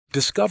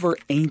Discover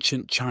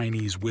ancient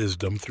Chinese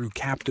wisdom through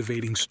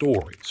captivating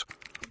stories,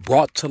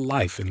 brought to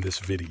life in this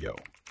video.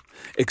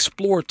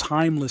 Explore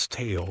timeless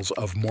tales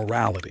of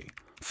morality,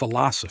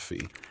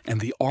 philosophy,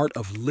 and the art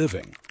of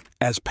living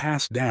as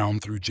passed down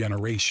through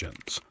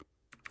generations.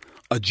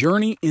 A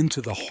journey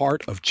into the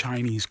heart of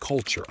Chinese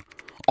culture,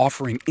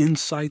 offering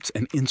insights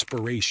and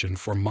inspiration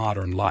for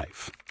modern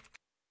life.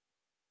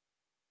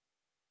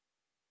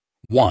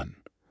 1.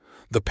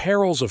 The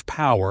Perils of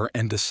Power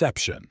and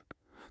Deception.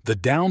 The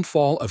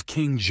downfall of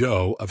King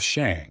ZHOU of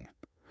Shang.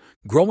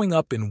 Growing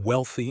up in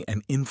wealthy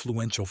and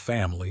influential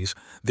families,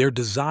 their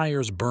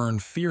desires burn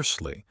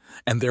fiercely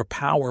and their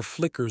power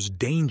flickers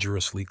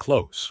dangerously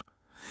close.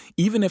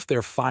 Even if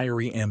their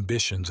fiery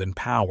ambitions and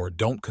power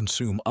don't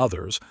consume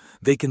others,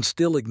 they can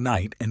still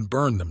ignite and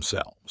burn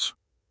themselves.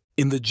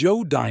 In the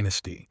ZHOU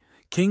dynasty,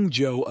 King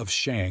ZHOU of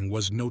Shang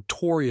was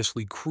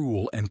notoriously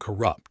cruel and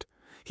corrupt.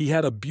 He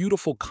had a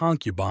beautiful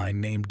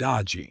concubine named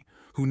Daji,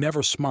 who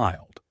never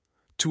smiled.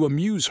 To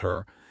amuse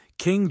her,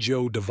 King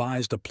ZHOU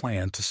devised a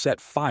plan to set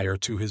fire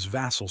to his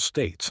vassal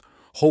states,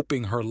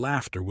 hoping her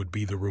laughter would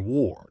be the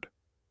reward.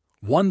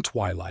 One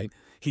twilight,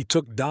 he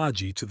took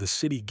Daji to the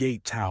city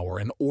gate tower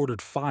and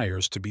ordered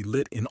fires to be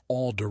lit in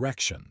all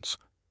directions.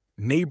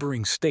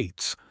 Neighboring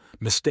states,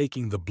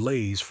 mistaking the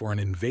blaze for an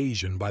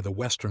invasion by the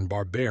Western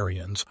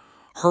barbarians,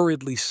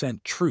 hurriedly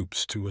sent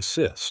troops to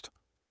assist.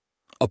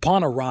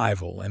 Upon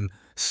arrival and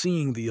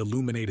seeing the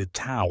illuminated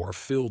tower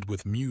filled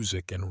with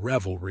music and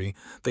revelry,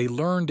 they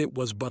learned it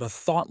was but a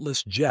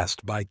thoughtless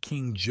jest by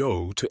King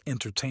ZHOU to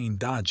entertain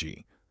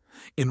Daji.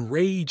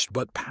 Enraged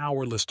but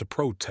powerless to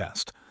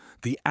protest,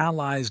 the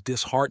allies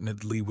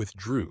disheartenedly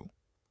withdrew.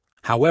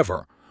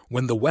 However,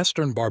 when the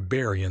Western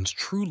barbarians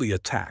truly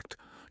attacked,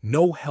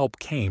 no help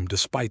came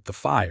despite the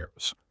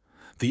fires.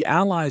 The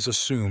allies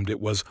assumed it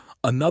was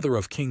another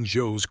of King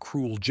ZHOU's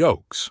cruel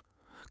jokes.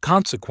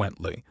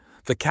 Consequently,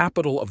 the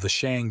capital of the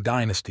Shang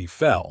dynasty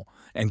fell,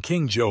 and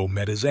King ZHOU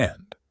met his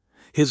end.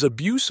 His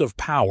abuse of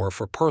power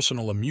for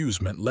personal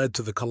amusement led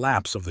to the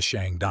collapse of the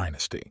Shang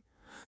dynasty.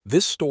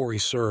 This story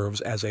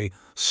serves as a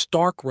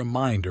stark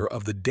reminder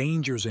of the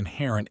dangers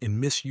inherent in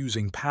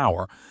misusing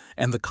power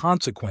and the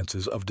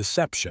consequences of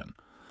deception,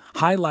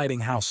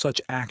 highlighting how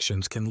such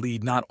actions can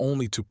lead not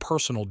only to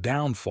personal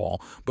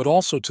downfall but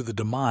also to the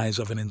demise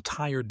of an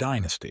entire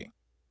dynasty.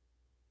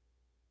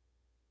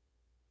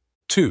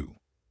 2.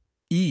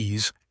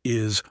 Ease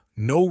is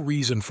no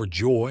reason for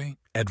joy,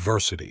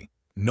 adversity,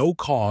 no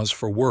cause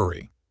for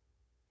worry.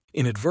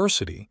 In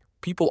adversity,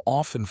 people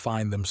often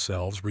find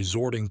themselves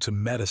resorting to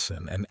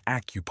medicine and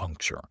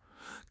acupuncture,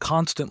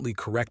 constantly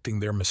correcting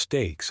their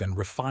mistakes and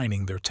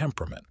refining their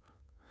temperament.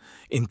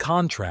 In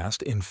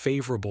contrast, in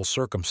favorable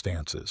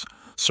circumstances,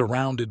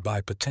 surrounded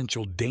by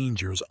potential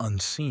dangers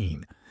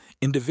unseen,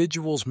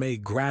 individuals may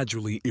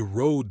gradually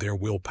erode their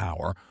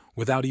willpower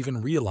without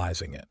even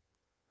realizing it.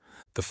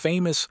 The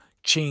famous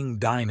Qing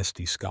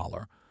dynasty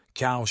scholar,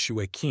 Cao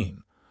Xueqin,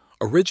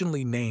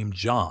 originally named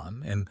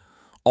Zhan and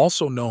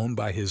also known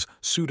by his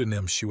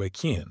pseudonym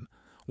Xueqin,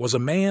 was a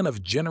man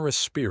of generous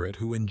spirit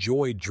who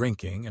enjoyed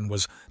drinking and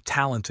was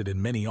talented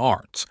in many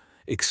arts,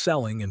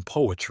 excelling in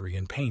poetry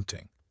and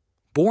painting.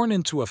 Born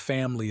into a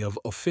family of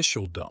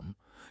officialdom,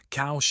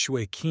 Cao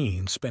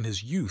Xueqin spent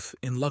his youth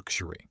in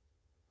luxury.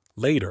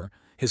 Later,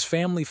 his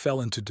family fell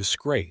into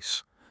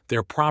disgrace,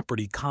 their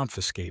property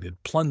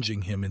confiscated,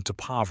 plunging him into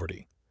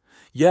poverty.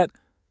 Yet,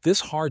 this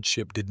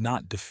hardship did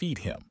not defeat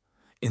him.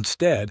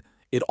 Instead,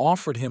 it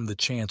offered him the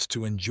chance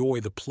to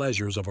enjoy the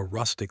pleasures of a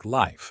rustic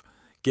life,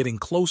 getting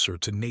closer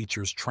to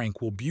nature's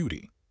tranquil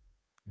beauty.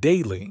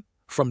 Daily,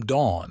 from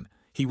dawn,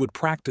 he would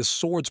practice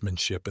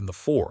swordsmanship in the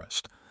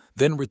forest,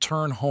 then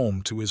return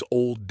home to his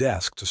old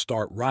desk to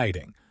start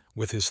writing,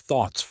 with his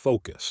thoughts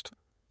focused.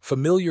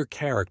 Familiar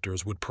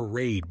characters would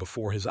parade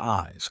before his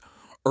eyes,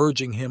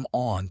 urging him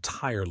on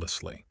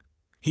tirelessly.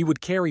 He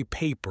would carry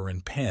paper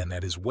and pen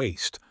at his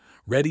waist,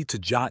 ready to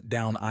jot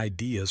down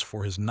ideas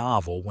for his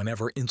novel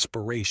whenever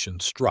inspiration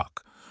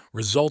struck,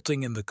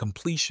 resulting in the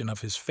completion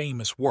of his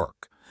famous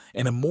work,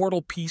 an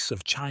immortal piece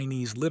of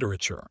Chinese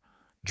literature,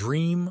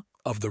 Dream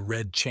of the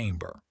Red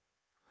Chamber.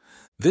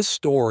 This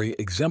story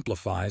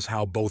exemplifies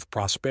how both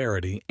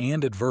prosperity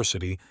and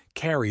adversity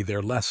carry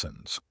their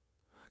lessons.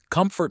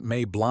 Comfort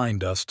may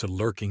blind us to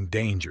lurking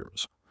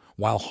dangers,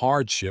 while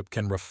hardship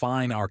can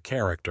refine our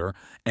character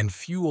and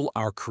fuel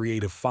our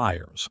creative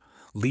fires,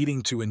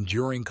 leading to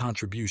enduring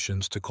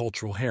contributions to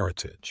cultural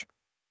heritage.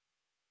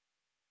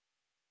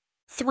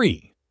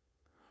 3.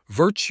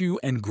 Virtue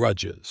and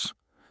Grudges.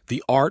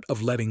 The art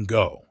of letting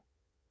go.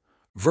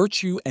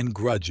 Virtue and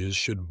grudges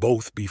should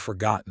both be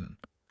forgotten.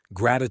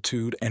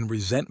 Gratitude and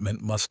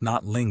resentment must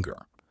not linger.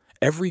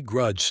 Every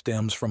grudge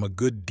stems from a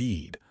good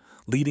deed,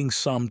 leading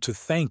some to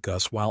thank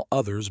us while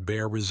others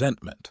bear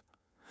resentment.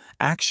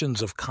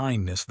 Actions of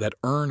kindness that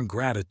earn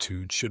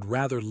gratitude should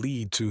rather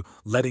lead to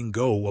letting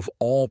go of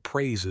all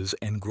praises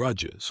and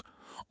grudges.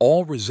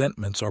 All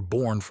resentments are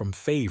born from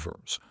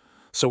favors,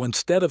 so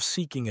instead of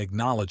seeking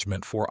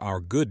acknowledgement for our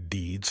good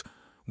deeds,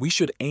 we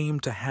should aim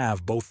to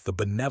have both the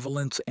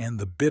benevolence and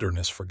the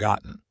bitterness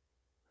forgotten.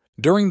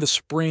 During the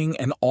spring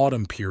and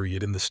autumn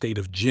period in the state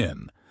of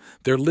Jin,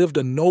 there lived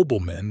a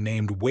nobleman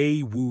named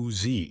Wei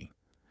Wuzi.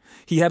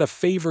 He had a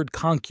favored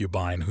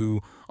concubine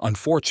who,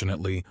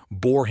 unfortunately,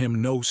 bore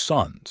him no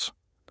sons.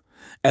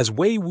 As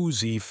Wei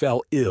Wuzi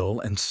fell ill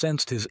and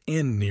sensed his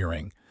end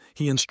nearing,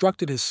 he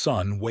instructed his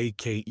son Wei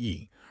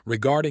Ke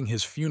regarding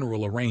his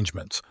funeral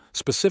arrangements,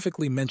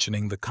 specifically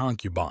mentioning the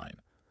concubine.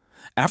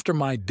 After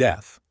my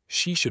death,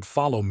 she should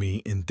follow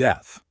me in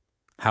death.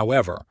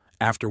 However,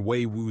 after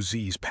Wei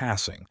Wuzi's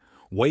passing,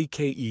 Wei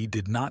Ke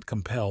did not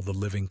compel the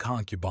living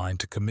concubine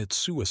to commit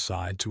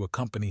suicide to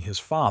accompany his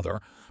father,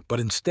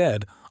 but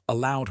instead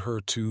allowed her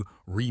to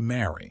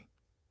remarry.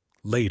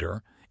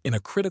 Later, in a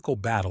critical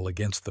battle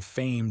against the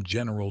famed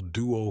General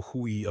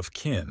ZHOU of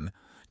Qin,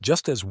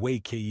 just as Wei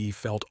Ke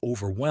felt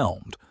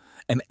overwhelmed,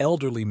 an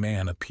elderly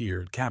man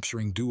appeared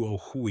capturing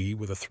ZHOU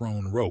with a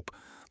thrown rope,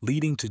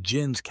 leading to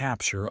Jin's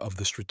capture of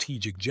the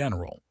strategic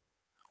general.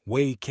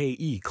 Wei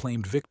Ke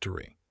claimed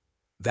victory.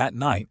 That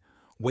night,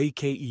 Wei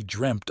Ke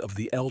dreamt of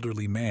the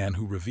elderly man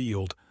who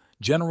revealed,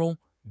 "General,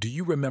 do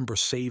you remember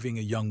saving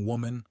a young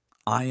woman?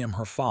 I am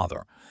her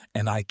father,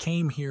 and I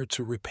came here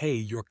to repay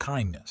your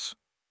kindness."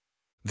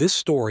 This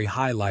story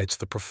highlights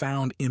the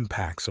profound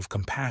impacts of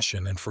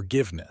compassion and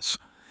forgiveness,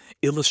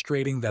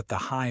 illustrating that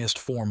the highest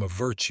form of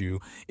virtue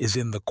is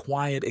in the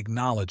quiet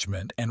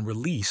acknowledgement and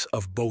release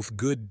of both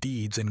good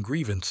deeds and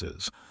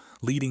grievances,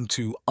 leading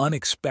to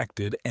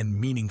unexpected and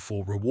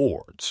meaningful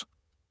rewards.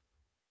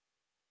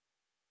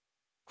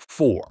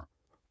 4.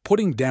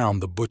 Putting down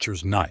the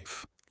butcher's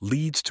knife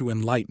leads to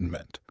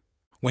enlightenment.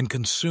 When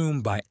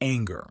consumed by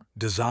anger,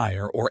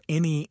 desire, or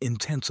any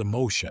intense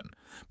emotion,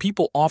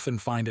 people often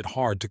find it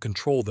hard to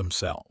control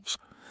themselves.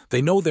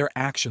 They know their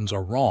actions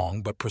are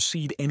wrong but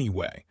proceed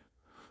anyway.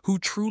 Who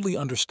truly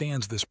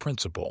understands this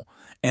principle,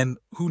 and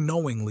who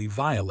knowingly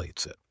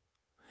violates it?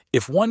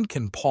 If one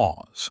can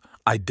pause,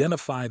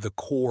 identify the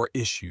core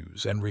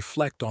issues, and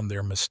reflect on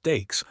their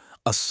mistakes,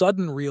 a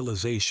sudden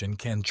realization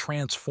can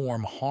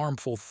transform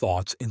harmful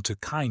thoughts into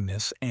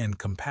kindness and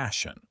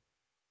compassion.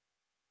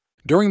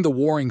 During the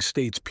Warring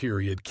States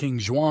period, King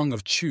Zhuang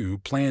of ZHOU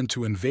planned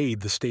to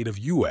invade the state of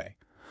Yue.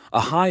 A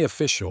high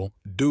official,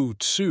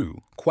 ZHOU,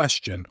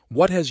 questioned,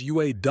 "What has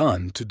Yue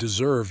done to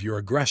deserve your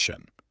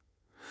aggression?"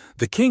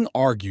 The king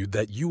argued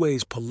that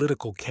Yue's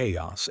political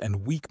chaos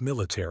and weak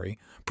military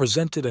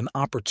presented an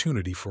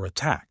opportunity for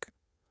attack.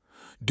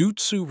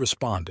 ZHOU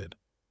responded,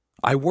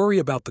 "I worry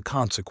about the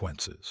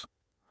consequences.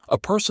 A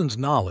person's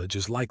knowledge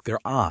is like their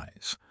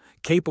eyes,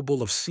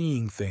 capable of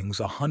seeing things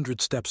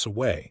 100 steps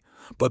away,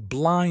 but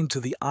blind to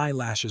the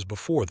eyelashes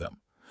before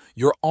them.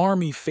 Your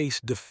army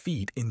faced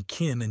defeat in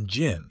Qin and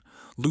Jin,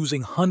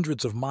 losing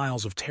hundreds of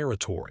miles of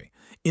territory,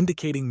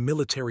 indicating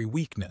military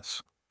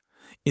weakness.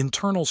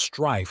 Internal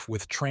strife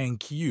with Trang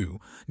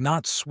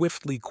not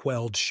swiftly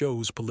quelled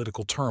shows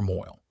political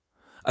turmoil.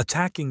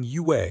 Attacking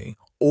Yue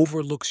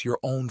overlooks your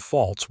own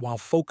faults while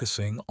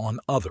focusing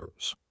on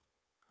others."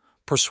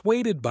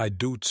 Persuaded by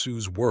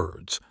ZHOU's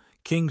words,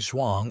 King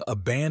Zhuang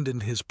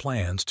abandoned his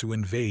plans to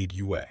invade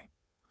Yue.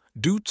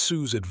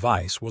 ZHOU's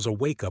advice was a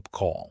wake-up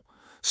call,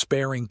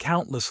 sparing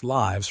countless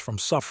lives from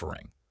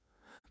suffering.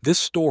 This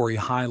story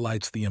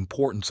highlights the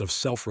importance of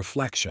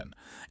self-reflection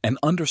and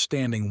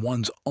understanding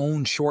one's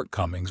own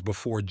shortcomings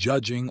before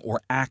judging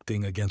or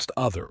acting against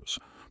others,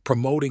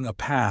 promoting a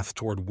path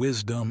toward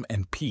wisdom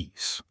and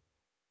peace.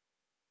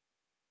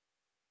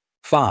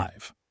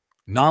 5.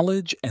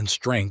 Knowledge and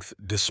strength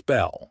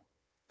dispel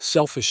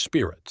selfish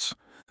spirits.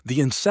 The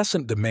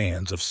incessant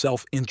demands of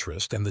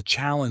self-interest and the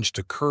challenge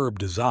to curb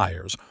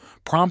desires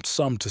prompt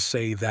some to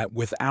say that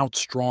without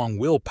strong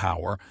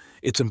willpower,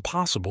 it's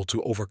impossible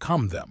to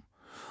overcome them.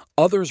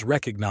 Others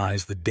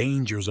recognize the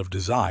dangers of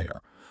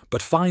desire,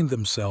 but find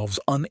themselves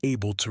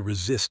unable to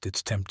resist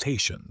its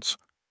temptations.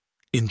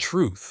 In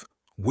truth,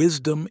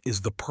 wisdom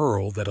is the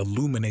pearl that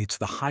illuminates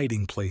the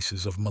hiding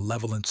places of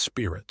malevolent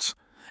spirits,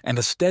 and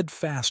a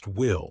steadfast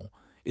will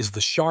is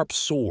the sharp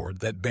sword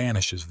that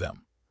banishes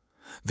them.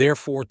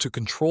 Therefore, to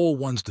control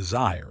one's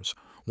desires,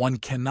 one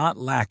cannot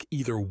lack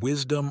either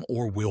wisdom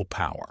or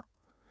willpower.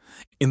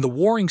 In the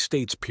Warring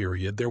States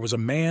period, there was a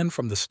man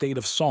from the state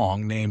of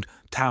Song named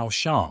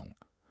SHANG.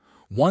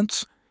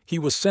 Once, he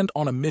was sent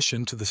on a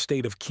mission to the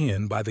state of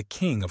Qin by the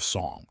king of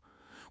Song,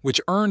 which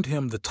earned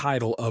him the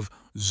title of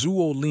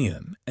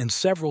Zuolin and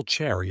several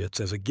chariots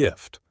as a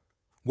gift.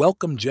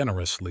 Welcomed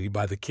generously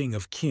by the king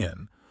of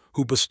Qin,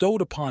 who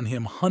bestowed upon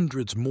him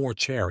hundreds more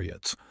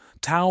chariots,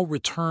 Tao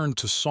returned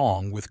to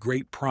Song with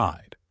great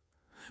pride.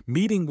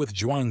 Meeting with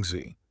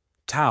Zhuangzi,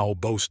 Tao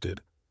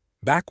boasted,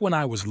 "Back when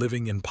I was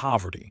living in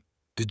poverty,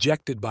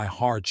 dejected by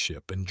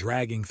hardship and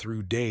dragging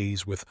through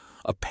days with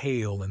a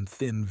pale and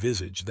thin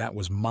visage, that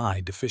was my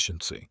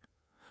deficiency.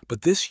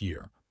 But this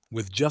year,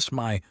 with just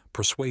my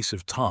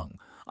persuasive tongue,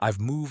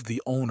 I've moved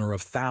the owner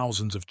of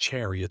thousands of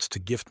chariots to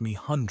gift me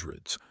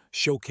hundreds,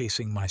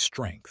 showcasing my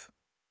strength."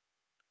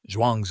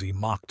 Zhuangzi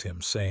mocked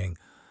him, saying,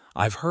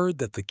 "I've heard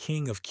that the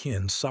king of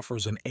Qin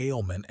suffers an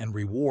ailment and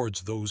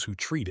rewards those who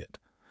treat it.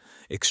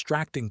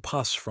 Extracting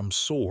pus from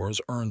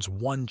sores earns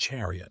one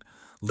chariot,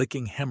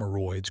 licking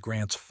hemorrhoids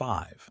grants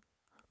 5.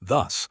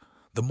 Thus,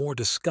 the more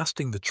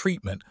disgusting the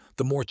treatment,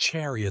 the more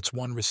chariots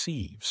one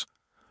receives.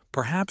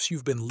 Perhaps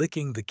you've been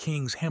licking the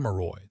king's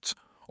hemorrhoids,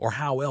 or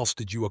how else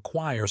did you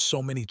acquire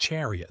so many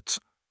chariots?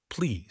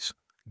 Please,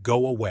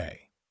 go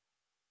away.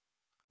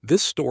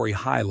 This story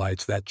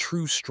highlights that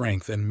true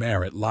strength and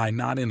merit lie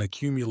not in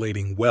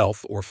accumulating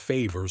wealth or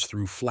favors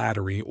through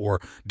flattery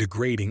or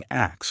degrading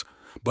acts,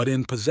 but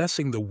in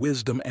possessing the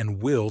wisdom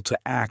and will to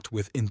act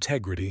with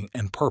integrity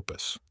and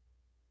purpose.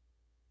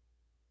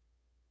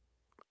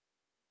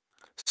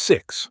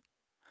 6.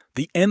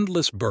 The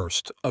endless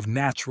burst of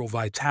natural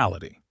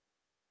vitality.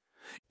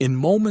 In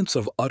moments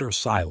of utter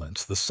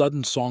silence, the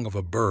sudden song of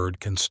a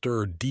bird can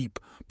stir deep,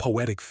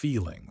 poetic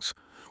feelings.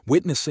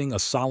 Witnessing a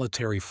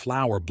solitary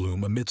flower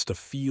bloom amidst a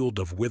field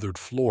of withered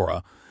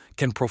flora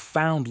can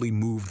profoundly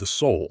move the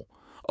soul,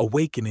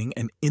 awakening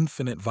an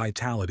infinite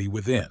vitality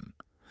within.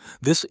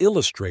 This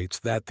illustrates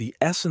that the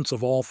essence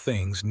of all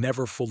things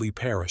never fully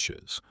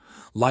perishes.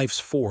 Life's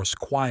force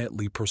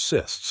quietly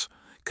persists,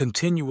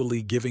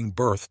 continually giving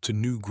birth to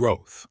new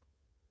growth.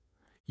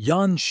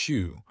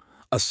 ZHOU,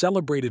 a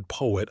celebrated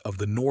poet of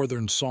the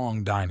Northern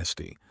Song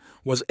dynasty,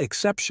 was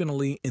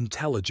exceptionally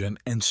intelligent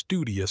and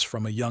studious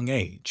from a young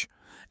age.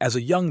 As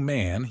a young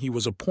man, he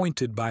was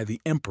appointed by the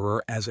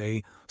emperor as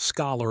a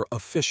scholar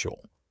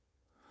official.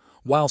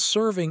 While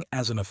serving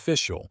as an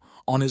official,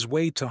 on his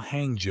way to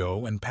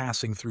Hangzhou and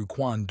passing through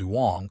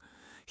Kwanduong,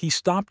 he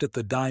stopped at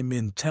the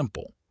Daimin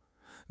Temple.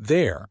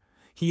 There,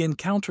 he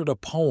encountered a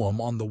poem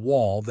on the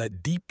wall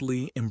that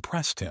deeply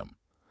impressed him.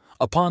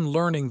 Upon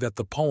learning that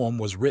the poem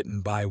was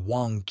written by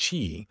Wang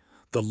Qi,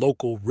 the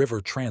local river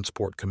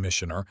transport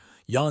commissioner,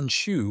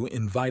 ZHOU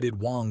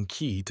invited Wang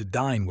Qi to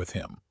dine with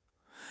him.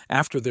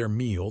 After their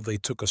meal, they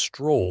took a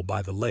stroll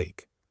by the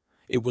lake.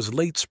 It was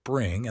late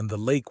spring, and the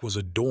lake was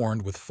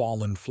adorned with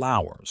fallen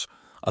flowers,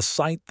 a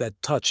sight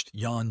that touched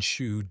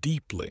ZHOU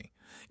deeply,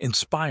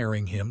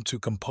 inspiring him to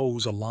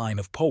compose a line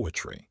of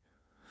poetry.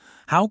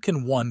 "How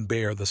can one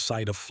bear the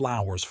sight of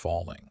flowers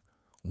falling?"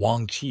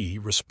 Wang Qi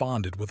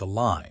responded with a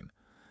line.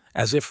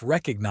 "As if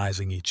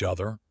recognizing each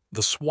other,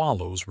 the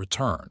swallows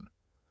return."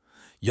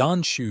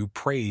 ZHOU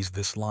praised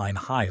this line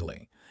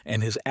highly,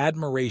 and his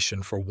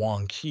admiration for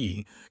Wang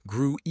Qi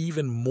grew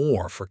even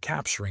more for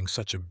capturing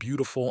such a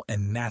beautiful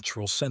and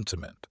natural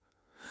sentiment.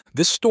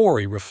 This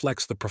story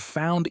reflects the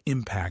profound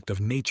impact of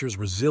nature's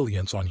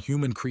resilience on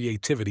human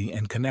creativity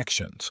and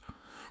connections,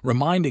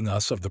 reminding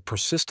us of the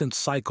persistent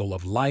cycle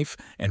of life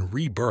and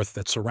rebirth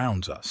that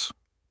surrounds us.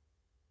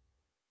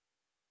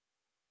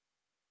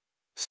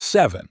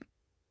 7.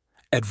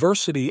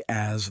 Adversity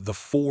as the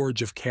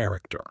forge of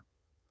character.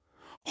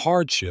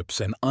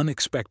 Hardships and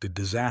unexpected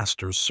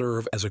disasters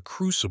serve as a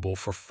crucible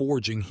for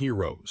forging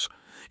heroes.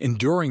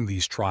 Enduring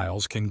these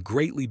trials can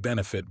greatly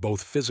benefit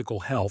both physical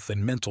health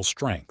and mental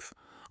strength.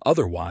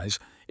 Otherwise,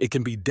 it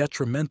can be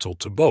detrimental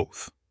to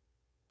both.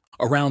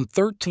 Around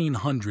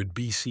 1300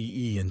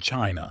 BCE in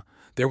China,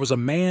 there was a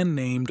man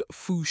named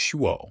Fu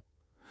Shuo.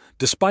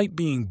 Despite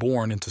being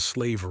born into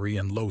slavery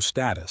and low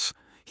status,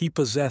 he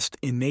possessed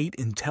innate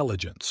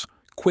intelligence,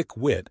 quick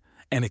wit,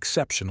 and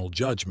exceptional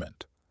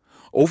judgment.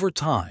 Over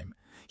time,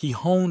 he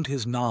honed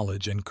his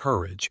knowledge and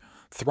courage,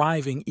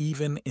 thriving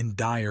even in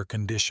dire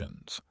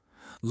conditions.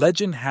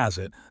 Legend has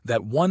it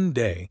that one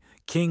day,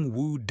 King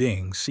Wu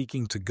Ding,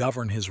 seeking to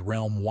govern his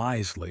realm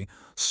wisely,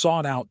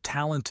 sought out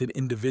talented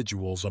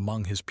individuals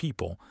among his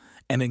people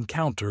and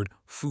encountered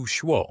Fu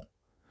Shuo.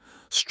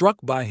 Struck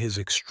by his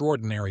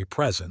extraordinary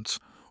presence,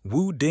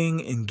 Wu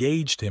Ding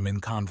engaged him in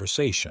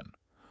conversation.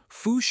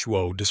 Fu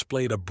Shuo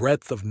displayed a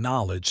breadth of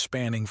knowledge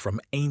spanning from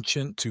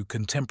ancient to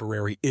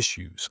contemporary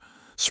issues,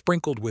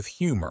 sprinkled with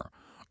humor,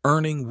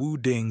 earning Wu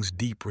Ding's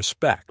deep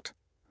respect.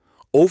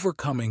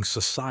 Overcoming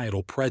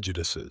societal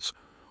prejudices,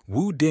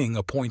 Wu Ding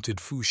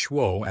appointed Fu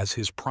Shuo as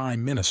his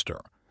prime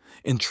minister,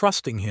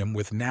 entrusting him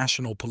with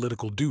national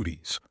political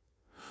duties.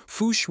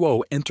 Fu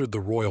Shuo entered the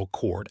royal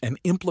court and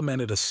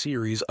implemented a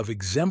series of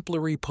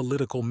exemplary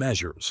political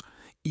measures,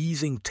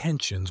 easing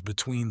tensions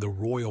between the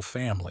royal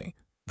family,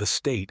 the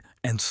state,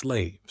 and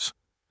slaves.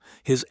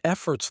 His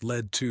efforts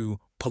led to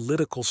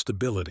political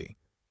stability,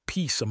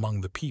 peace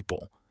among the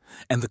people,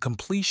 and the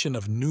completion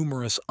of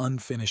numerous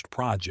unfinished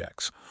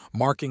projects,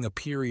 marking a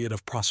period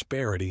of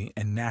prosperity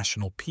and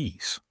national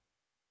peace.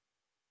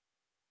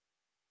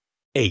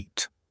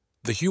 8.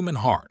 The human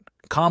heart,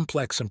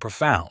 complex and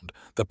profound,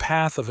 the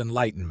path of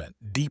enlightenment,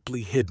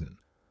 deeply hidden.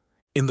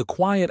 In the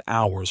quiet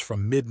hours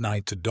from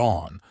midnight to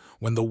dawn,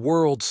 when the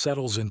world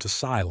settles into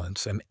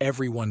silence and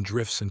everyone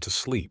drifts into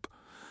sleep,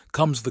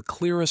 comes the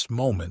clearest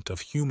moment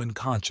of human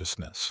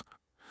consciousness.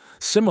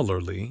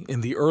 Similarly,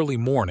 in the early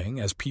morning,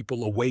 as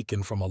people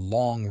awaken from a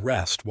long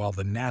rest while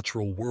the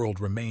natural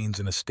world remains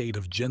in a state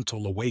of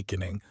gentle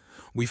awakening,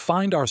 we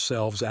find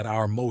ourselves at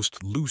our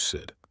most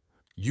lucid.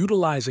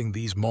 Utilizing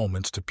these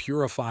moments to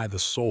purify the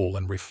soul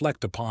and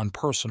reflect upon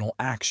personal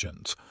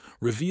actions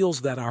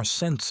reveals that our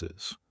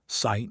senses,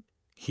 sight,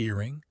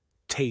 hearing,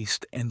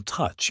 taste, and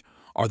touch,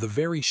 are the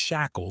very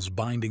shackles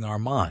binding our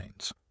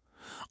minds.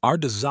 Our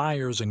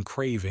desires and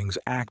cravings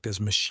act as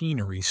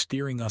machinery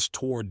steering us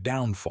toward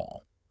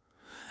downfall.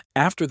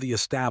 After the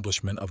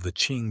establishment of the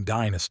Qing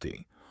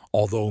dynasty,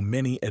 although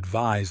many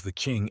advised the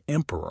Qing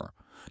emperor,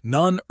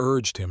 none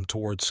urged him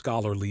toward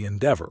scholarly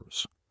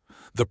endeavors.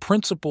 The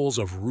principles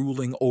of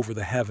ruling over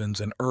the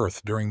heavens and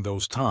earth during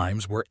those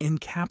times were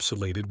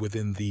encapsulated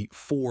within the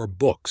Four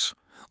Books,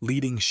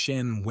 leading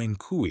Shen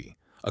Wenkui,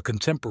 a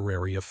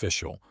contemporary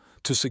official,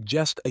 to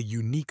suggest a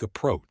unique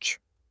approach.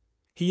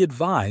 He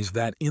advised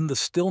that in the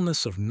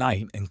stillness of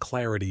night and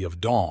clarity of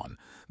dawn,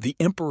 the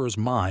emperor's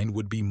mind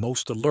would be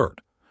most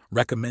alert,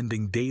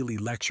 recommending daily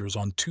lectures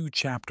on 2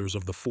 chapters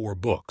of the Four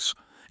Books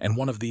and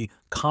one of the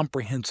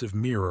Comprehensive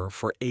Mirror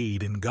for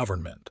Aid in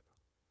Government.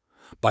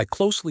 By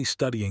closely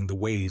studying the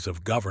ways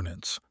of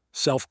governance,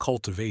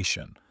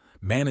 self-cultivation,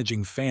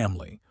 managing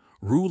family,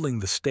 ruling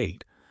the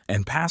state,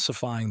 and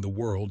pacifying the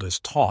world as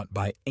taught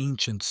by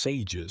ancient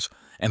sages,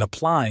 and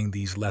applying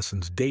these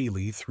lessons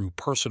daily through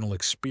personal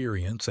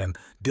experience and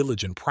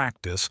diligent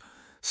practice,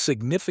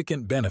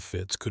 significant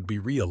benefits could be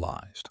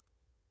realized.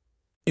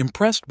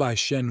 Impressed by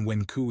Shen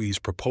Wenkui's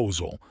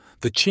proposal,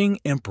 the Qing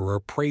emperor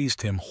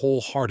praised him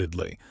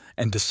wholeheartedly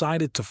and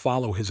decided to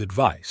follow his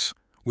advice,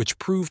 which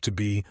proved to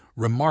be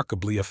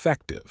remarkably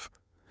effective.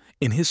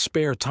 In his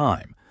spare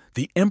time,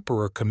 the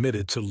emperor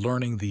committed to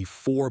learning the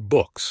Four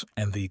Books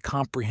and the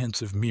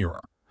Comprehensive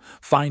Mirror,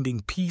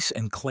 finding peace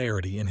and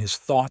clarity in his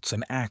thoughts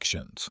and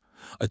actions,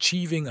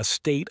 achieving a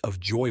state of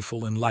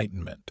joyful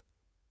enlightenment.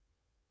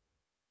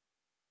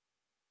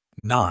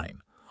 9.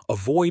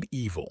 Avoid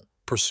evil,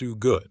 pursue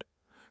good.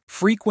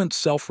 Frequent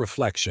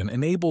self-reflection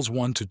enables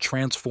one to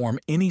transform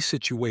any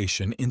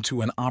situation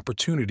into an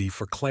opportunity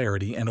for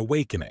clarity and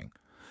awakening.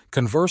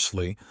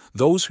 Conversely,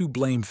 those who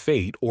blame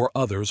fate or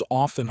others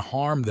often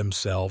harm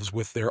themselves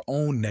with their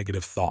own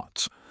negative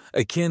thoughts,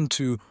 akin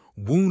to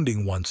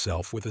wounding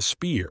oneself with a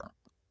spear.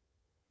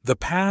 The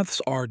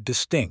paths are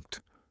distinct.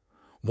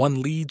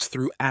 One leads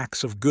through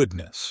acts of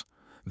goodness.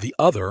 The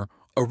other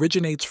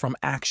originates from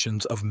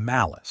actions of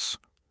malice.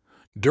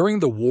 During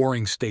the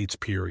Warring States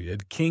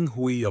period, King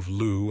Hui of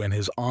Lu and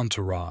his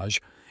entourage,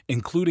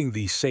 including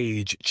the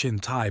sage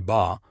Qin Tai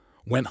Ba,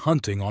 went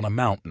hunting on a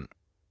mountain.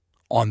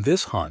 On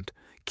this hunt,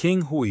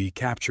 King Hui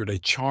captured a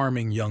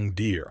charming young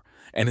deer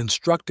and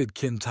instructed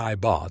Qin Tai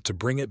Ba to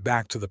bring it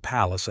back to the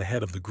palace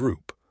ahead of the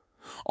group.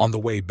 On the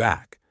way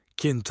back,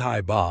 Qin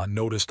Tai Ba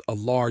noticed a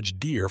large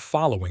deer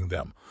following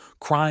them,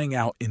 crying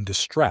out in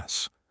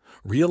distress.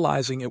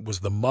 Realizing it was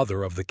the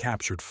mother of the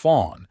captured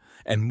fawn,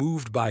 and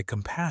moved by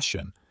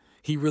compassion,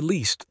 he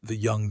released the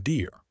young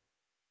deer.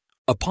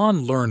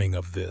 Upon learning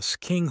of this,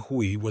 King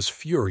Hui was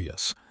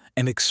furious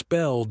and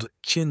expelled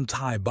Qin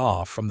Tai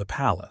Ba from the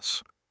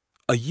palace.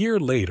 A year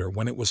later,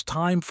 when it was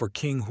time for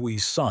King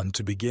Hui's son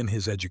to begin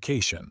his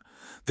education,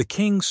 the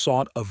king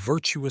sought a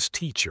virtuous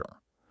teacher.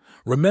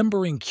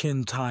 Remembering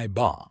Qin Tai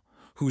Ba,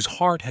 whose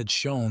heart had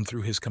shone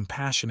through his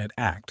compassionate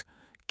act,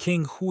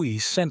 King Hui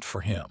sent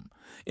for him,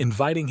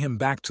 inviting him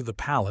back to the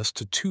palace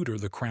to tutor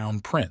the crown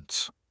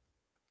prince.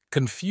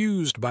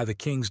 Confused by the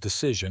king's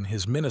decision,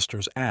 his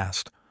ministers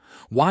asked,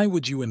 "Why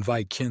would you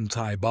invite Qin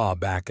Tai Ba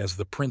back as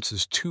the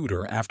prince's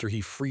tutor after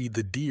he freed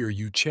the deer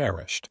you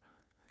cherished?"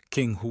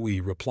 King Hui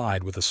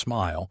replied with a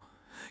smile,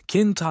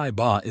 "Qin Tai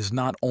Ba is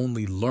not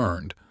only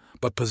learned,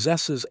 but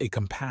possesses a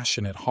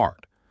compassionate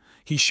heart.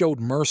 He showed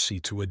mercy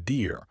to a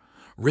deer,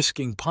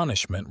 risking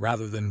punishment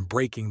rather than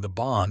breaking the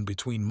bond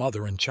between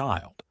mother and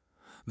child.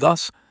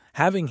 Thus,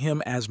 having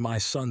him as my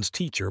son's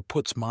teacher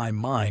puts my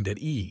mind at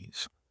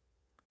ease."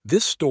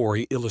 This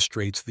story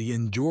illustrates the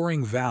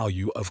enduring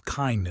value of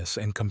kindness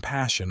and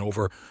compassion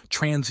over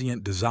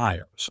transient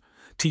desires,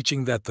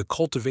 teaching that the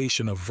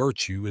cultivation of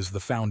virtue is the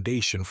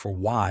foundation for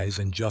wise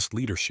and just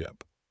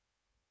leadership.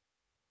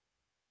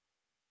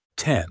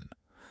 10.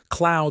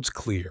 Clouds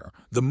clear,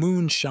 the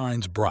moon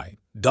shines bright,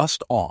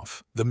 dust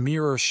off, the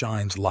mirror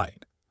shines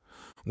light.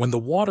 When the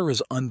water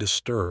is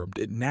undisturbed,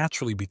 it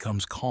naturally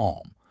becomes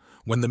calm.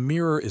 When the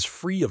mirror is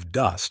free of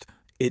dust,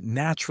 it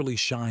naturally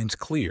shines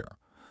clear.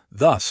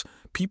 Thus,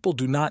 people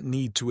do not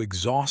need to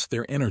exhaust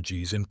their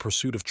energies in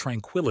pursuit of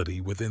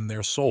tranquility within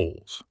their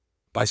souls.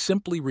 By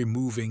simply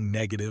removing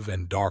negative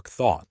and dark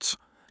thoughts,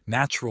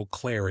 natural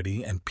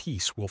clarity and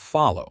peace will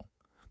follow.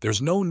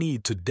 There's no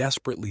need to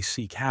desperately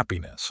seek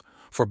happiness,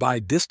 for by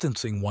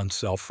distancing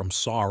oneself from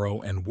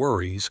sorrow and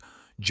worries,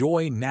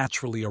 joy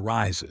naturally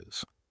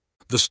arises.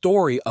 The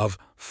story of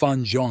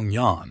Fan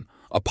Zhongyan,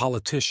 a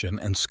politician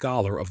and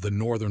scholar of the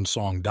Northern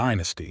Song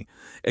dynasty,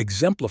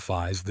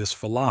 exemplifies this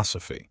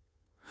philosophy.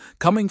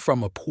 Coming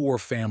from a poor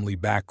family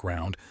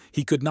background,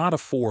 he could not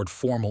afford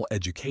formal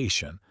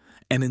education,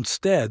 and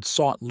instead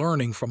sought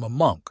learning from a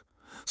monk,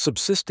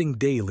 subsisting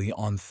daily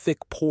on thick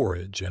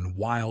porridge and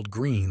wild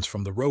greens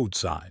from the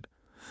roadside.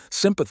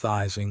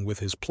 Sympathizing with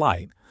his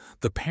plight,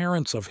 the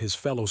parents of his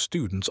fellow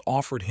students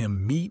offered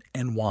him meat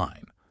and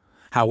wine.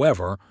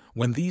 However,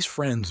 when these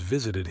friends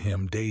visited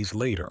him days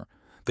later,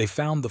 they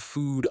found the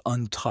food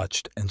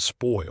untouched and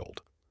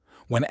spoiled.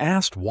 When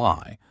asked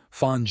why,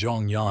 Fan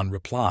Zhongyan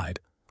replied,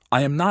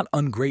 "I am not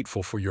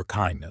ungrateful for your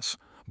kindness,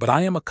 but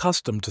I am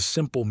accustomed to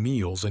simple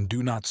meals and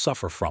do not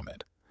suffer from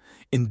it.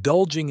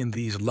 Indulging in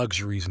these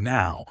luxuries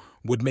now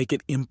would make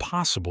it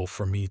impossible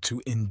for me to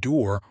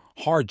endure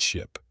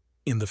hardship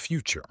in the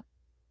future.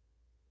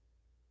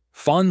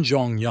 Fan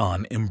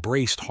Zhongyan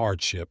embraced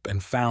hardship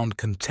and found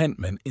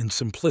contentment in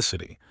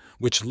simplicity,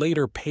 which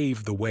later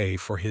paved the way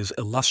for his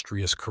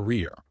illustrious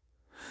career.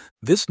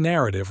 This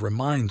narrative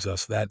reminds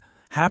us that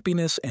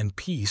happiness and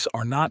peace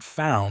are not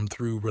found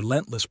through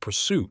relentless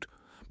pursuit,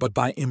 but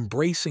by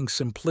embracing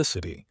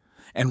simplicity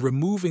and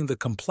removing the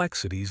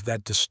complexities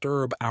that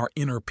disturb our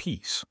inner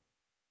peace.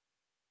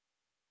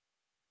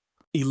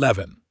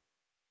 11.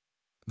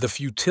 The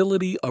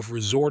futility of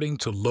resorting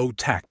to low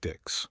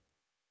tactics.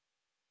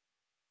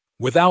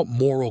 Without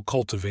moral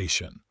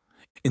cultivation,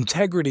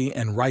 integrity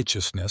and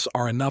righteousness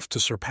are enough to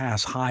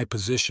surpass high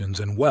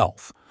positions and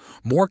wealth,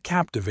 more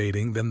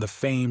captivating than the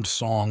famed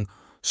song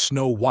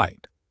Snow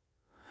White.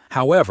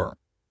 However,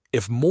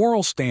 if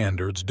moral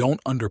standards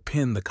don't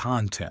underpin the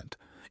content,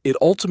 it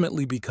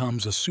ultimately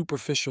becomes a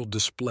superficial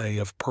display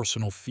of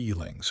personal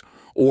feelings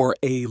or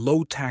a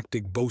low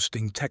tactic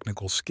boasting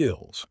technical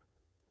skills.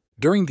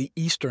 During the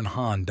Eastern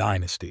Han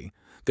Dynasty,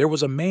 there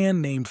was a man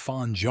named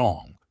Fan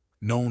Zhong,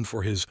 known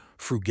for his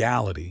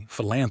frugality,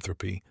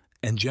 philanthropy,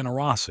 and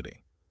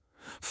generosity.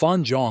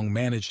 Fan Zhong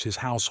managed his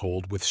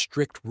household with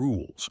strict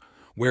rules,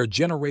 where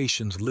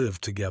generations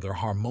lived together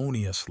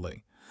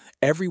harmoniously.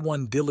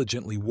 Everyone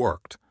diligently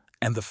worked,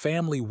 and the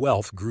family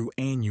wealth grew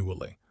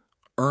annually,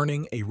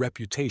 earning a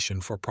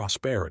reputation for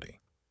prosperity.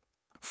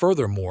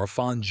 Furthermore,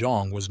 Fan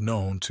Zhong was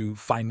known to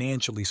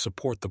financially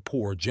support the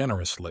poor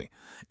generously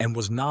and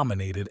was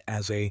nominated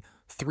as a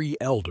Three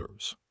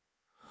Elders.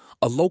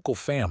 A local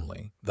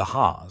family, the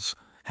Ha's,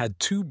 had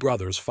two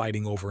brothers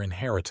fighting over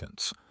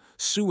inheritance,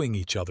 suing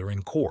each other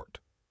in court.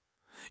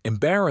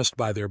 Embarrassed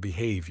by their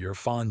behavior,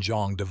 Fan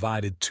Zhong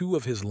divided two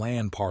of his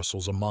land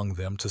parcels among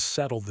them to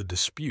settle the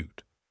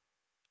dispute.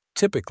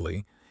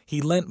 Typically,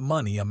 he lent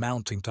money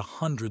amounting to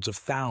hundreds of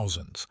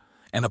thousands,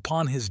 and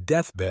upon his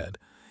deathbed,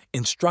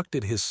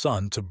 instructed his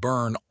son to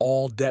burn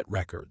all debt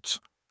records.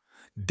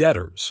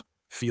 Debtors,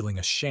 feeling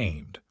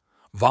ashamed,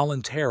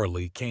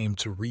 voluntarily came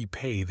to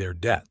repay their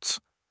debts.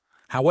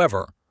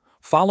 However,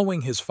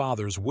 following his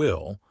father's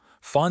will,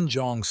 Fan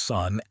Zhong's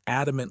son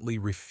adamantly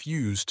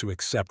refused to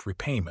accept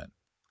repayment.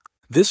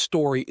 This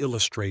story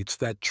illustrates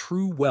that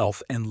true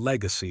wealth and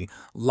legacy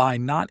lie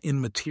not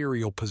in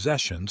material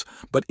possessions,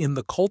 but in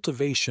the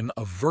cultivation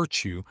of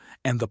virtue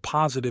and the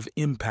positive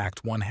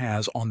impact one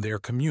has on their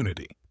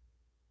community.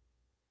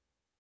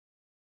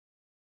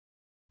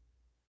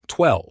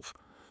 12.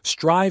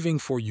 Striving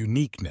for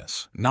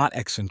uniqueness, not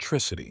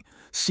eccentricity,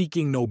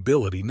 seeking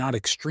nobility, not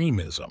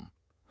extremism.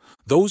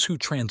 Those who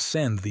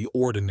transcend the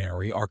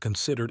ordinary are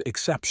considered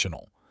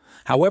exceptional.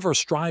 However,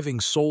 striving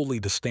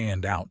solely to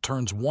stand out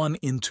turns one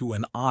into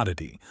an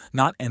oddity,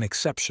 not an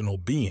exceptional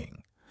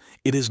being.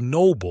 It is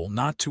noble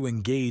not to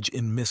engage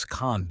in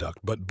misconduct,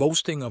 but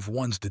boasting of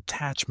one's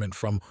detachment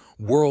from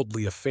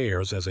worldly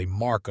affairs as a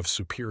mark of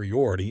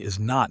superiority is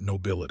not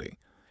nobility.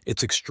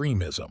 It's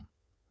extremism.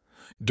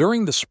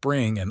 During the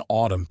spring and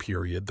autumn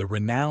period, the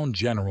renowned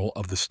general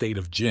of the state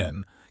of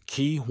Jin,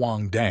 Qi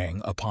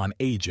Huangdang, upon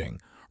aging,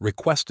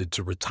 requested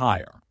to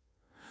retire.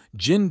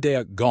 Jin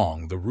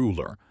Daegong, the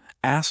ruler,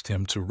 asked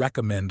him to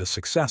recommend a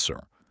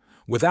successor.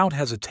 Without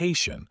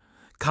hesitation,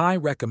 Kai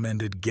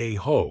recommended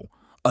ZHOU,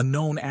 a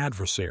known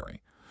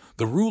adversary.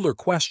 The ruler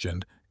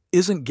questioned,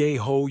 "Isn't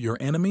ZHOU your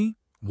enemy?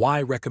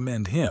 Why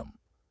recommend him?"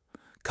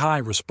 Kai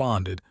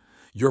responded,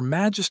 "Your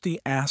Majesty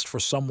asked for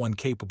someone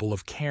capable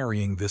of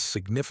carrying this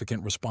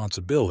significant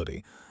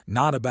responsibility,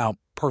 not about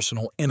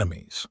personal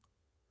enemies."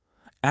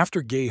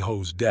 After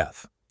ZHOU's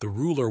death, the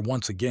ruler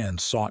once again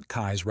sought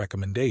Kai's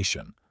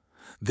recommendation.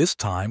 This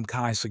time,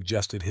 Kai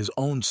suggested his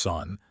own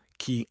son,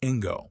 Qi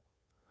Ingo.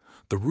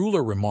 The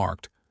ruler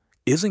remarked,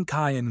 "Isn't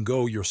Kai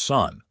Ingo your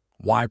son?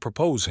 Why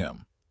propose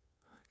him?"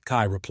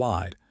 Kai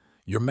replied,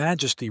 "Your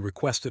Majesty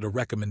requested a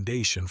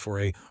recommendation for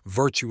a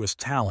virtuous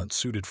talent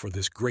suited for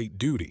this great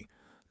duty,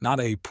 not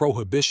a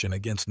prohibition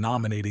against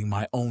nominating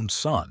my own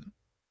son."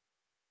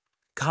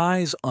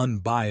 Kai's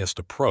unbiased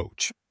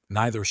approach,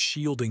 neither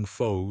shielding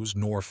foes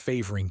nor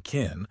favoring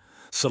kin,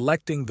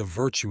 selecting the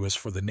virtuous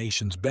for the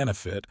nation's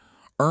benefit,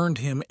 earned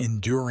him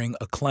enduring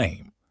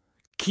acclaim.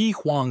 Qi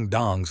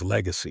Huangdang's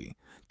legacy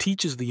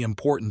teaches the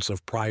importance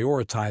of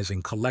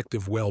prioritizing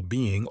collective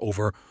well-being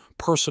over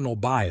personal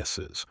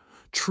biases,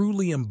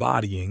 truly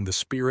embodying the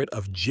spirit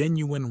of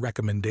genuine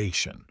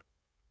recommendation.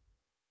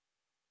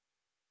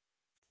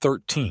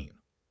 13.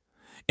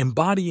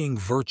 Embodying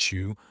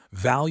virtue,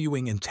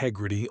 valuing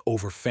integrity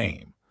over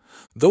fame.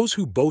 Those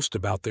who boast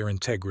about their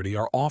integrity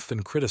are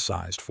often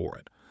criticized for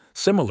it.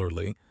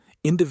 Similarly,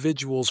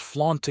 individuals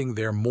flaunting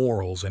their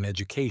morals and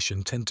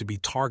education tend to be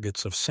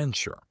targets of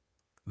censure.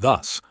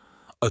 Thus,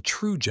 a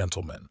true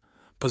gentleman,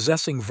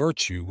 possessing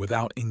virtue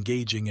without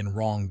engaging in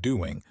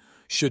wrongdoing,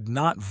 should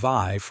not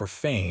vie for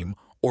fame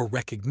or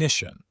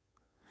recognition.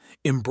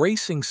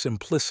 Embracing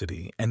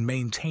simplicity and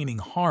maintaining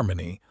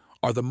harmony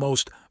are the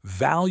most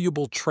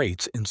valuable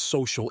traits in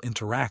social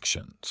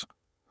interactions.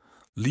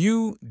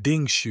 Liu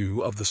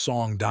Dingshu of the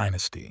Song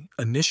dynasty,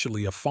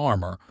 initially a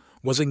farmer,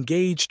 was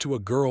engaged to a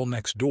girl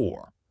next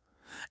door.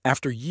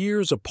 After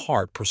years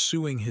apart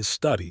pursuing his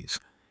studies,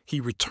 he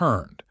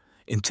returned,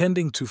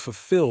 intending to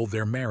fulfill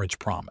their marriage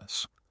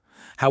promise.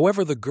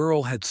 However, the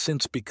girl had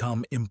since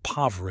become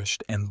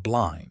impoverished and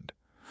blind.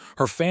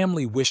 Her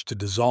family wished to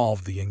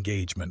dissolve the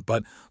engagement,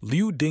 but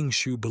Liu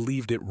Dingshu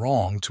believed it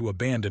wrong to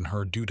abandon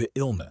her due to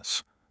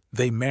illness.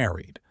 They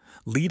married,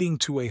 leading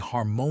to a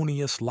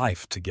harmonious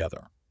life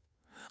together.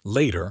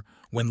 Later,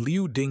 when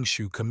Liu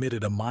Dingshu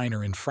committed a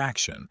minor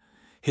infraction,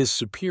 his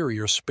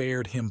superior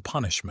spared him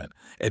punishment,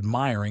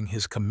 admiring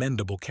his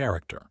commendable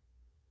character.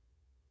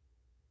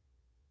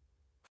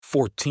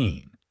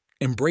 14.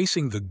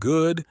 Embracing the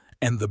good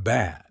and the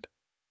bad.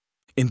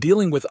 In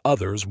dealing with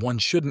others, one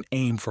shouldn't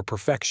aim for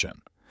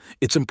perfection.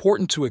 It's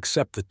important to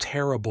accept the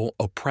terrible,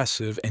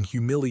 oppressive, and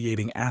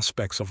humiliating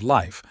aspects of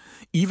life,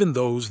 even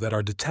those that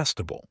are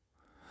detestable.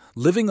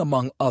 Living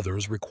among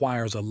others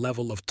requires a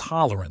level of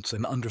tolerance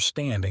and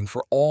understanding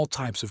for all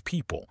types of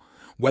people,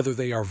 whether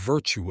they are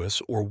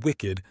virtuous or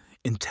wicked,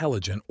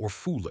 intelligent or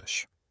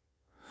foolish.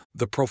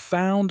 The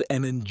profound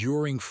and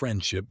enduring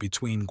friendship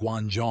between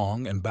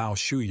Guanzhong and Bao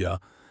Shuya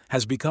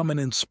has become an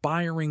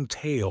inspiring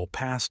tale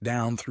passed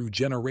down through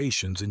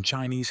generations in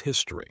Chinese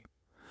history.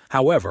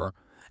 However,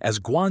 as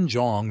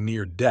Guanzhong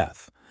neared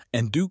death,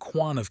 and Duke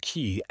Huan of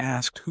Qi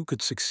asked who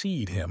could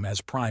succeed him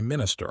as prime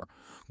minister,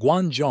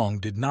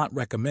 Guanzhong did not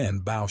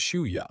recommend Bao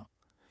Shuya.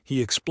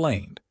 He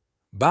explained,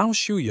 "Bao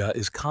Shuya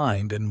is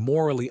kind and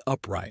morally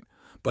upright,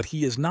 but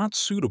he is not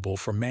suitable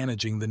for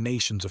managing the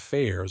nation's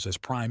affairs as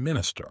prime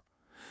minister.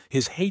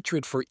 His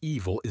hatred for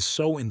evil is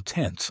so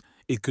intense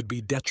it could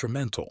be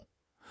detrimental.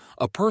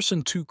 A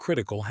person too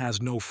critical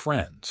has no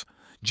friends,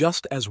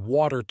 just as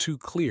water too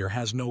clear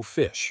has no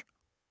fish.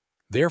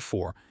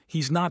 Therefore,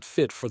 he's not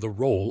fit for the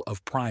role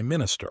of prime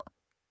minister."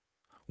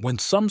 When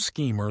some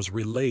schemers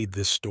relayed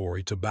this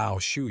story to Bao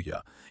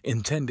Shuya,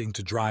 intending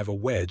to drive a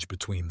wedge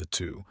between the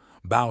two,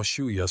 Bao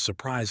Shuya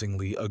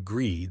surprisingly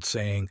agreed,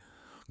 saying,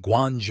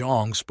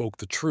 "Guanzhong spoke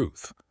the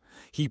truth.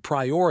 He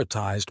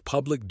prioritized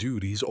public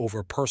duties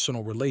over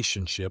personal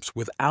relationships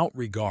without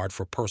regard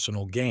for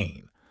personal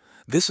gain.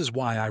 This is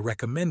why I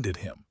recommended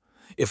him.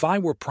 If I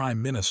were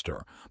prime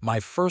minister, my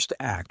first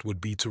act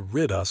would be to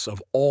rid us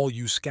of all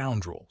you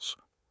scoundrels."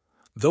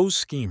 Those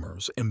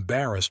schemers,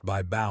 embarrassed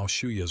by Bao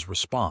Shuya's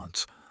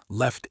response,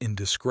 left in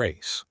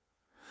disgrace.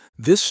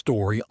 This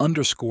story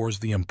underscores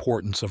the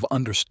importance of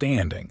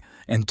understanding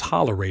and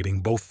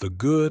tolerating both the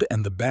good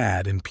and the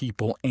bad in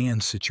people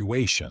and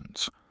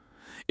situations.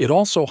 It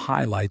also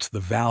highlights the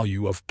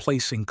value of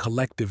placing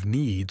collective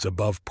needs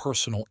above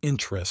personal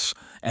interests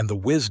and the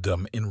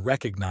wisdom in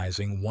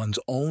recognizing one's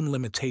own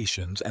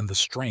limitations and the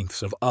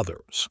strengths of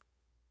others.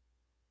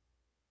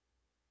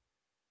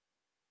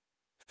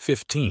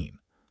 15.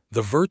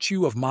 The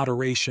virtue of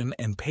moderation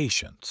and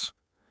patience.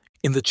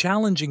 In the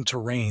challenging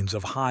terrains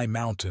of high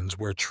mountains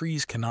where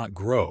trees cannot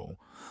grow,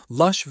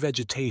 lush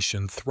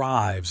vegetation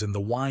thrives in the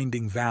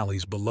winding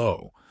valleys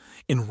below.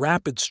 In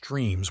rapid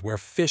streams where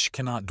fish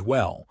cannot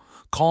dwell,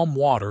 calm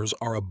waters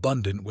are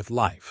abundant with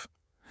life.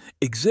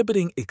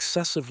 Exhibiting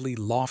excessively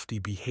lofty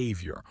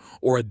behavior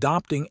or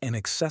adopting an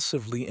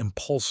excessively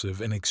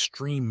impulsive and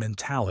extreme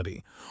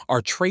mentality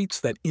are traits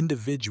that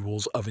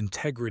individuals of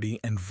integrity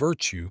and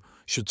virtue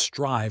should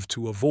strive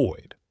to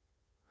avoid.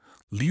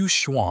 Liu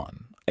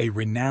Xuan, a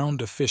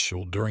renowned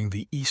official during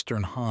the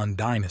Eastern Han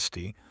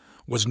Dynasty,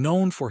 was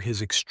known for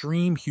his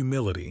extreme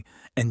humility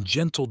and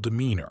gentle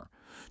demeanor,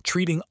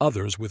 treating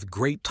others with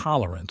great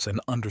tolerance and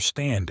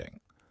understanding.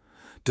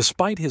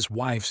 Despite his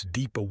wife's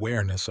deep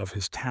awareness of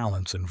his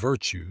talents and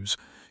virtues,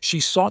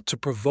 she sought to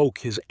provoke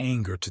his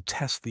anger to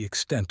test the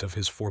extent of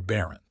his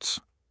forbearance.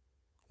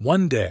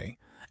 One day,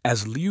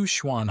 as Liu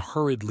Xuan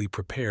hurriedly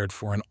prepared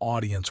for an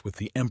audience with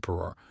the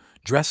emperor,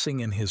 dressing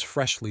in his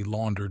freshly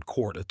laundered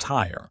court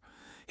attire,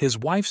 his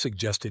wife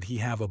suggested he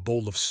have a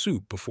bowl of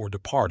soup before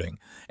departing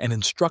and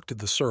instructed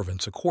the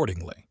servants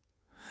accordingly.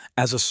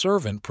 As a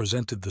servant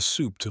presented the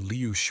soup to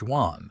Liu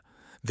Xuan,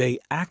 they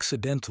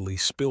accidentally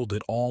spilled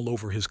it all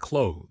over his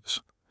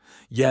clothes.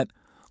 Yet,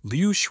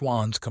 Liu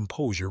Xuan's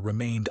composure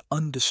remained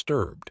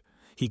undisturbed.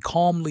 He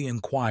calmly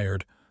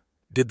inquired,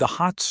 "Did the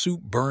hot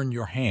soup burn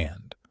your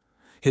hand?"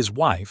 His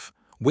wife,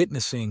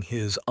 witnessing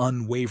his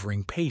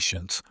unwavering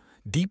patience,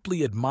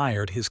 deeply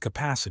admired his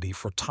capacity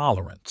for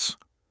tolerance.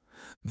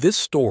 This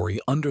story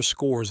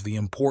underscores the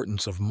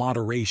importance of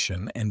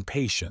moderation and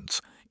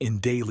patience in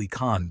daily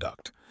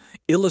conduct,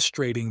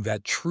 illustrating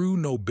that true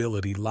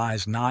nobility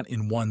lies not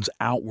in one's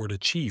outward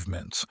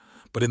achievements,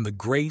 but in the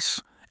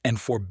grace and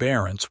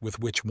forbearance with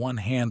which one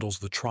handles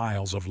the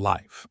trials of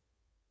life.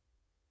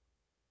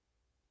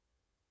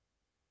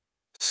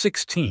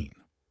 16.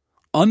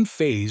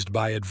 Unfazed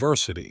by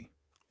adversity,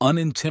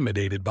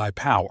 unintimidated by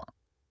power.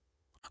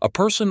 A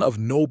person of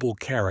noble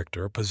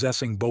character,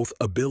 possessing both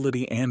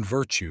ability and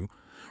virtue,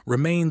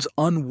 remains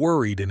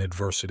unworried in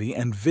adversity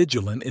and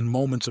vigilant in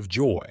moments of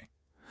joy.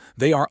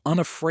 They are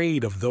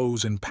unafraid of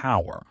those in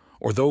power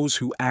or those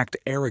who act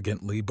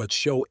arrogantly but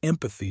show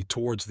empathy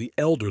towards the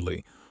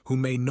elderly who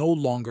may no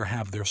longer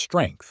have their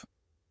strength.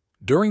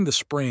 During the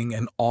spring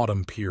and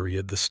autumn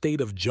period, the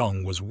state of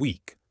ZHOU was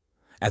weak.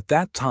 At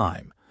that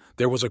time,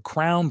 there was a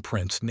crown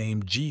prince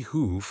named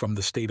ZHOU from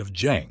the state of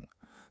Zheng,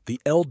 the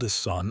eldest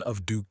son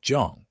of Duke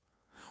ZHOU.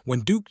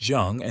 When Duke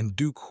ZHOU and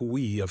Duke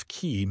Hui of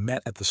Qi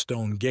met at the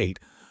Stone Gate,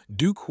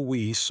 Duke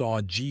Hui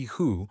saw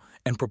ZHOU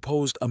and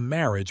proposed a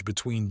marriage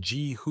between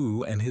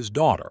ZHOU and his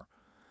daughter.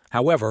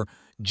 However,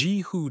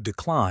 ZHOU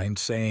declined,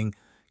 saying,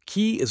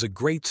 "Qi is a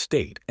great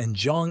state and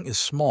ZHOU is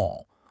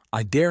small.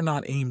 I dare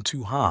not aim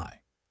too high."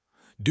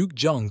 Duke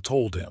ZHOU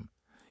told him,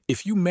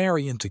 "If you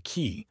marry into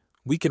Qi,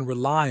 we can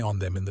rely on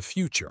them in the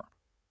future."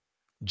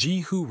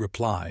 ZHOU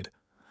replied,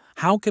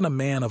 "How can a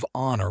man of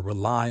honor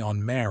rely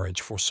on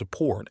marriage for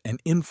support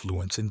and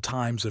influence in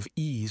times of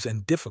ease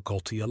and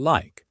difficulty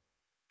alike?"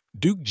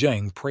 Duke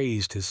Zheng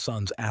praised his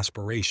son's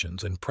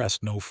aspirations and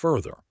pressed no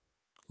further.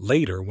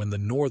 Later, when the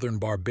northern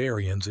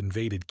barbarians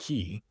invaded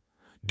Qi,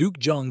 Duke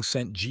ZHOU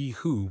sent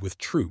ZHOU with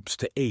troops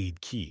to aid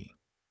Qi.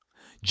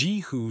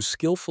 ZHOU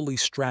skillfully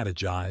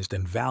strategized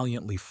and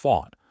valiantly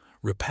fought,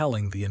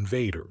 repelling the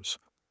invaders.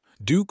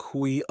 Duke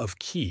Hui of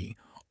Qi,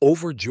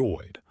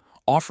 overjoyed,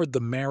 offered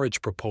the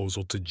marriage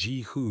proposal to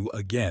ZHOU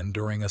again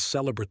during a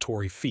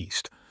celebratory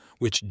feast,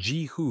 which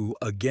ZHOU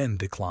again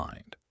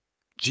declined.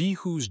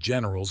 ZHOU's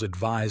generals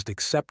advised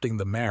accepting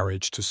the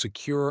marriage to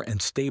secure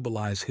and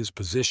stabilize his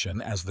position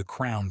as the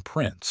crown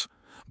prince,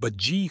 but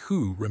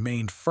ZHOU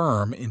remained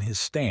firm in his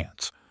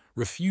stance,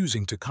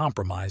 refusing to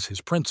compromise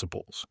his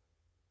principles.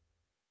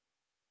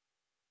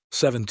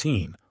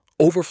 17.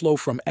 Overflow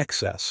from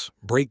excess,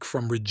 break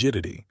from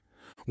rigidity.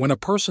 When a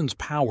person's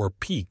power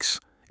peaks,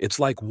 it's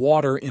like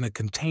water in a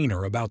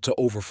container about to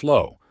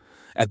overflow.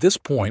 At this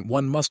point,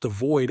 one must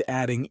avoid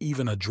adding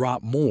even a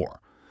drop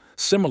more.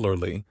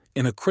 Similarly,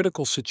 in a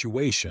critical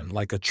situation,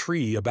 like a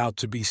tree about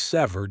to be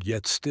severed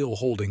yet still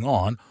holding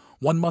on,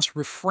 one must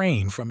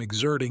refrain from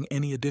exerting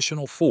any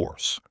additional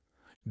force.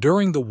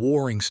 During the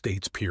Warring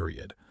States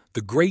period,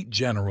 the great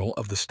general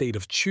of the state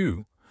of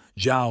ZHOU,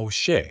 Zhao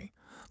Shi,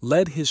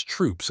 led his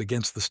troops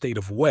against the state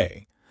of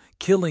Wei,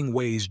 killing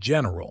Wei's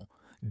general,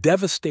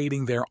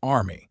 devastating their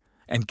army,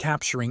 and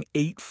capturing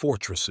 8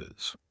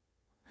 fortresses.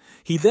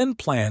 He then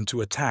planned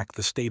to attack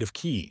the state of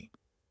Qi.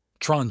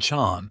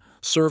 Tranchan,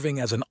 serving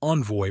as an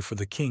envoy for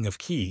the king of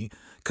Qi,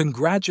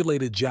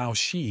 congratulated Zhao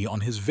Shi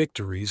on his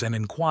victories and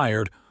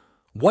inquired,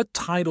 "What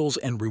titles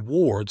and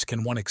rewards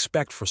can one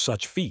expect for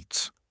such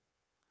feats?"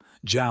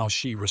 Zhao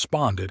Shi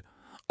responded,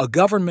 "A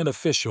government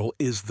official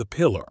is the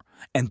pillar,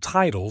 and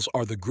titles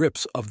are the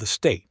grips of the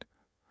state."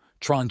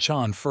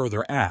 Tranchan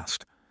further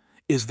asked,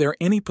 "Is there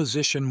any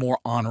position more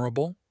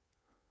honorable?"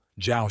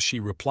 Zhao Shi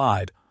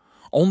replied,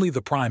 "Only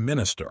the prime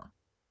minister."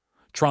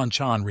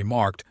 Tranchan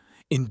remarked,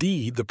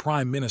 "Indeed, the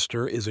prime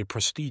minister is a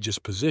prestigious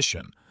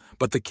position,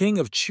 but the king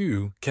of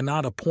ZHOU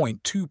cannot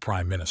appoint 2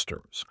 prime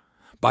ministers.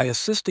 By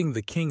assisting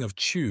the king of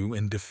ZHOU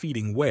in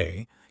defeating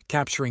Wei,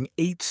 capturing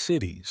 8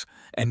 cities,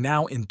 and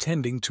now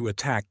intending to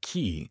attack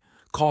Qi,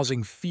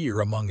 causing fear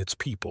among its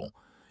people,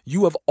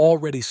 you have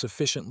already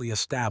sufficiently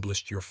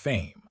established your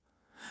fame.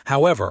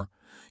 However,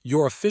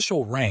 your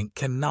official rank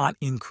cannot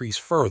increase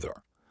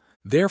further.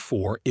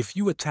 Therefore, if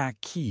you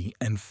attack Qi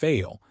and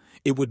fail,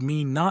 it would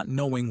mean not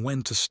knowing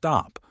when to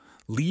stop,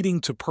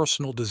 leading to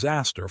personal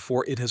disaster,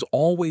 for it has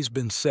always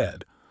been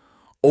said,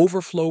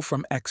 'Overflow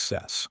from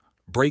excess,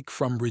 break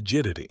from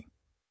rigidity.'"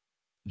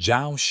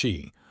 Zhao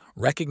Shi,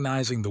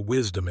 recognizing the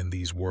wisdom in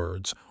these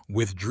words,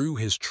 withdrew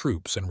his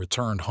troops and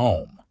returned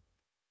home.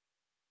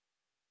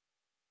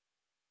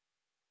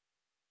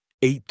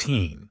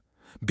 18.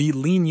 Be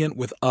lenient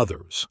with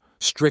others,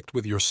 strict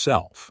with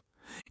yourself.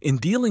 In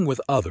dealing with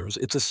others,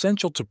 it's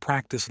essential to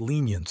practice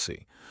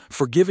leniency,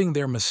 forgiving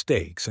their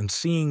mistakes and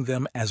seeing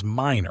them as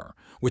minor,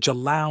 which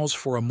allows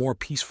for a more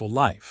peaceful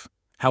life.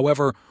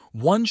 However,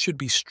 one should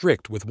be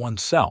strict with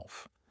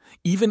oneself.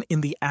 Even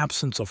in the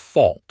absence of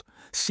fault,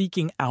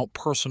 seeking out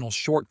personal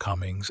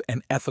shortcomings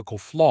and ethical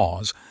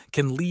flaws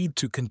can lead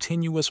to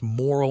continuous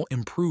moral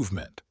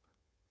improvement.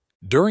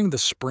 During the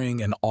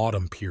spring and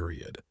autumn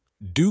period,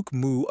 Duke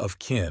Mu of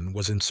Qin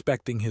was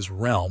inspecting his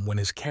realm when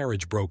his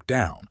carriage broke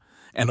down,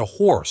 and a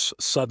horse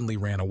suddenly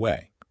ran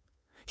away.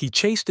 He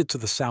chased it to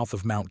the south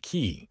of Mount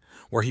Qi,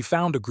 where he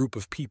found a group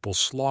of people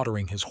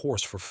slaughtering his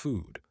horse for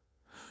food.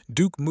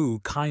 Duke Mu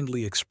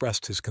kindly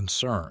expressed his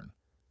concern.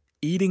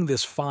 "Eating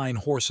this fine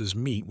horse's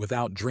meat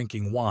without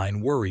drinking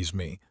wine worries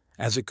me,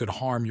 as it could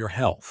harm your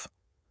health."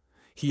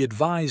 He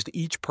advised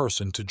each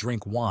person to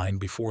drink wine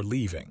before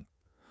leaving.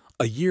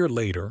 A year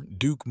later,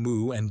 Duke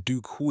Mu and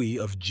Duke Hui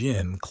of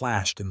Jin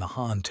clashed in the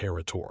Han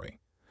territory.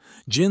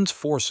 Jin's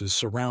forces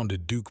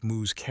surrounded Duke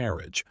Mu's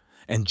carriage,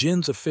 and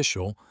Jin's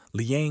official,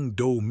 Liang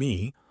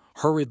Do-mi,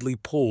 hurriedly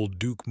pulled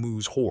Duke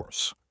Mu's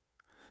horse.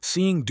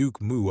 Seeing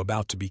Duke Mu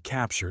about to be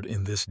captured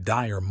in this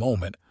dire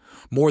moment,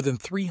 more than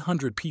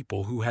 300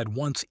 people who had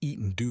once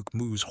eaten Duke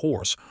Mu's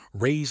horse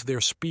raised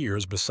their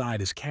spears beside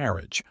his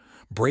carriage,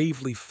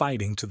 bravely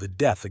fighting to the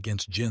death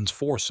against Jin's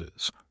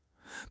forces.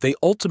 They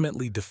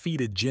ultimately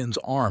defeated Jin's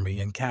army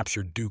and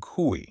captured Duke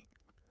Hui.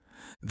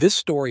 This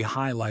story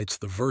highlights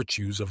the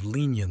virtues of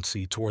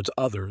leniency towards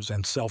others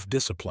and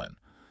self-discipline.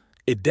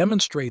 It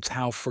demonstrates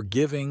how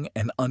forgiving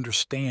and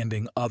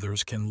understanding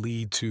others can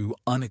lead to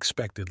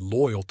unexpected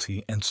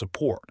loyalty and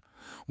support,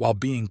 while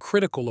being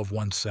critical of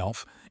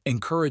oneself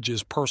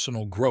encourages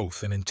personal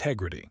growth and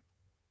integrity.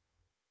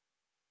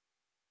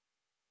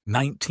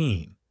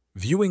 19.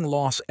 Viewing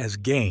loss as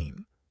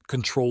gain,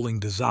 controlling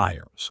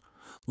desires.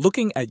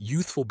 Looking at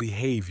youthful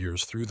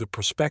behaviors through the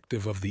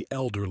perspective of the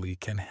elderly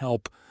can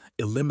help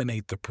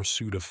eliminate the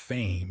pursuit of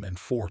fame and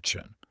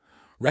fortune,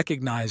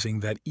 recognizing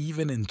that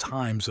even in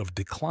times of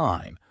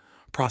decline,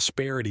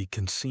 prosperity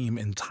can seem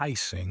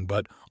enticing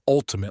but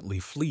ultimately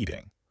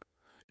fleeting.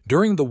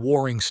 During the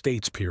Warring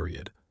States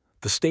period,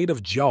 the state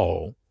of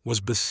ZHOU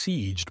was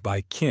besieged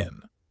by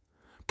Qin.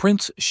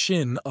 Prince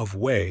Xin of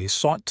Wei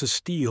sought to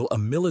steal a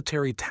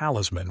military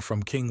talisman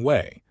from King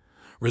Wei,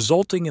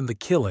 resulting in the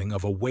killing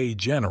of a Wei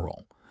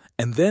general,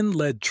 and then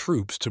led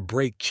troops to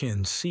break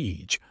Qin's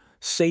siege,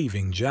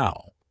 saving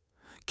ZHOU.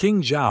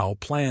 King ZHOU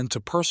planned to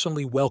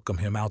personally welcome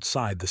him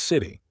outside the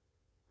city.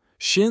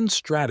 Xin's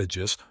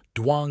strategist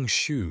Duang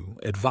Shu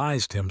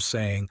advised him,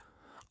 saying,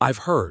 "I've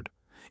heard,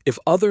 if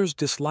others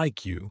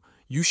dislike you,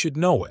 you should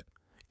know it.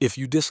 If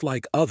you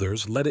dislike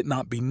others, let it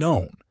not be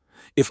known.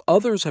 If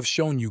others have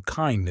shown you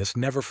kindness,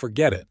 never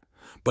forget it.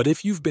 But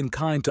if you've been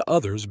kind to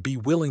others, be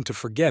willing to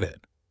forget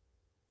it."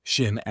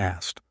 Xin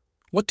asked,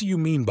 "What do you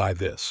mean by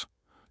this?"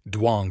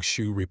 Duang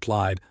Shu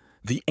replied,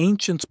 "The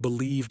ancients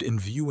believed in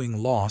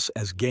viewing loss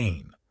as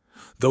gain.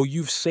 Though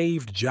you've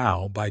saved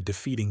ZHOU by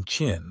defeating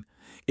Qin,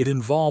 it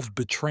involved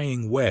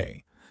betraying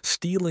Wei,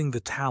 stealing the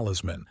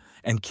talisman,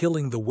 and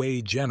killing the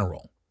Wei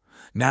general.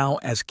 Now,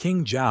 as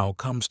King ZHOU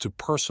comes to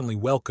personally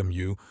welcome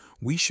you,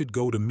 we should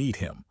go to meet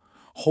him,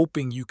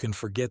 hoping you can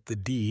forget the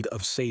deed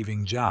of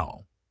saving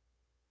ZHOU."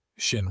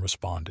 Xin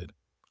responded,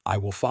 "I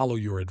will follow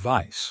your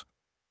advice."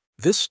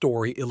 This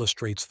story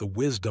illustrates the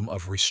wisdom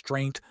of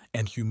restraint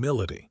and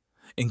humility,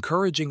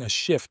 encouraging a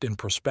shift in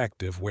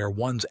perspective where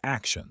one's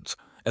actions,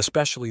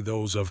 especially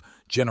those of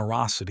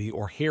generosity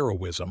or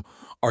heroism,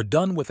 are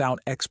done without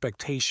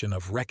expectation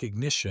of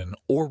recognition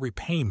or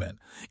repayment,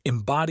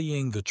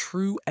 embodying the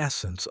true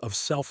essence of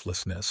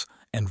selflessness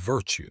and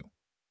virtue.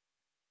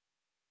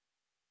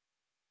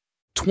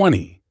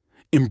 20.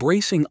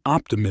 Embracing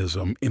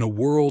optimism in a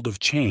world of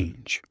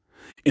change.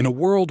 In a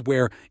world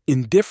where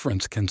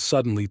indifference can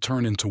suddenly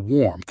turn into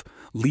warmth,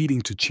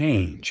 leading to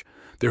change,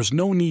 there's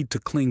no need to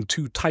cling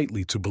too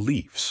tightly to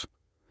beliefs.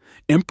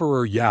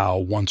 Emperor Yao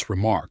once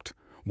remarked,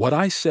 "What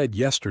I said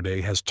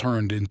yesterday has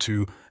turned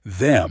into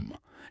them,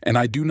 and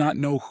I do not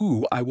know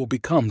who I will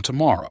become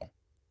tomorrow."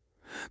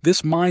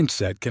 This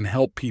mindset can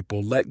help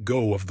people let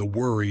go of the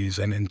worries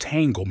and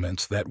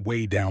entanglements that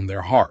weigh down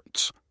their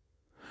hearts.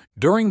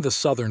 During the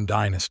Southern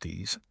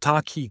dynasties,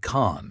 Qi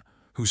Khan,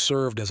 who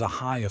served as a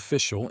high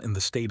official in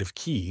the state of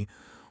Qi,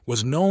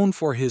 was known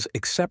for his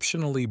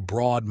exceptionally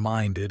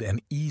broad-minded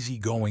and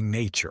easygoing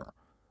nature.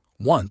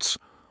 Once,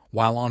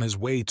 while on his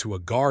way to a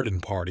garden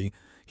party,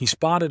 he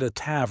spotted a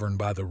tavern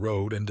by the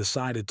road and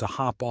decided to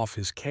hop off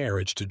his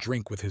carriage to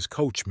drink with his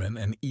coachman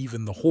and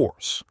even the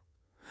horse.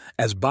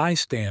 As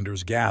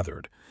bystanders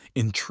gathered,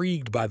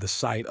 intrigued by the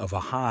sight of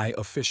a high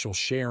official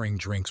sharing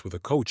drinks with a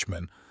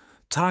coachman,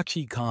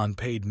 Qi Khan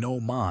paid no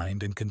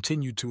mind and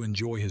continued to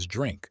enjoy his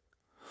drink.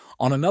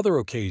 On another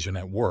occasion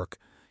at work,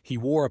 he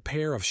wore a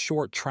pair of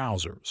short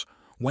trousers,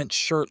 went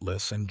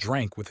shirtless, and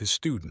drank with his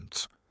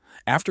students.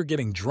 After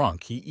getting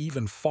drunk, he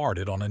even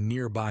farted on a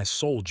nearby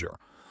soldier,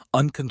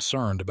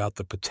 unconcerned about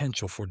the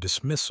potential for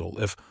dismissal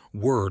if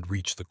word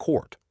reached the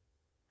court.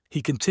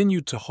 He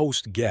continued to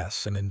host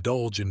guests and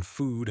indulge in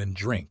food and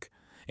drink,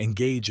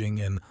 engaging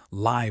in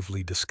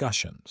lively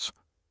discussions.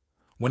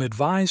 When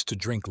advised to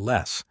drink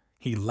less,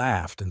 he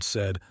laughed and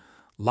said,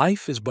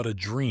 "Life is but a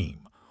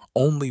dream.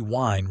 Only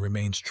wine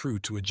remains true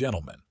to a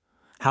gentleman.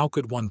 How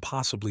could one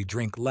possibly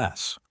drink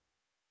less?"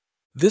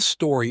 This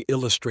story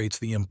illustrates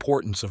the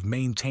importance of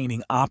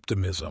maintaining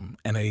optimism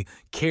and a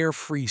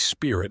carefree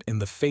spirit in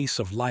the face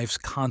of life's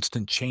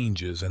constant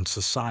changes and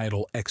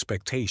societal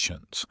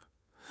expectations.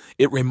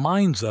 It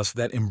reminds us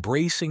that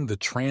embracing the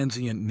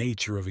transient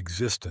nature of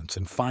existence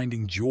and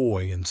finding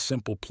joy in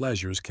simple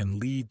pleasures can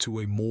lead to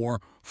a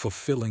more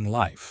fulfilling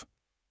life.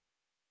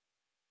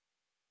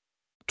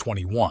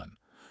 21.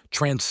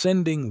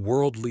 Transcending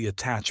worldly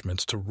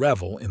attachments to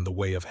revel in the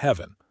way of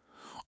heaven.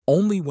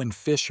 Only when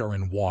fish are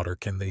in water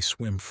can they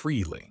swim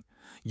freely,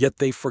 yet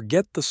they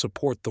forget the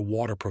support the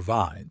water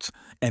provides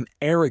and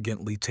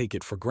arrogantly take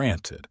it for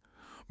granted.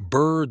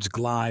 Birds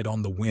glide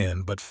on the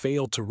wind but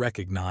fail to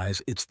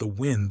recognize it's the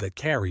wind that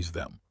carries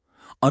them.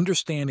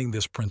 Understanding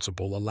this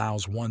principle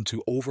allows one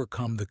to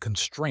overcome the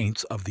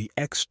constraints of the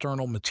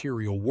external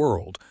material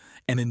world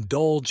and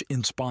indulge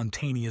in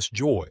spontaneous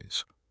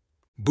joys.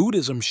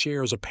 Buddhism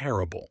shares a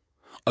parable: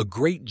 a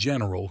great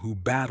general who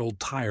battled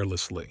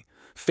tirelessly,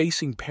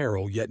 facing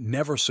peril yet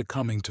never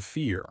succumbing to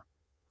fear.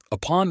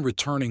 Upon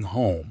returning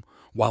home,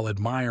 while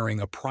admiring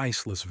a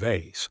priceless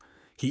vase,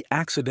 He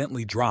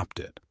accidentally dropped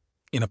it.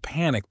 In a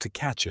panic to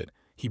catch it,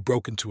 he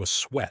broke into a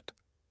sweat.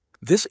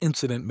 This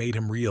incident made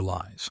him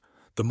realize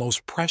the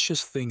most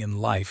precious thing in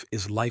life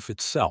is life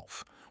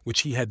itself, which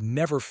he had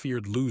never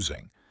feared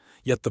losing,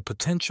 yet the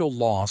potential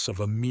loss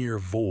of a mere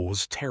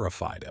vase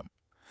terrified him.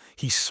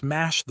 He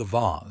smashed the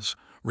vase,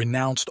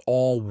 renounced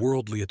all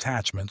worldly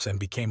attachments, and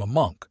became a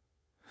monk.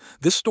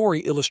 This story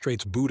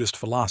illustrates Buddhist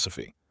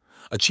philosophy.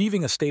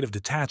 Achieving a state of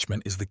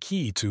detachment is the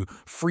key to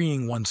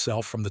freeing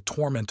oneself from the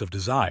torment of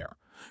desire,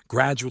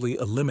 gradually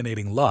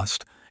eliminating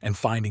lust and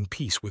finding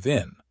peace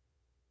within.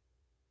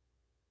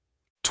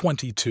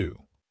 22.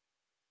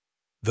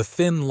 The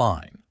thin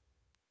line.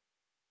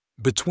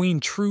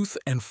 Between truth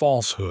and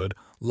falsehood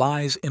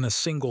lies in a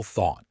single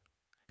thought.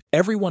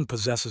 Everyone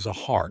possesses a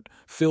heart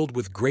filled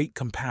with great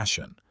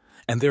compassion,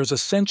 and there's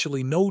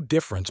essentially no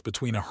difference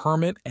between a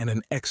hermit and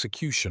an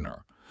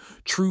executioner.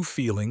 True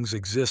feelings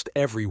exist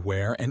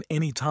everywhere and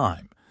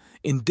anytime,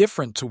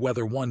 indifferent to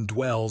whether one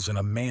dwells in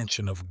a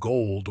mansion of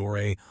gold or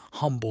a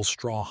humble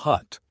straw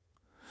hut.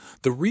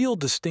 The real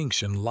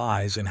distinction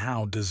lies in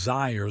how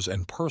desires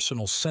and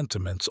personal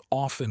sentiments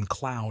often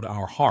cloud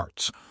our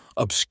hearts,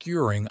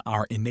 obscuring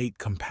our innate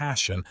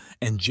compassion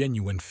and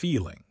genuine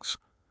feelings.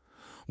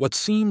 What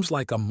seems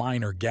like a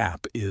minor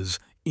gap is,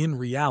 in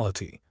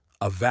reality,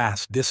 a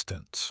vast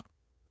distance.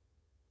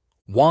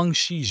 Wang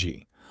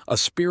Shiji, a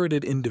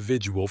spirited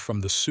individual from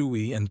the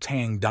Sui and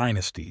Tang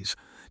dynasties,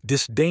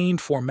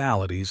 disdained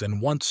formalities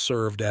and once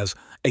served as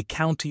a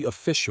county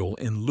official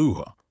in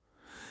Luhe.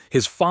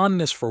 His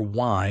fondness for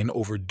wine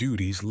over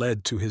duties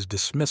led to his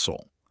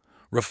dismissal.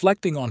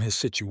 Reflecting on his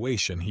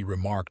situation, he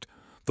remarked,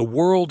 "The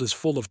world is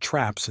full of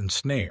traps and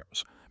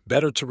snares.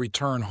 Better to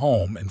return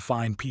home and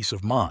find peace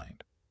of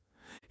mind."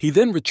 He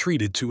then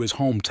retreated to his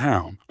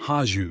hometown,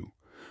 ZHOU.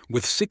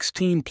 With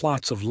 16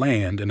 plots of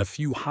land and a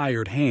few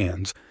hired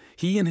hands,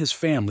 he and his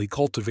family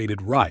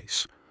cultivated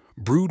rice,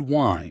 brewed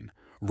wine,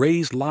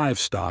 raised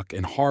livestock,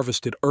 and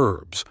harvested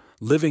herbs,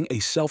 living a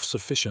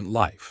self-sufficient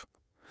life.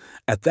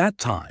 At that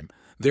time,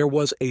 there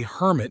was a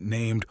hermit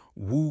named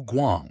Wu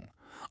Guang,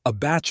 a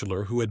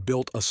bachelor who had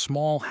built a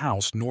small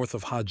house north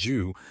of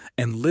ZHOU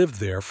and lived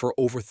there for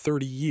over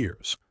 30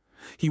 years.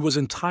 He was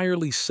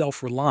entirely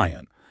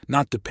self-reliant,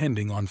 not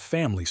depending on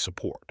family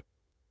support.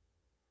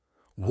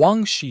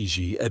 Wang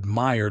Shiji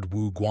admired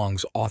Wu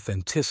Guang's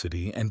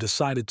authenticity and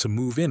decided to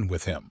move in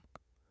with him.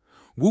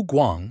 Wu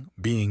Guang,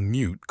 being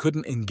mute,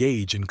 couldn't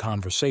engage in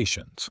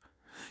conversations.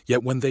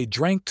 Yet when they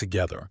drank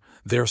together,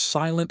 their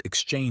silent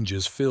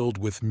exchanges filled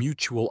with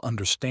mutual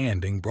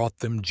understanding brought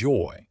them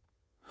joy.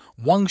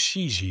 Wang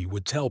Shiji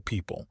would tell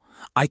people,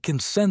 "I can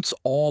sense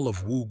all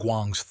of Wu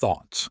Guang's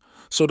thoughts,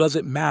 so does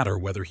it matter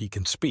whether he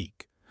can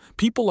speak?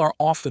 People are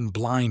often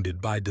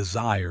blinded by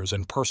desires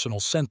and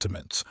personal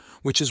sentiments,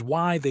 which is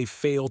why they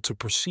fail to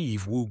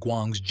perceive Wu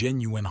Guang's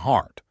genuine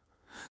heart."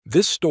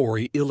 This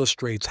story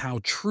illustrates how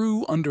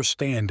true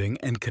understanding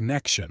and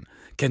connection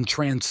can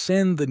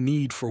transcend the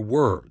need for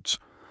words,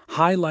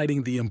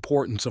 highlighting the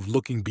importance of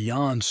looking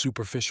beyond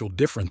superficial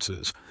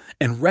differences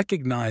and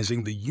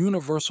recognizing the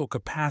universal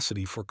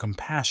capacity for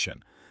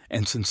compassion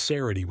and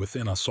sincerity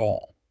within us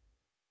all.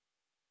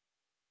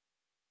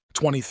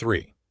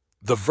 23.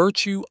 The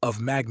virtue of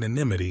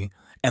magnanimity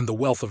and the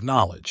wealth of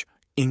knowledge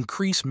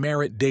increase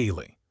merit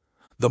daily.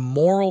 The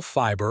moral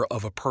fiber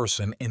of a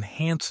person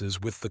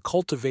enhances with the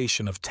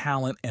cultivation of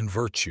talent and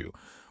virtue,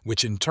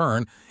 which in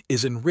turn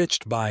is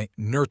enriched by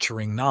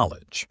nurturing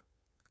knowledge.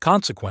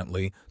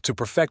 Consequently, to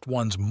perfect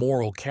one's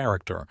moral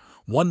character,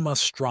 one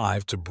must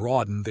strive to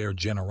broaden their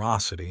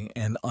generosity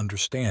and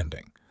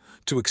understanding.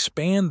 To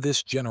expand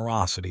this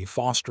generosity,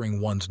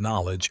 fostering one's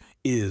knowledge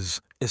is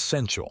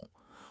essential.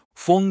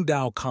 Feng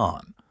Dao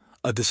Khan,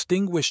 a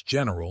distinguished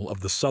general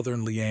of the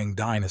Southern Liang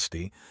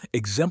dynasty,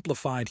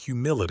 exemplified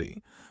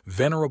humility,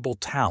 venerable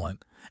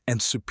talent,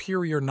 and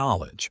superior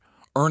knowledge,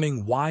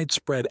 earning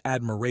widespread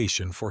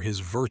admiration for his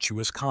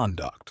virtuous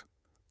conduct.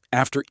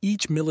 After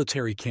each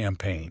military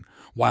campaign,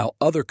 while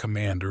other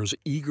commanders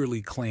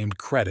eagerly claimed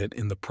credit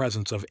in the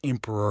presence of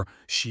Emperor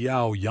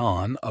Xiao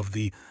Yan of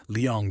the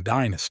Liang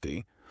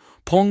dynasty,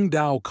 Feng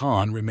Dao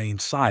Khan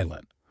remained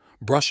silent,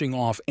 brushing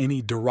off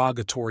any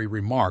derogatory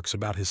remarks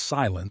about his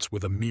silence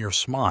with a mere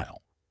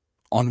smile.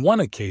 On one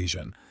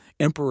occasion,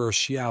 Emperor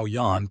Xiao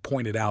Yan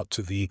pointed out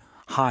to the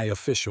high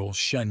official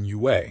Shen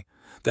Yue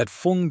that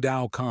Feng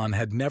Dao Khan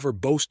had never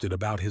boasted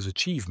about his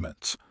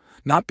achievements,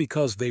 not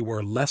because they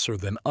were lesser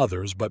than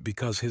others, but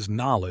because his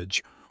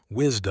knowledge,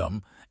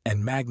 wisdom,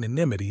 and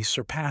magnanimity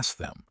surpassed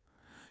them.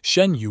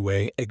 Shen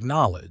Yue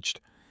acknowledged,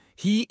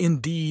 "He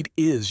indeed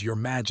is your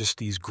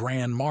Majesty's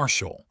Grand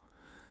Marshal."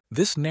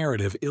 This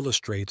narrative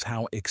illustrates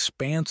how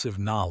expansive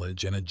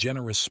knowledge and a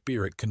generous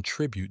spirit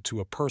contribute to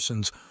a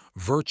person's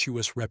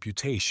virtuous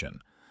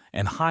reputation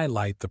and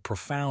highlight the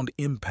profound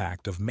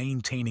impact of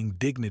maintaining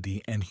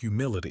dignity and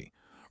humility,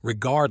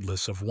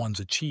 regardless of one's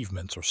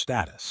achievements or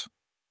status.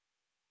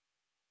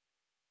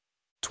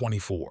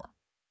 24.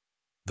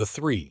 The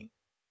 3.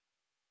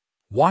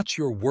 Watch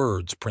your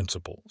words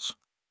principles.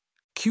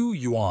 Qu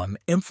Yuan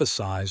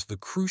emphasized the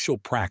crucial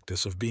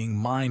practice of being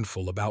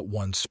mindful about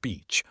one's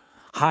speech,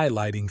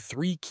 highlighting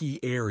 3 key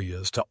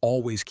areas to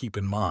always keep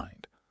in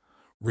mind.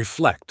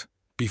 Reflect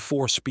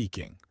before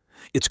speaking.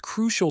 It's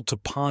crucial to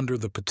ponder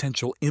the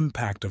potential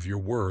impact of your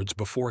words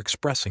before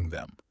expressing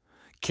them.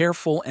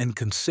 Careful and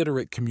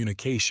considerate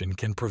communication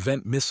can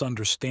prevent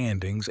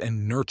misunderstandings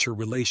and nurture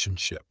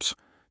relationships.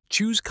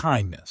 Choose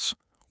kindness.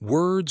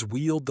 Words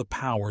wield the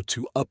power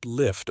to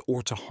uplift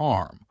or to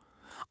harm.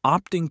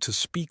 Opting to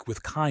speak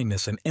with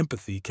kindness and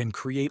empathy can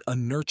create a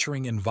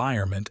nurturing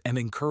environment and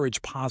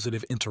encourage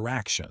positive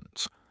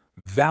interactions.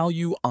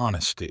 Value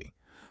honesty.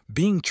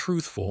 Being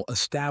truthful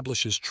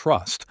establishes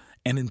trust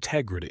and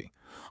integrity.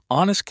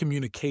 Honest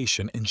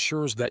communication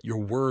ensures that your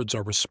words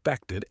are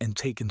respected and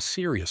taken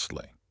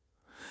seriously.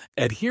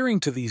 Adhering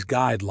to these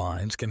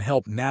guidelines can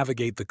help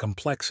navigate the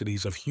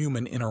complexities of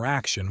human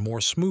interaction more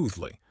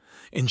smoothly,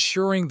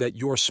 ensuring that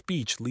your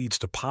speech leads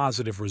to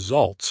positive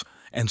results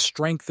and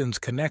strengthens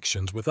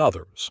connections with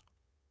others.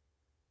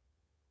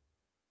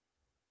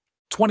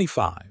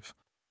 25.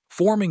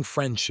 Forming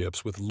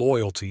friendships with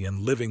loyalty and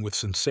living with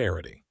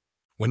sincerity.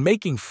 When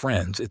making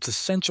friends, it's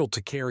essential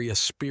to carry a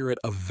spirit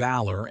of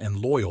valor and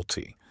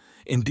loyalty.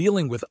 In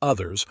dealing with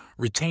others,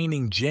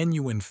 retaining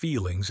genuine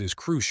feelings is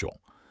crucial.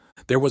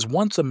 There was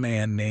once a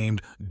man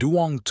named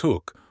Duong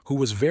Tuk who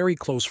was very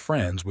close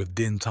friends with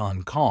Din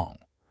Tan Kong.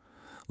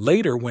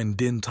 Later, when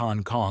Din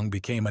Tan Kong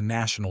became a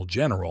national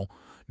general,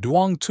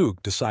 Duong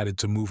Tuk decided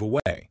to move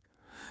away.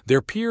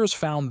 Their peers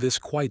found this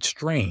quite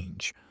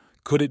strange.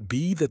 Could it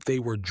be that they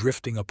were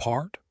drifting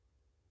apart?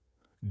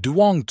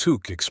 Duong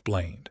Tuk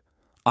explained,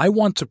 "I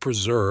want to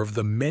preserve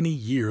the many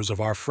years of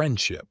our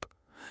friendship.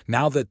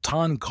 Now that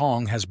Tan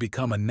Kong has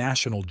become a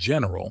national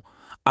general,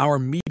 our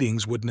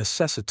meetings would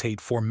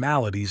necessitate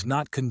formalities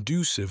not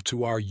conducive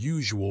to our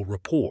usual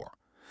rapport.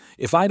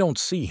 If I don't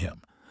see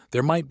him,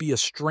 there might be a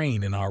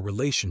strain in our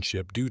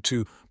relationship due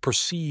to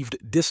perceived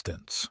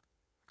distance.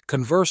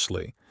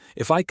 Conversely,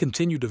 if I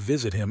continue to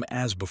visit him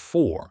as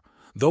before,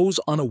 those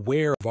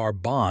unaware of our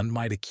bond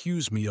might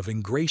accuse me of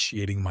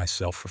ingratiating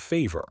myself for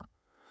favor.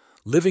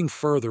 Living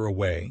further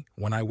away,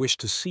 when I wish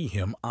to see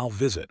him, I'll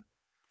visit.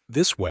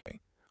 This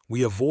way,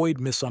 we avoid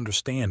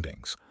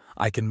misunderstandings,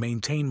 I can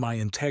maintain my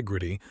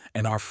integrity,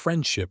 and our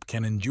friendship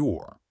can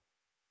endure."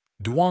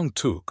 Duong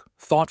Tuk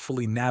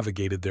thoughtfully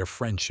navigated their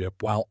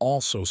friendship while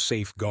also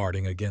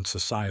safeguarding against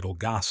societal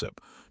gossip,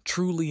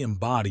 truly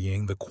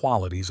embodying the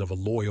qualities of a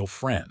loyal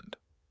friend.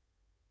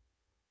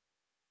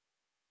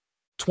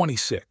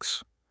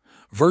 26.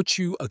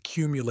 Virtue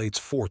accumulates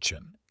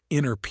fortune,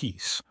 inner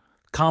peace,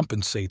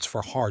 compensates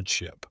for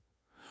hardship.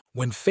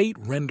 When fate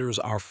renders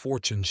our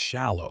fortunes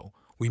shallow,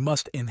 we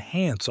must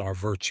enhance our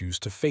virtues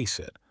to face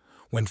it.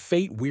 When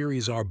fate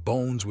wearies our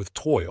bones with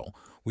toil,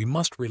 we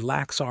must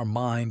relax our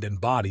mind and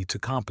body to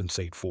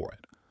compensate for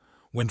it.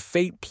 When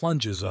fate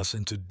plunges us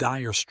into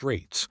dire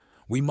straits,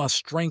 we must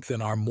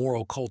strengthen our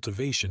moral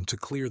cultivation to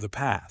clear the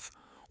path.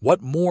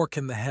 What more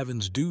can the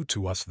heavens do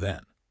to us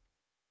then?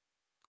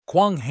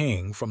 Quang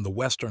Heng from the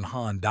Western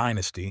Han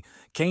Dynasty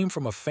came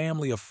from a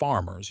family of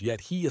farmers,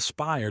 yet he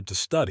aspired to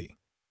study.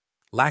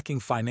 Lacking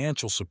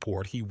financial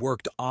support, he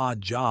worked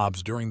odd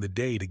jobs during the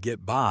day to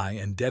get by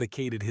and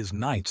dedicated his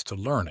nights to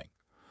learning.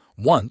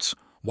 Once,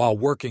 while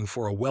working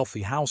for a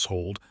wealthy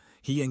household,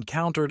 he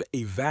encountered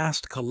a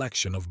vast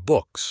collection of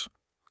books.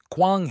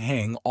 Quang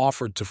Heng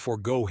offered to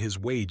forego his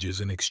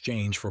wages in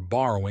exchange for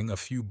borrowing a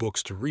few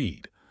books to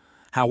read.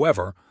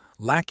 However,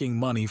 lacking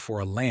money for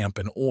a lamp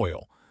and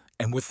oil,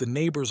 and with the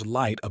neighbor's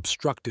light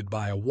obstructed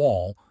by a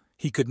wall,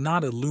 he could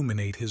not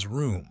illuminate his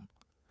room.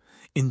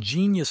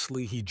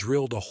 Ingeniously, he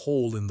drilled a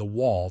hole in the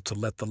wall to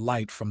let the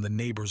light from the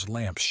neighbor's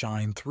lamp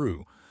shine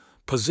through,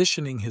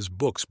 positioning his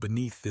books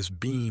beneath this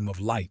beam of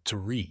light to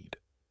read.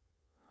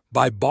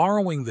 By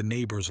borrowing the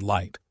neighbor's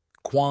light,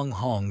 Quang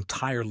Heng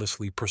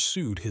tirelessly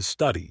pursued his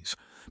studies,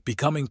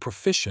 becoming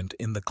proficient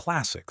in the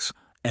classics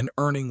and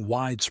earning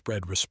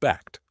widespread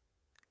respect.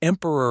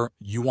 Emperor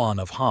Yuan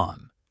of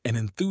Han, an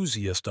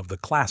enthusiast of the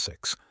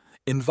classics,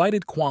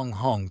 invited Quang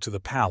Heng to the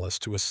palace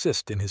to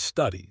assist in his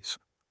studies.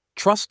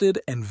 Trusted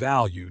and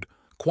valued,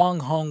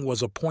 Quang Heng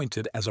was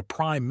appointed as a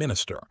prime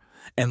minister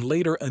and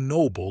later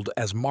ennobled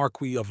as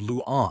Marquis of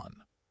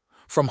Luan.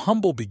 From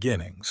humble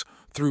beginnings,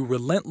 through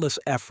relentless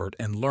effort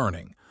and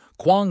learning,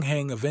 Quang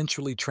Heng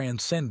eventually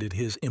transcended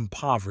his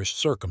impoverished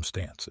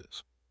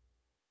circumstances.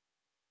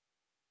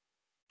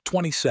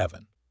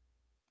 27.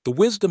 The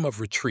wisdom of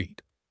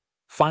retreat,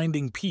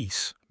 finding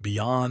peace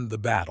beyond the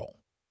battle.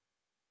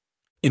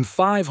 In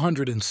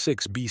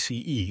 506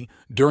 BCE,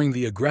 during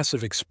the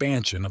aggressive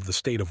expansion of the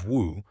state of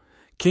Wu,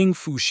 King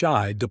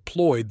Fushai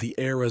deployed the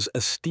era's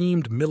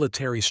esteemed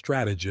military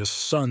strategist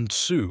Sun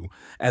Tzu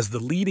as the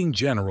leading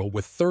general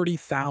with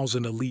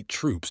 30,000 elite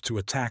troops to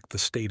attack the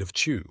state of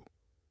ZHOU.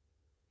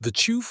 The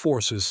ZHOU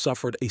forces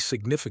suffered a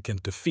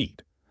significant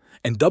defeat,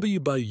 and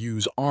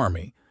Wu's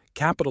army,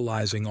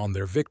 capitalizing on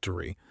their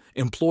victory,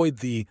 employed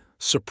the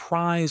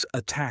surprise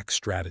attack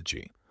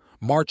strategy,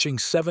 marching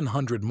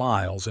 700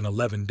 miles in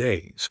 11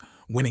 days,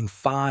 winning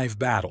 5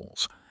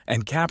 battles,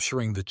 and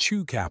capturing the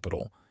ZHOU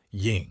capital,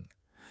 Ying.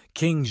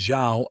 King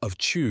ZHOU of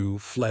ZHOU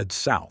fled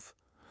south.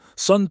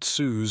 Sun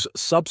Tzu's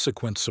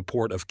subsequent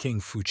support of King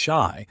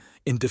Fuchai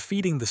in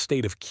defeating the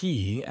state of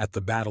Qi at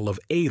the Battle of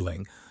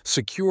Ailing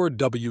secured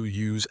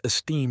WU's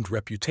esteemed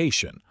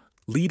reputation,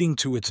 leading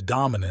to its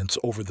dominance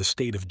over the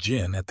state of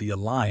Jin at the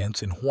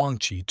alliance in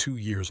Huangqi 2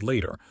 years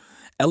later,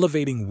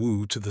 elevating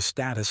Wu to the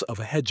status of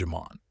a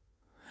hegemon.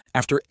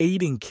 After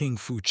aiding King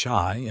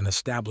Fuchai in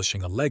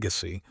establishing a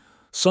legacy,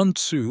 Sun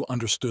Tzu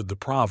understood the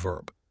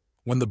proverb,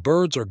 "When the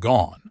birds are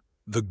gone,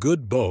 the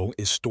good bow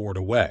is stored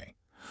away.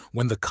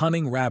 When the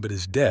cunning rabbit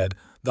is dead,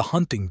 the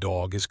hunting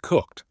dog is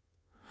cooked."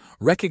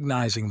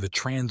 Recognizing the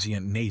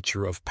transient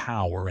nature of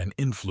power and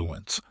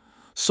influence,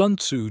 Sun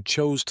Tzu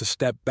chose to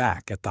step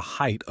back at the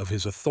height of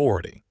his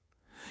authority.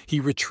 He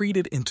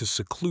retreated into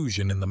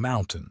seclusion in the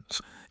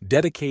mountains,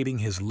 dedicating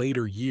his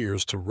later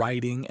years to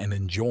writing and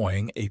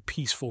enjoying a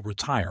peaceful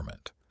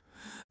retirement.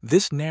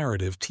 This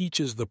narrative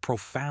teaches the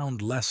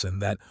profound lesson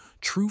that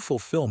true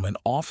fulfillment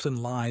often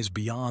lies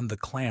beyond the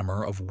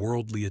clamor of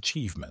worldly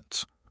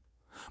achievements.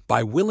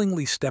 By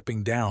willingly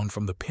stepping down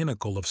from the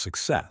pinnacle of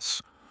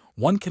success,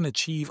 one can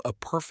achieve a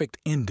perfect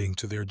ending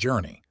to their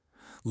journey.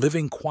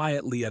 Living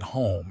quietly at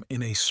home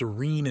in a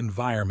serene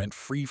environment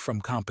free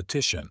from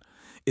competition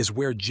is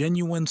where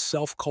genuine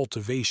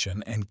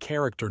self-cultivation and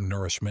character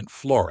nourishment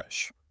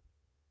flourish.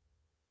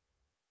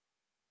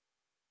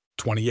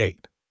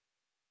 28.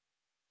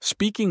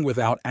 Speaking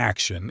without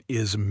action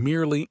is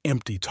merely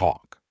empty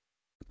talk.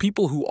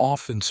 People who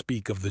often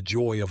speak of the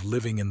joy of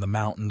living in the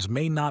mountains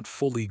may not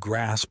fully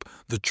grasp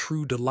the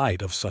true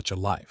delight of such a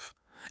life,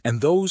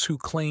 and those who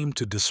claim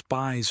to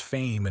despise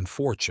fame and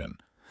fortune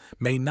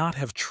may not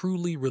have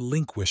truly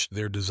relinquished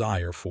their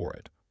desire for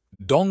it.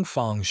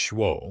 Dongfang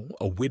Shuo,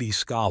 a witty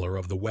scholar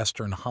of the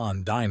Western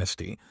Han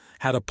dynasty,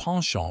 had a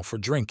penchant for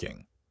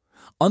drinking.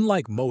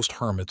 Unlike most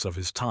hermits of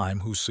his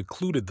time who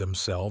secluded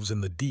themselves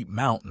in the deep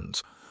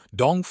mountains,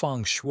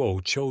 Dongfang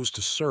Shuo chose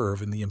to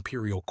serve in the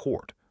imperial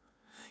court.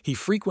 He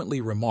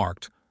frequently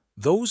remarked,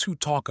 "Those who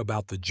talk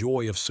about the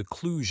joy of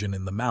seclusion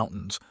in the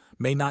mountains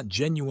may not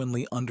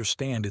genuinely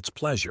understand its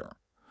pleasure.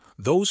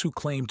 Those who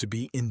claim to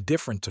be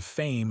indifferent to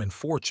fame and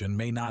fortune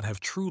may not have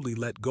truly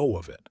let go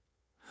of it."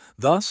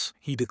 Thus,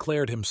 he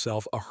declared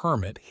himself a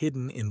hermit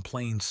hidden in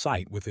plain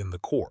sight within the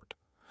court.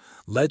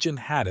 Legend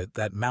had it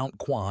that Mount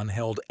Quan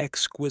held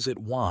exquisite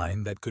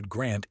wine that could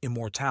grant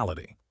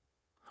immortality.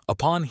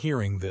 Upon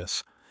hearing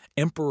this,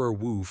 Emperor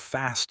Wu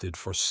fasted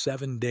for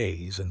 7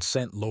 days and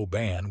sent Lo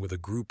Ban with a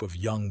group of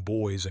young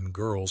boys and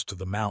girls to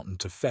the mountain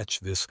to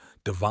fetch this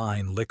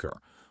divine liquor,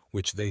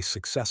 which they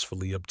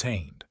successfully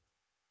obtained.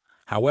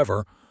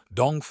 However,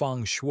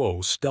 Dongfang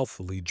Shuo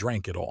stealthily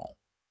drank it all.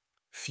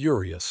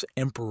 Furious,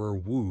 Emperor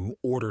Wu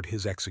ordered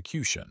his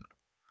execution.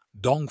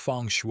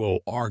 Dongfang Shuo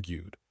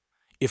argued,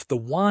 "If the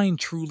wine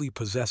truly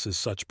possesses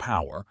such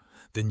power,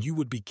 then you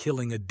would be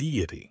killing a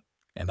deity,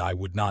 and I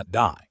would not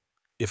die.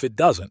 If it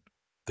doesn't,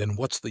 then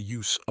what's the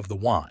use of the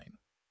wine?"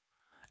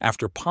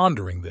 After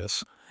pondering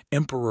this,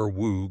 Emperor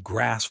Wu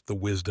grasped the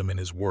wisdom in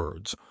his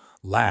words,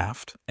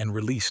 laughed, and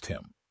released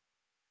him.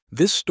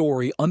 This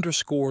story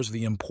underscores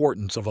the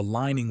importance of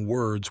aligning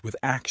words with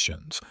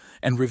actions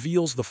and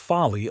reveals the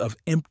folly of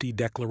empty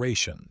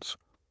declarations.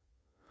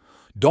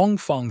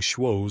 Dongfang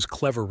Shuo's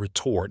clever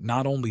retort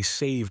not only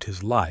saved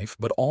his life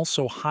but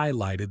also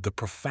highlighted the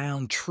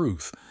profound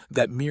truth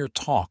that mere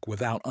talk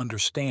without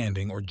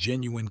understanding or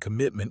genuine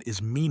commitment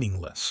is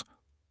meaningless.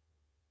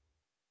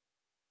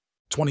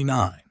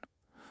 29.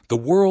 The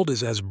world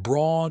is as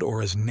broad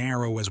or as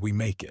narrow as we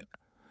make it.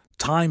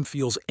 Time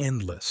feels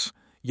endless,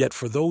 yet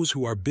for those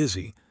who are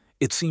busy,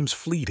 it seems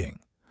fleeting.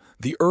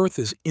 The earth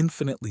is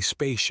infinitely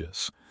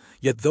spacious,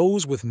 yet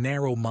those with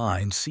narrow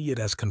minds see it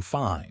as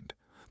confined.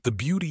 The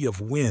beauty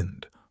of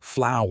wind,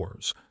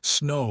 flowers,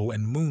 snow,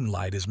 and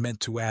moonlight is meant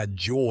to add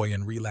joy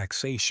and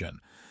relaxation,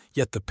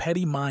 yet the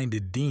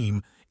petty-minded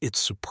deem it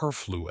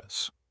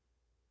superfluous.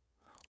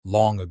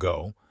 Long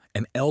ago,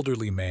 an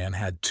elderly man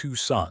had 2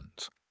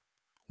 sons.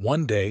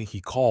 One day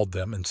he called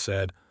them and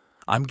said,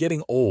 "I'm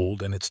getting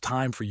old and it's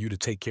time for you to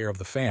take care of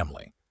the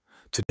family.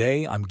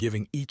 Today I'm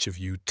giving each of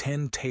you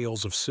 10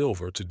 taels of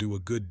silver to do a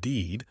good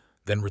deed,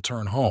 then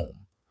return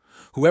home.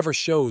 Whoever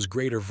shows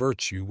greater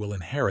virtue will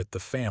inherit the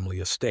family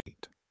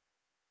estate."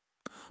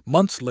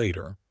 Months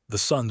later, the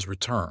sons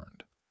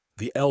returned.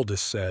 The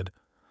eldest said,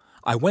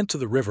 "I went to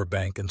the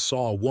riverbank and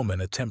saw a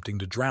woman attempting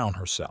to drown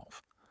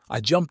herself. I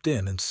jumped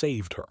in and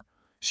saved her.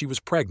 She was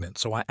pregnant,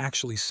 so I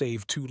actually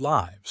saved 2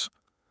 lives.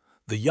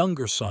 The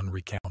younger son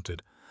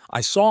recounted,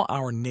 "I saw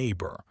our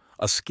neighbor,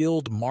 a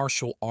skilled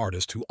martial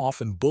artist who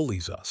often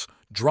bullies us,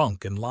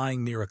 drunk and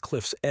lying near a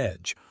cliff's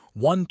edge,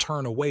 one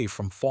turn away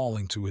from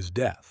falling to his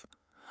death.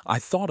 I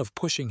thought of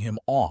pushing him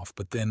off,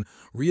 but then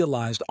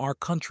realized our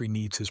country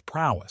needs his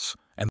prowess,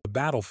 and the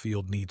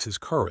battlefield needs his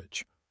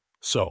courage.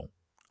 So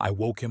I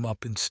woke him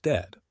up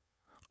instead.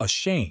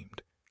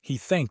 Ashamed, he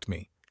thanked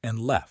me and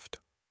left."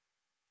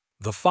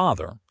 The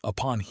father,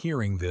 upon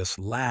hearing this,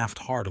 laughed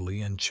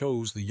heartily and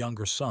chose the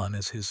younger son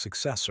as his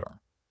successor.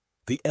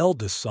 The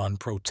eldest son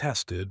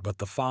protested, but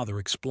the father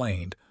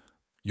explained,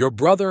 "Your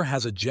brother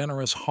has a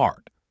generous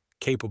heart,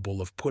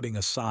 capable of putting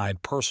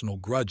aside personal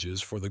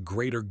grudges for the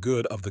greater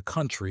good of the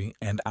country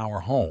and our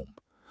home.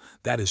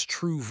 That is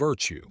true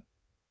virtue."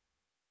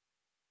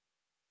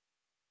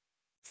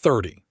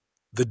 30.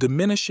 The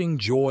diminishing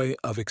joy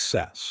of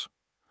excess.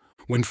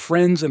 When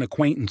friends and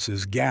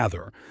acquaintances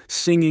gather,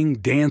 singing,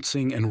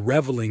 dancing, and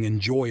reveling in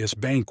joyous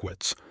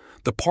banquets,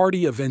 the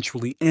party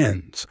eventually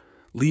ends,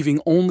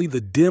 leaving only the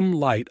dim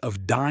light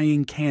of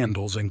dying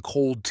candles and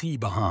cold tea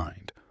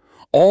behind.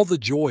 All the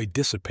joy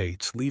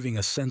dissipates, leaving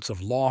a sense of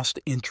lost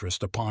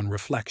interest upon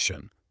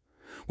reflection.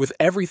 With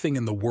everything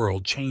in the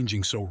world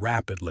changing so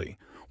rapidly,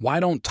 why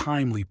don't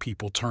timely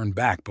people turn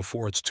back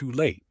before it's too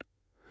late?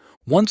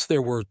 Once there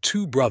were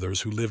two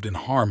brothers who lived in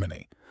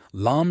harmony,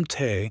 Lam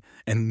Te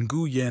and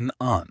Nguyen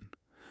An,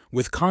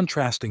 with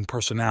contrasting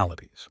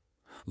personalities.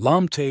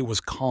 Lam Te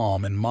was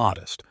calm and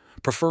modest,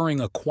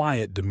 preferring a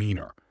quiet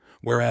demeanor,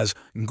 whereas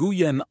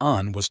Nguyen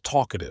An was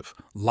talkative,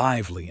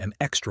 lively, and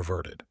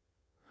extroverted.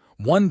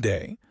 One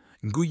day,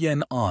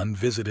 Nguyen An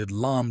visited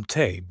Lam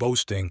Te,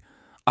 boasting,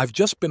 "I've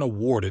just been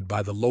awarded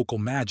by the local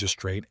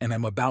magistrate and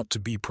am about to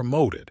be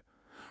promoted."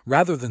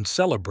 Rather than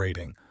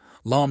celebrating,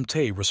 Lam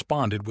Te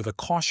responded with a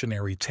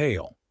cautionary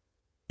tale.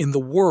 In the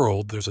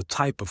world, there's a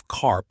type of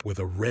carp with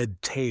a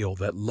red tail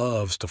that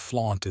loves to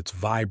flaunt its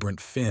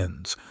vibrant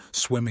fins,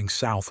 swimming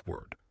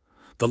southward.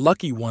 The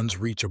lucky ones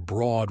reach a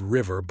broad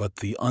river, but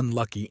the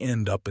unlucky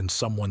end up in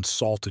someone's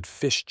salted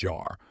fish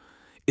jar.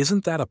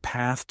 Isn't that a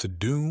path to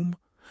doom?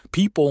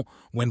 People,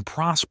 when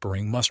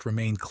prospering, must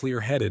remain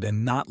clear-headed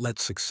and not let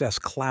success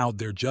cloud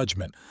their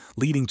judgment,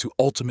 leading to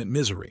ultimate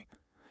misery.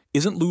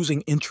 Isn't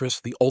losing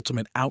interest the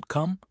ultimate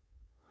outcome?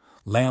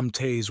 Lam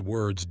Te's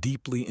words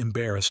deeply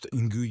embarrassed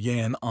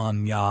Nguyen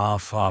An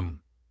Pham.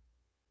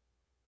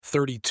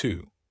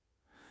 32.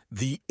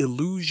 The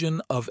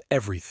illusion of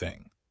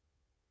everything.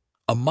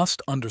 A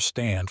must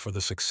understand for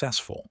the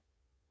successful.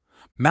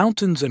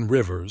 Mountains and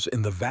rivers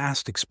in the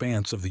vast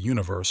expanse of the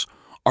universe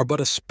are but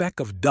a speck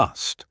of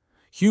dust.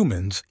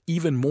 Humans,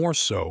 even more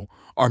so,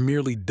 are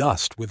merely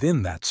dust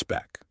within that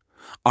speck.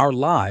 Our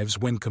lives,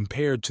 when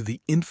compared to the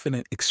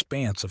infinite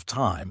expanse of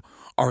time,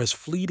 are as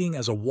fleeting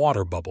as a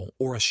water bubble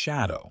or a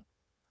shadow.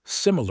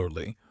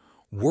 Similarly,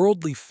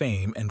 worldly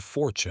fame and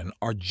fortune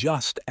are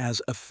just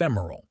as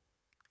ephemeral.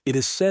 It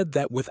is said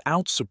that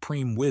without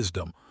supreme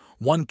wisdom,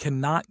 one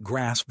cannot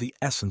grasp the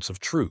essence of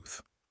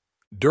truth.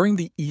 During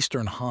the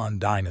Eastern Han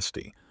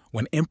Dynasty,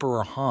 when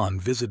Emperor Han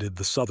visited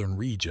the southern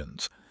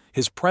regions,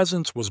 his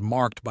presence was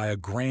marked by a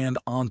grand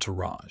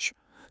entourage,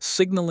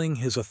 signaling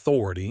his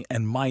authority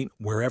and might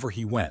wherever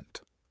he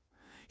went.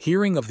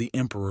 Hearing of the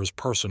emperor's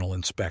personal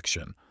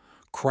inspection,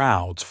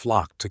 crowds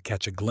flocked to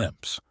catch a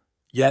glimpse.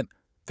 Yet,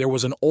 there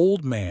was an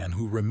old man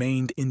who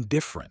remained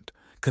indifferent,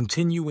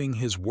 continuing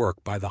his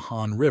work by the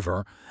Han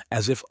River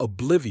as if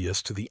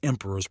oblivious to the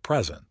emperor's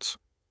presence.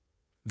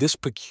 This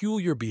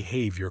peculiar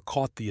behavior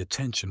caught the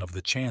attention of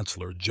the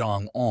chancellor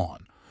Zhang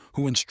On,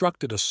 who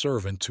instructed a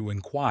servant to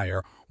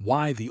inquire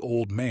why the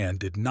old man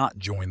did not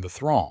join the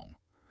throng.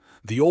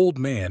 The old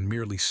man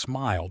merely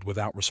smiled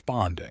without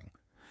responding.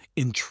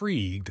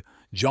 Intrigued,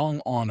 Zhang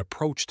On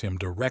approached him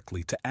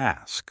directly to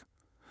ask.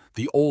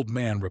 The old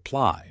man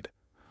replied,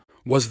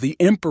 "Was the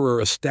emperor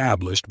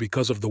established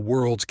because of the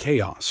world's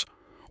chaos,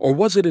 or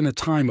was it in a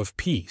time of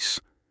peace?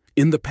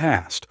 In the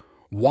past,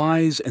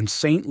 wise and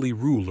saintly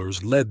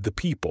rulers led the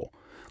people,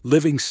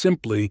 living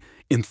simply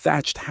in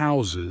thatched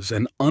houses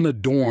and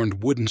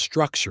unadorned wooden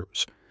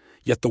structures,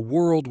 yet the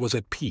world was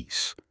at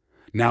peace.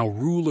 Now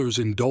rulers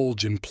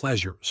indulge in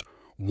pleasures,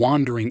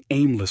 wandering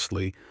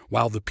aimlessly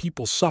while the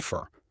people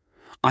suffer.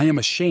 I am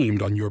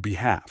ashamed on your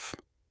behalf."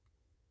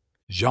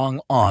 Zhang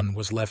An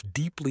was left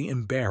deeply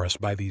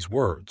embarrassed by these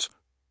words.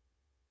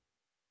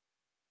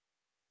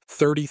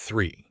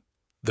 33.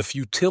 The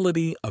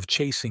futility of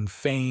chasing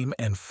fame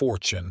and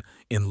fortune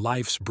in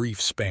life's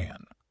brief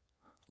span.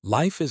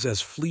 Life is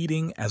as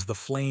fleeting as the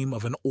flame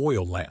of an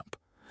oil lamp.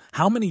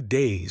 How many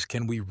days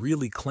can we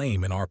really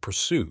claim in our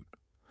pursuit?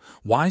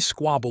 Why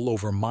squabble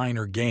over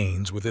minor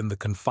gains within the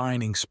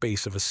confining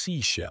space of a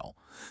seashell,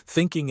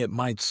 thinking it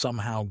might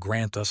somehow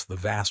grant us the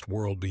vast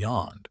world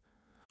beyond?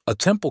 A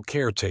temple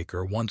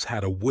caretaker once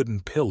had a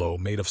wooden pillow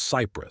made of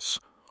cypress,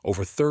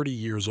 over 30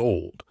 years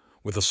old,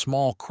 with a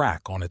small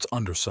crack on its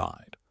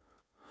underside.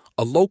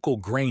 A local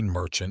grain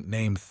merchant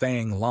named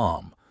Thang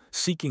Lam,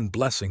 seeking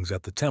blessings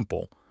at the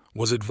temple,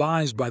 was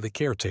advised by the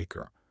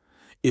caretaker,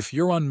 "If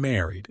you're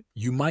unmarried,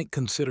 you might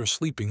consider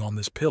sleeping on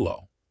this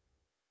pillow."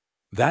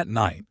 That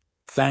night,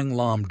 Thang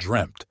Lam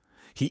dreamt.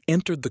 He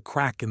entered the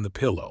crack in the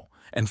pillow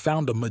and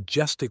found a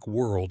majestic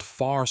world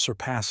far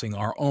surpassing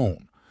our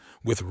own,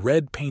 with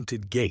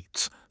red-painted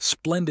gates,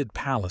 splendid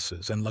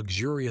palaces, and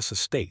luxurious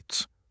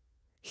estates.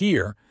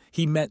 Here,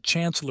 he met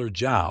Chancellor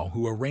ZHOU,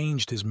 who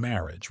arranged his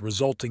marriage,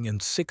 resulting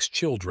in 6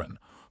 children,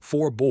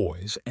 4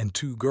 boys and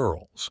 2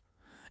 girls.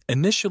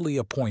 Initially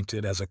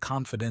appointed as a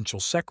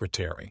confidential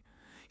secretary,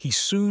 he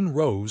soon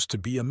rose to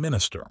be a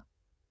minister.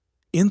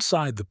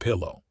 Inside the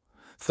pillow,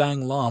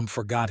 Thang Lam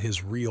forgot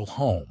his real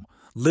home,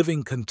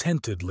 living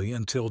contentedly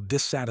until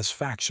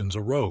dissatisfactions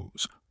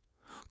arose.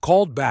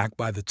 Called back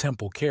by the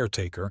temple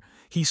caretaker,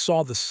 he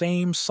saw the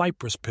same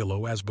cypress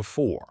pillow as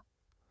before.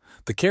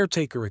 The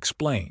caretaker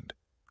explained,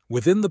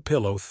 within the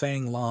pillow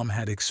Thang Lam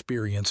had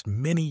experienced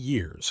many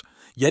years,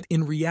 yet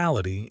in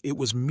reality it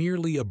was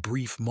merely a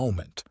brief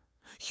moment.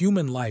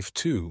 Human life,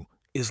 too,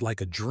 is like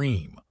a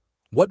dream.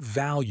 What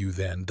value,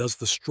 then, does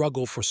the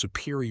struggle for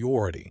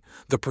superiority,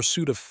 the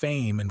pursuit of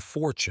fame and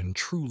fortune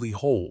truly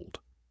hold?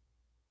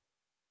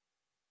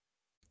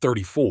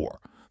 34.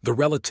 The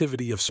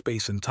relativity of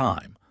space and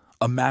time,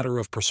 a matter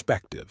of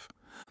perspective.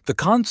 The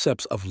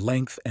concepts of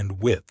length and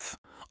width,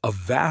 of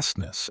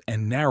vastness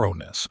and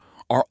narrowness,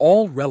 are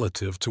all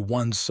relative to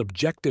one's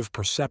subjective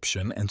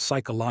perception and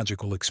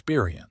psychological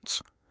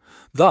experience.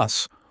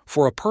 Thus,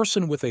 for a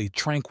person with a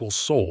tranquil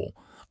soul,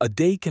 a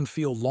day can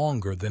feel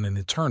longer than an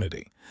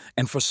eternity,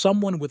 and for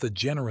someone with a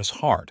generous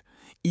heart,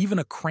 even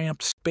a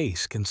cramped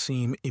space can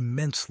seem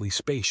immensely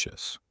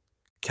spacious.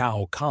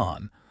 Cao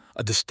Can,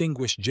 a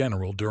distinguished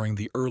general during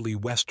the early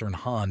Western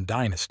Han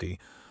dynasty,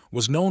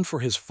 was known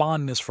for his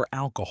fondness for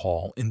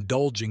alcohol,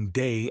 indulging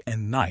day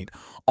and night,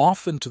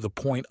 often to the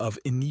point of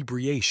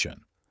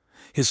inebriation.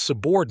 His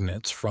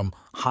subordinates, from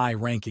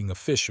high-ranking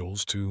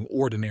officials to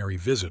ordinary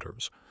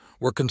visitors,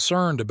 were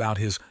concerned about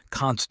his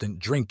constant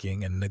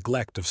drinking and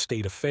neglect of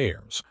state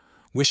affairs,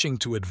 wishing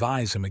to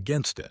advise him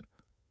against it.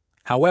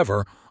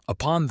 However,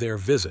 upon their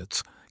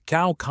visits,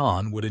 Cao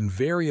Can would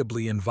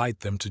invariably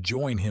invite them to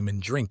join him in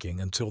drinking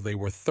until they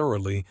were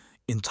thoroughly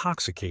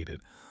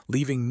intoxicated,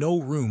 leaving no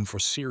room for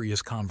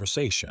serious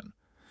conversation.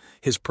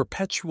 His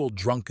perpetual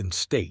drunken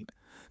state,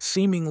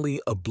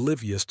 seemingly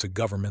oblivious to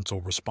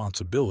governmental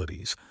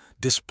responsibilities,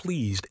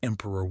 displeased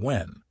Emperor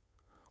Wen.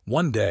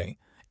 One day,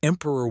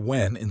 Emperor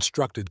Wen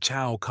instructed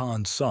Cao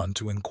Can's son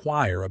to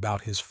inquire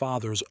about his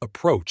father's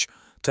approach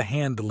to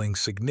handling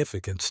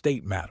significant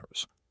state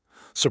matters.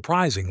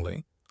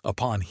 Surprisingly,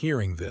 upon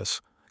hearing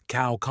this,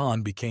 Cao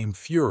Can became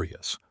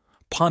furious,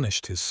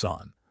 punished his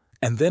son,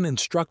 and then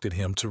instructed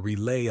him to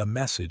relay a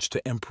message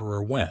to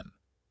Emperor Wen.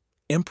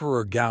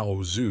 Emperor Gao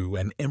Zhu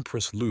and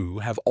Empress Lu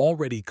have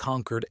already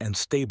conquered and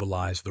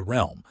stabilized the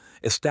realm,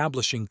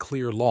 establishing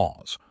clear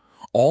laws.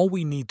 All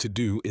we need to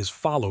do is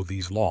follow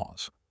these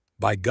laws.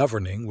 By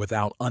governing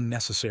without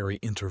unnecessary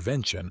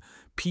intervention,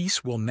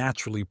 peace will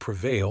naturally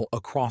prevail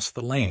across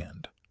the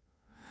land.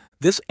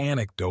 This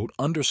anecdote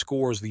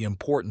underscores the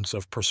importance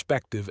of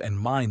perspective and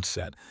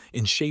mindset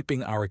in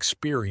shaping our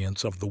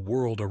experience of the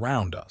world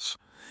around us.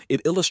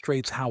 It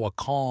illustrates how a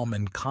calm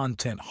and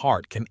content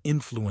heart can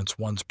influence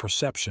one's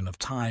perception of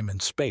time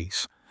and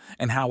space,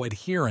 and how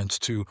adherence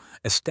to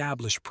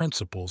established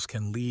principles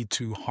can lead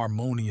to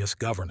harmonious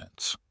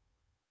governance.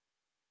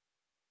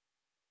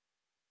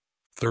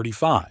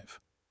 35.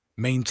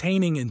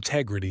 Maintaining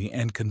integrity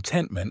and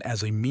contentment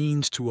as a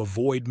means to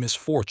avoid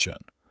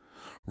misfortune.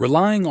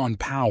 Relying on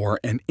power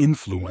and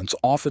influence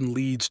often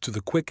leads to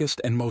the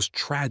quickest and most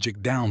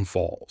tragic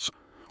downfalls,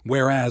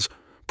 whereas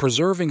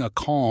preserving a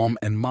calm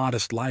and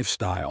modest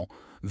lifestyle,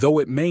 though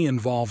it may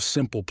involve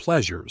simple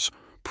pleasures,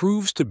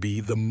 proves to be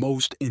the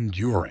most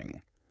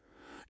enduring.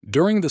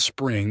 During the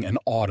spring and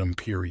autumn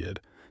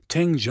period,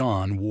 Teng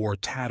Zhan wore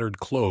tattered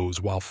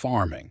clothes while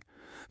farming.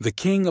 The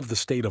king of the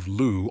state of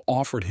Lu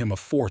offered him a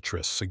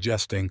fortress,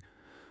 suggesting,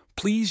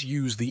 "Please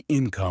use the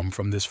income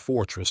from this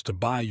fortress to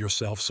buy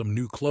yourself some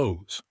new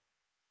clothes."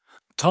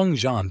 Teng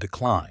Zhan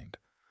declined.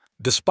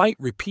 Despite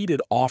repeated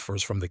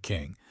offers from the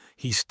king,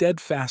 he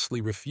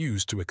steadfastly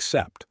refused to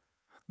accept.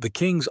 The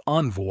king's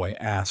envoy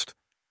asked,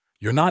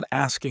 "You're not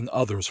asking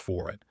others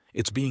for it.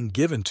 It's being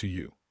given to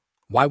you.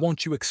 Why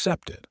won't you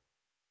accept it?"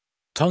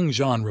 Teng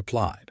Zhan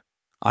replied,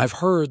 "I've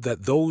heard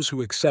that those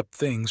who accept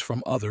things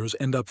from others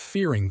end up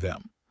fearing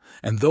them,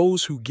 and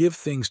those who give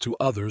things to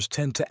others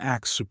tend to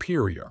act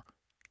superior.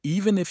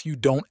 Even if you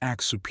don't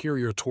act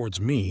superior towards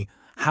me,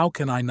 how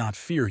can I not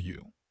fear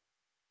you?"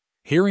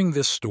 Hearing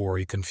this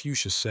story,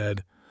 Confucius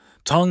said,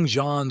 Teng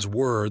Zhan's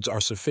words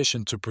are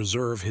sufficient to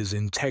preserve his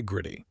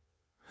integrity.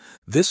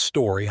 This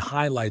story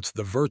highlights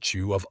the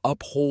virtue of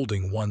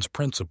upholding one's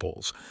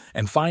principles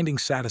and finding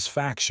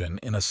satisfaction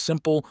in a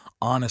simple,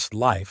 honest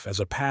life as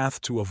a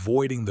path to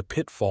avoiding the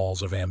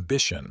pitfalls of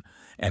ambition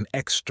and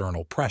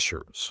external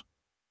pressures.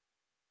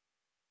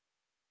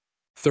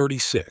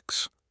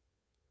 36.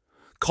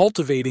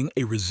 Cultivating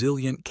a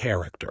resilient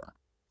character,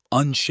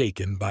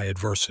 unshaken by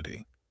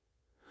adversity.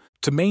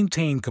 To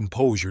maintain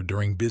composure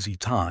during busy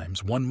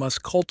times, one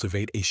must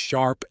cultivate a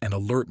sharp and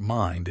alert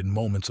mind in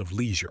moments of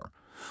leisure.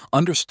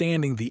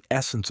 Understanding the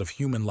essence of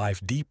human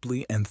life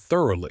deeply and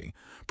thoroughly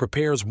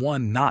prepares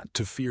one not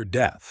to fear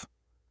death.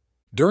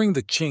 During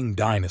the Qing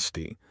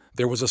dynasty,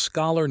 there was a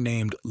scholar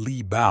named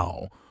Li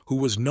Bao who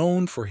was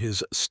known for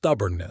his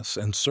stubbornness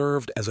and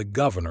served as a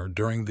governor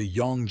during the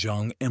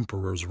Yongzheng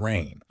Emperor's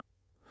reign.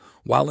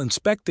 While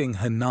inspecting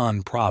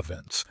Henan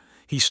province,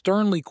 he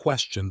sternly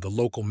questioned the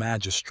local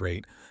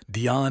magistrate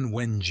Dian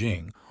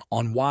Wenjing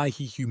on why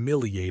he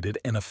humiliated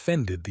and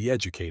offended the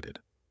educated.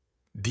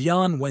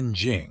 Dian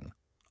Wenjing,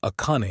 a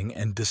cunning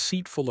and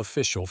deceitful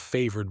official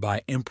favored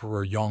by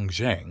Emperor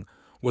Yongzheng,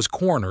 was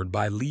cornered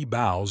by Li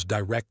Bao's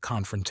direct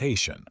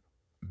confrontation.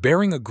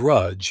 Bearing a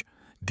grudge,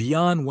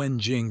 Dian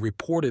Wenjing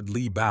reported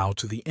Li Bao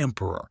to the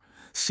emperor,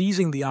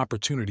 seizing the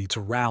opportunity to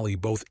rally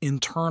both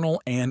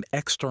internal and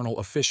external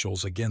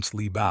officials against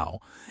Li Bao,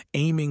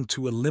 aiming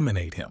to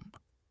eliminate him.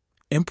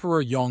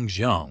 Emperor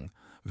Yongzheng,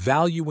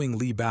 valuing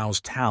Li Bao's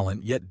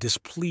talent yet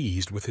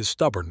displeased with his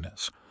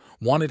stubbornness,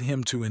 wanted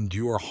him to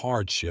endure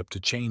hardship to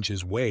change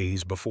his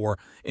ways before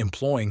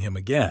employing him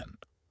again.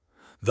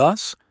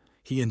 Thus,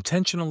 he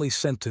intentionally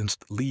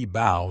sentenced Li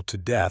Bao to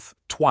death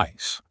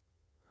twice.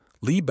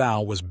 Li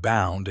Bao was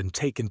bound and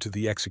taken to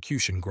the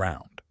execution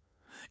ground.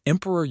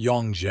 Emperor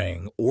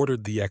Yongzheng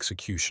ordered the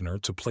executioner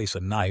to place a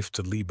knife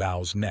to Li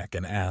Bao's neck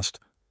and asked,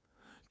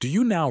 "Do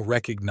you now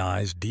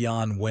recognize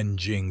Dian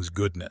Wenjing's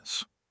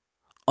goodness?"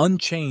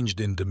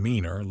 Unchanged in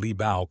demeanor, Li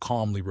Bao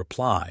calmly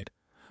replied,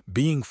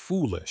 "Being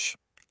foolish,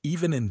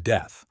 even in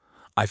death,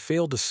 I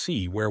fail to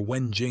see where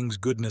Wenjing's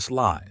goodness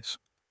lies."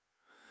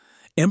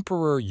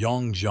 Emperor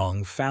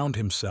Yongzheng found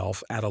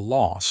himself at a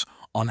loss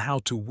on how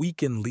to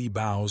weaken Li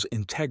Bao's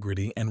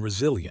integrity and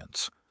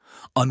resilience.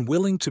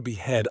 Unwilling to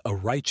behead a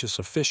righteous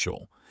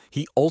official,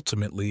 he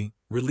ultimately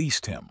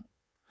released him.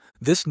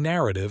 This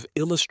narrative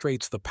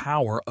illustrates the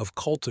power of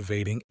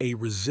cultivating a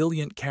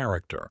resilient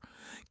character,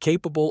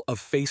 capable of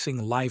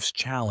facing life's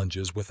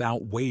challenges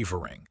without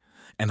wavering,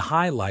 and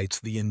highlights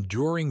the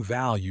enduring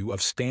value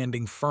of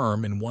standing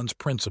firm in one's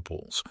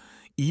principles,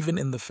 even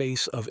in the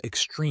face of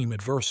extreme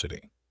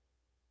adversity.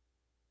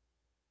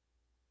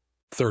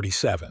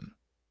 37.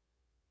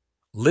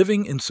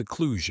 Living in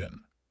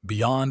seclusion,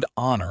 beyond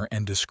honor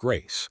and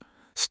disgrace,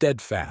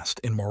 steadfast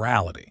in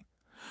morality.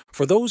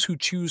 For those who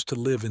choose to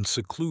live in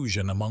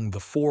seclusion among the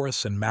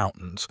forests and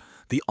mountains,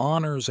 the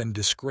honors and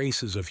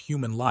disgraces of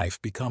human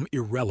life become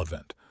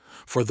irrelevant.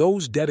 For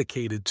those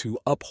dedicated to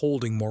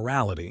upholding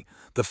morality,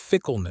 the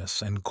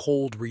fickleness and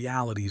cold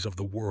realities of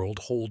the world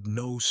hold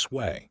no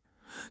sway.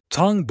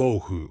 Tang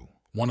Bohu,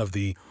 one of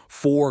the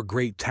four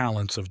great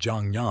talents of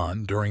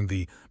Zhangnan during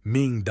the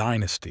Ming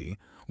Dynasty,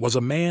 was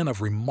a man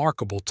of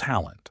remarkable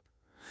talent.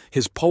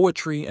 His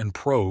poetry and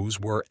prose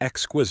were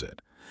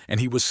exquisite, and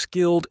he was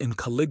skilled in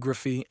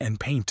calligraphy and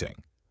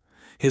painting.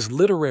 His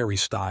literary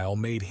style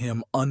made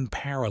him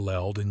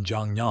unparalleled in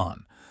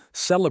Zhangnan,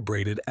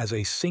 celebrated as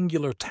a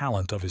singular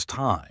talent of his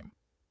time.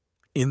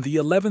 In the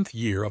 11th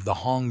year of the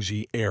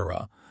Hongji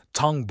era,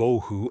 Tang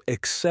Bohu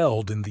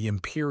excelled in the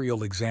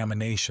imperial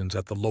examinations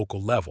at the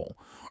local level,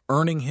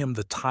 earning him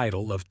the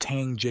title of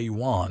Tang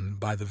Jiewan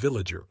by the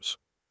villagers.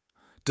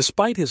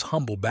 Despite his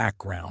humble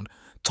background,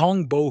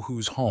 Tang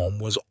Bohu's home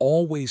was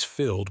always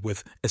filled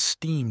with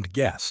esteemed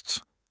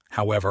guests.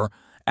 However,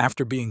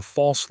 after being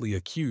falsely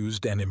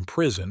accused and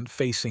imprisoned,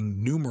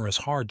 facing numerous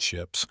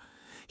hardships,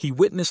 he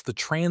witnessed the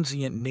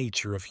transient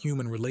nature of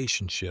human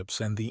relationships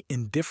and the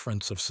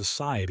indifference of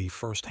society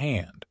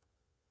firsthand.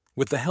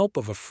 With the help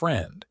of a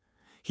friend,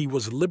 he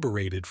was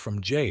liberated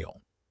from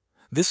jail.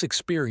 This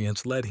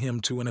experience led him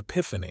to an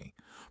epiphany,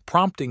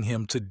 prompting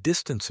him to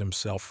distance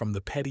himself from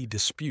the petty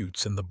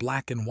disputes and the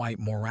black and white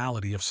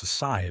morality of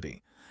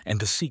society, and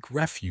to seek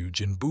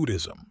refuge in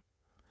Buddhism.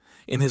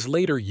 In his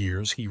later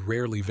years, he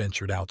rarely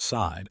ventured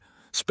outside,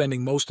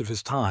 spending most of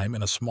his time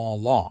in a small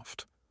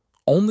loft.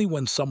 Only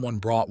when someone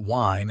brought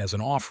wine as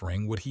an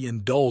offering would he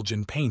indulge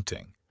in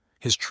painting,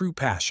 his true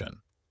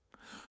passion.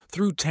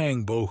 Through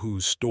Tang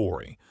Bohu's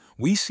story,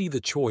 we see the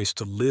choice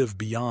to live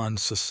beyond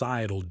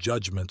societal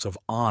judgments of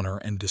honor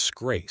and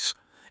disgrace,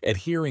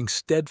 adhering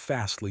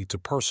steadfastly to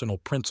personal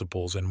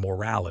principles and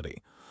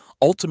morality,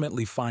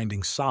 ultimately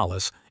finding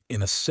solace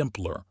in a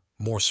simpler,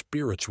 more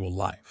spiritual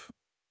life.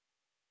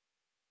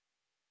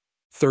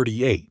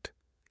 38.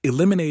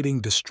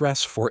 Eliminating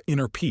distress for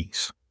inner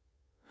peace.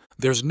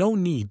 There's no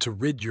need to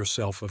rid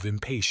yourself of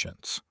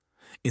impatience.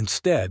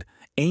 Instead,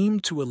 aim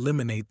to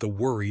eliminate the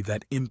worry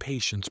that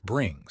impatience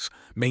brings,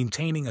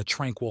 maintaining a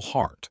tranquil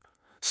heart.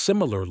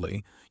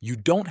 Similarly, you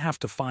don't have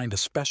to find a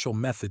special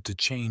method to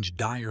change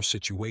dire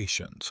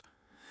situations.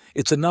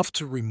 It's enough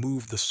to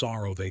remove the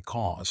sorrow they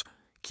cause,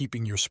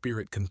 keeping your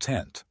spirit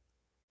content.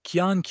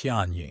 Qian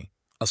Qianyi,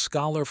 a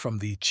scholar from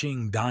the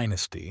Qing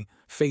dynasty,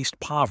 faced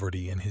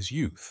poverty in his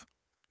youth.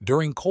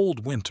 During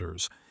cold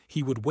winters,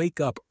 he would wake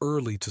up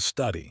early to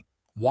study,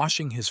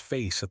 washing his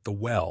face at the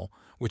well,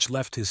 which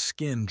left his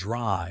skin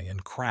dry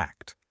and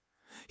cracked.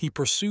 He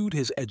pursued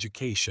his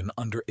education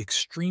under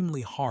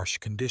extremely harsh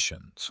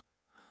conditions.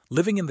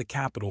 Living in the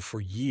capital for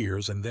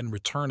years and then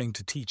returning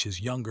to teach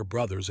his younger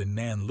brothers in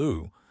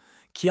Nanlu,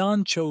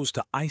 Qian chose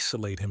to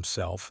isolate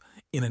himself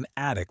in an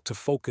attic to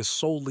focus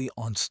solely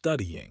on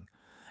studying,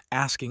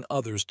 asking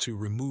others to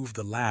remove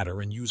the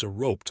ladder and use a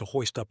rope to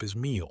hoist up his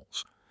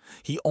meals.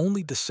 He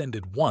only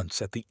descended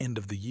once at the end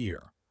of the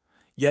year.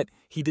 Yet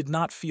he did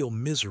not feel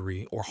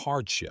misery or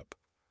hardship.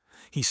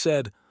 He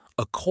said,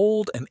 "A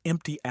cold and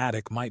empty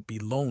attic might be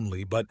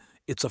lonely, but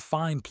it's a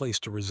fine place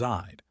to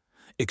reside.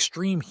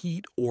 Extreme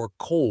heat or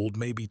cold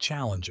may be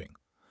challenging,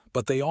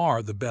 but they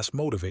are the best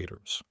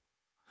motivators."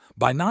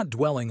 By not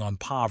dwelling on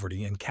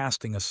poverty and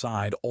casting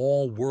aside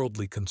all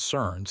worldly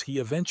concerns, he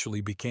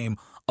eventually became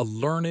a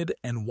learned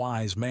and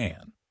wise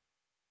man.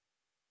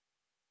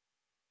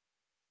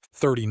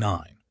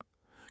 39.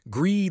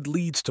 Greed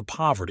leads to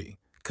poverty.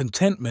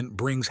 Contentment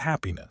brings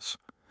happiness.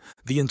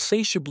 The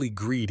insatiably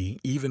greedy,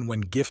 even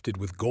when gifted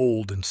with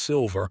gold and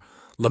silver,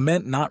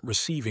 lament not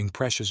receiving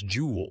precious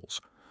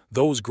jewels.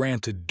 Those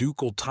granted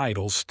ducal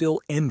titles still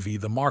envy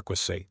the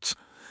marquisates,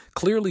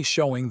 clearly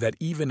showing that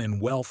even in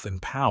wealth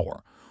and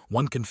power,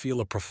 one can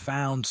feel a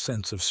profound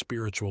sense of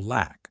spiritual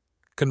lack.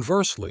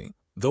 Conversely,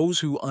 those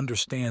who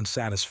understand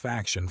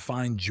satisfaction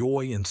find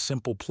joy in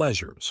simple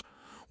pleasures.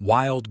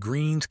 Wild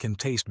greens can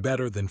taste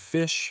better than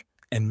fish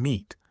and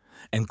meat,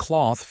 and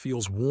cloth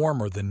feels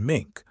warmer than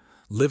mink,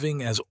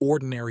 living as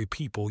ordinary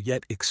people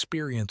yet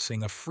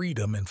experiencing a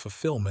freedom and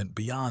fulfillment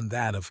beyond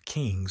that of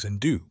kings and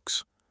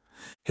dukes.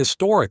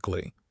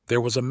 Historically,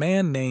 there was a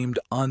man named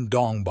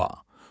Ondongba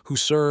who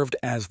served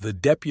as the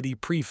deputy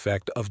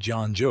prefect of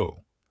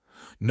ZHOU.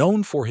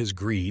 Known for his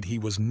greed, he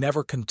was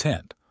never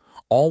content,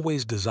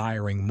 always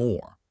desiring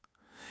more.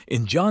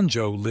 In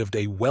ZHOU lived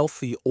a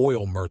wealthy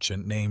oil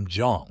merchant named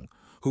Zhang,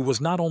 who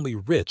was not only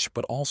rich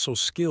but also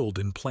skilled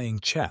in playing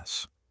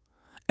chess.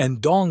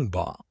 And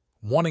Dongba,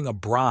 wanting a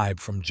bribe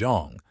from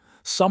Zhang,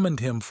 summoned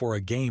him for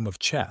a game of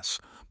chess,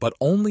 but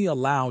only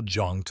allowed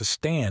Zhang to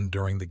stand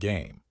during the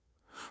game.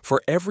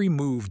 For every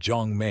move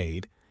Zhang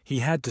made, he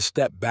had to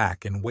step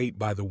back and wait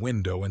by the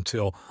window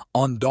until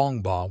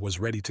Ondongba was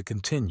ready to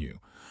continue,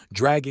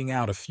 dragging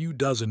out a few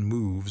dozen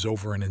moves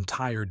over an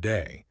entire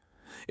day.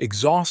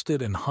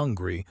 Exhausted and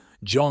hungry,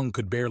 Zhang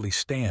could barely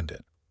stand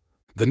it.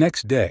 The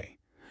next day,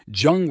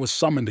 Zhang was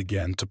summoned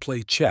again to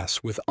play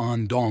chess with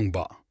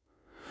Ondongba.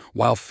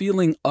 While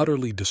feeling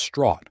utterly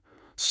distraught,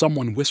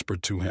 someone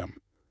whispered to him,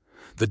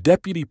 "The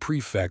deputy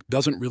prefect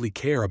doesn't really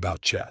care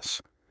about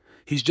chess.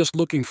 He's just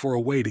looking for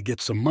a way to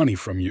get some money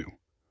from you.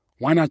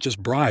 Why not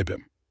just bribe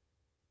him?"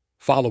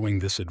 Following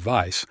this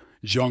advice,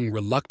 Zhang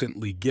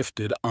reluctantly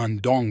gifted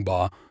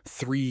Ondongba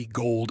 3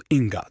 gold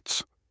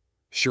ingots.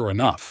 Sure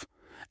enough,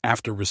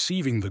 after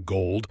receiving the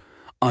gold,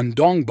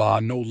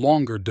 Ondongba no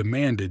longer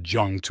demanded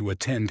Zhang to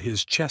attend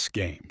his chess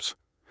games.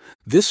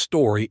 This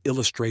story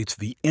illustrates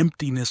the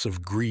emptiness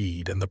of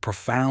greed and the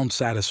profound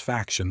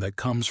satisfaction that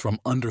comes from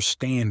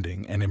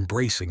understanding and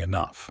embracing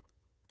enough.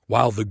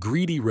 While the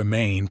greedy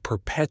remain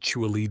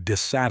perpetually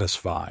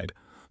dissatisfied,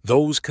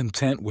 those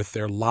content with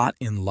their lot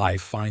in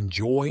life find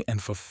joy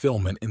and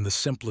fulfillment in the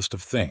simplest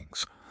of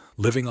things,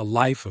 living a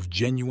life of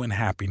genuine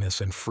happiness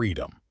and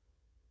freedom.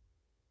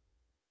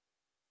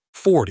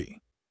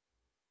 40.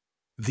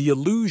 The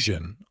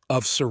illusion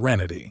of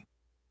serenity.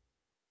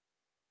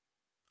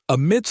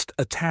 Amidst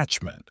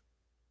attachment,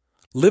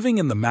 living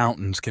in the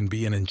mountains can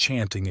be an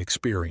enchanting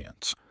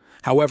experience.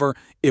 However,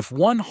 if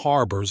one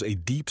harbors a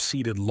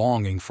deep-seated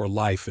longing for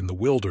life in the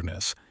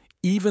wilderness,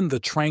 even the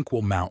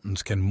tranquil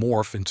mountains can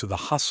morph into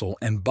the hustle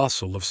and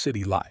bustle of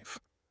city life.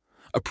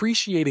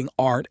 Appreciating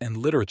art and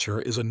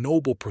literature is a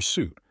noble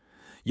pursuit,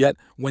 yet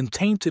when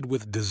tainted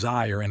with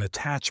desire and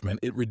attachment,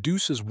 it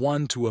reduces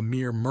one to a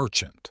mere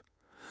merchant.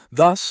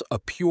 Thus, a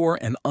pure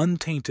and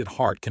untainted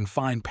heart can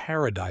find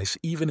paradise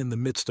even in the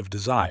midst of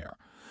desire,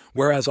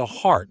 whereas a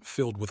heart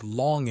filled with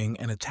longing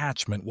and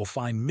attachment will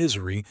find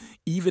misery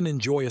even in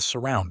joyous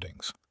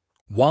surroundings.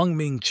 Wang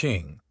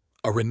Mingqing,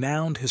 a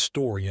renowned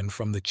historian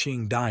from the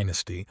Qing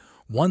dynasty,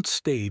 once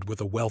stayed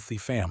with a wealthy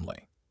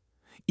family.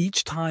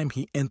 Each time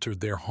he entered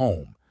their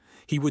home,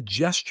 he would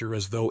gesture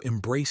as though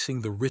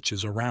embracing the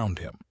riches around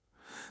him.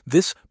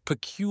 This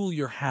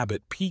peculiar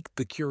habit piqued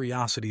the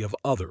curiosity of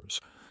others,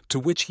 to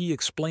which he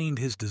explained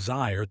his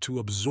desire to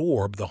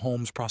absorb the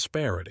home's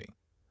prosperity.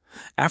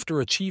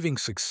 After achieving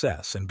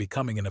success and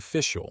becoming an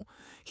official,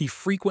 he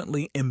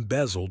frequently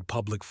embezzled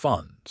public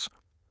funds.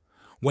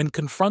 When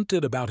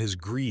confronted about his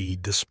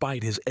greed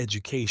despite his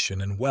education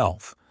and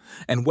wealth,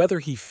 and whether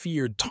he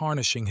feared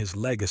tarnishing his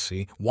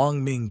legacy,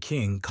 Wang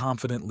Mingqing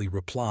confidently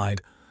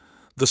replied,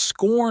 "The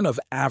scorn of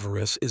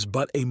avarice is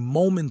but a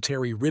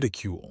momentary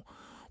ridicule,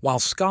 while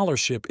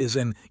scholarship is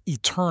an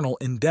eternal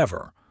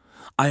endeavor.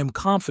 I am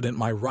confident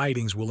my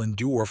writings will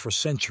endure for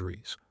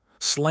centuries.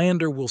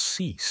 Slander will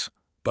cease,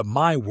 but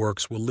my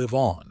works will live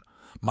on.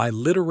 My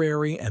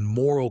literary and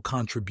moral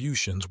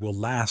contributions will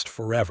last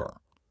forever."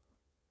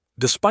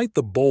 Despite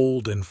the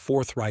bold and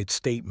forthright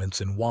statements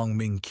in Wang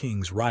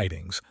Mingqing's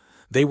writings,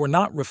 they were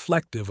not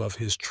reflective of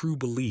his true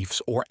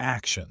beliefs or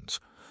actions,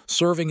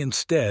 serving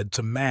instead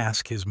to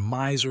mask his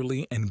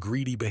miserly and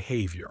greedy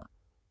behavior.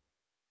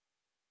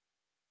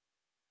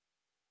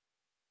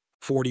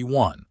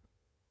 41.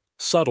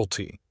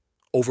 Subtlety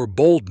over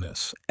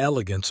boldness,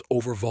 elegance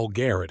over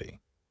vulgarity.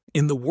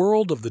 In the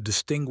world of the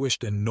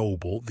distinguished and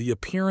noble, the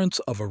appearance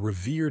of a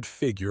revered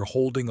figure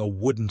holding a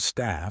wooden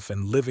staff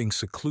and living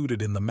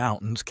secluded in the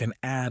mountains can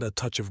add a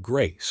touch of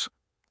grace,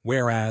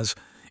 whereas,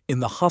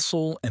 in the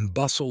hustle and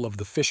bustle of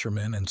the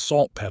fishermen and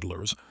salt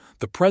peddlers,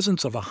 the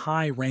presence of a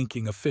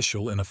high-ranking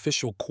official in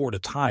official court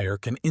attire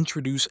can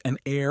introduce an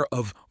air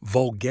of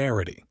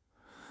vulgarity.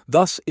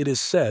 Thus it is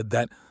said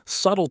that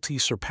subtlety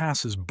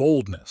surpasses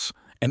boldness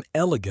and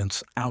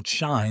elegance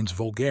outshines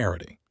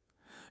vulgarity.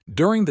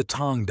 During the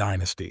Tang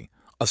Dynasty,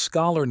 a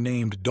scholar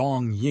named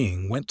Dong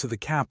Ying went to the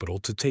capital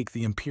to take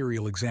the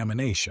imperial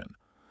examination.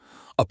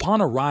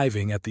 Upon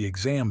arriving at the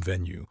exam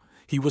venue,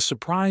 he was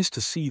surprised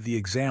to see the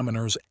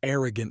examiner's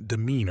arrogant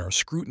demeanor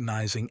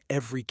scrutinizing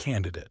every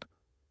candidate.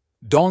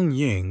 Dong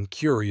Ying,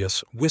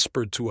 curious,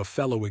 whispered to a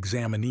fellow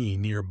examinee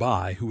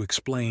nearby who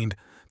explained,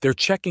 "They're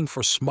checking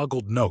for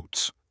smuggled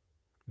notes."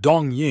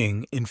 Dong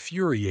Ying,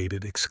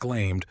 infuriated,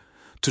 exclaimed,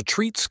 "To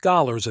treat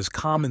scholars as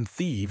common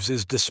thieves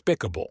is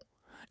despicable,"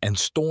 and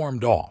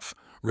stormed off,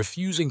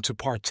 refusing to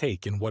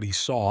partake in what he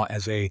saw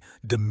as a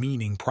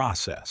demeaning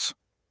process.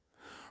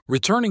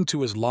 Returning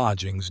to his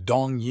lodgings,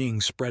 Dong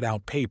Ying spread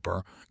out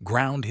paper,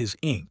 ground his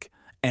ink,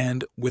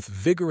 and, with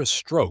vigorous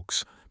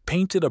strokes,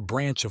 painted a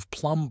branch of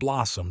plum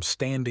blossom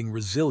standing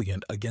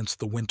resilient against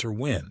the winter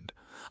wind,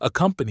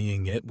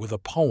 accompanying it with a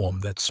poem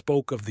that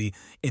spoke of the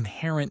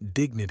inherent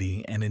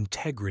dignity and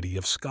integrity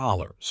of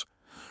scholars,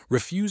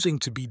 refusing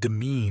to be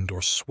demeaned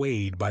or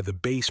swayed by the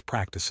base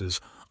practices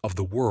of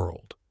the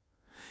world.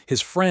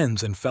 His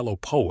friends and fellow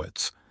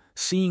poets,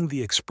 seeing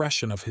the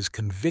expression of his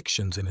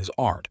convictions in his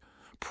art,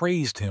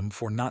 praised him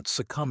for not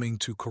succumbing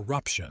to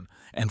corruption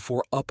and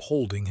for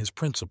upholding his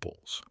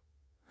principles.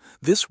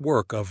 This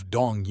work of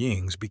Dong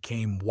Ying's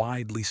became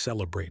widely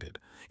celebrated,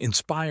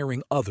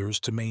 inspiring others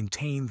to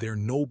maintain their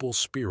noble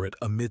spirit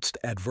amidst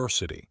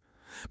adversity,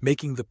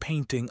 making the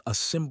painting a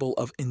symbol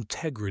of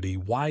integrity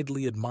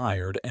widely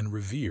admired and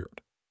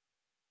revered.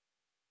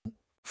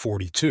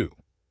 42.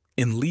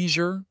 In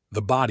leisure,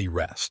 the body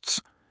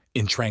rests.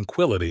 In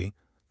tranquility,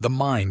 the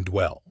mind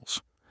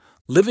dwells.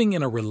 Living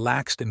in a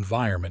relaxed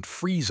environment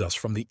frees us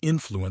from the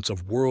influence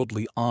of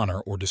worldly honor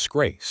or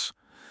disgrace.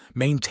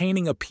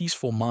 Maintaining a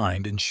peaceful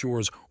mind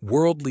ensures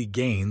worldly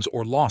gains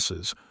or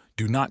losses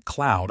do not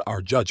cloud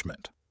our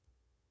judgment.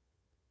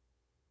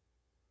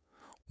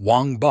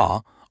 Wang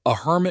Ba, a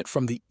hermit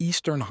from the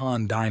Eastern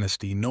Han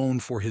Dynasty known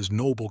for his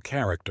noble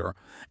character,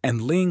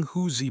 and Ling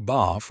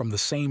Huziba from the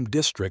same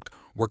district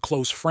were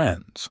close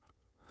friends.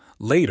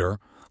 Later,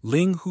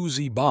 Ling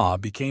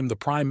Huziba became the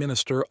prime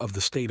minister of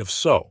the state of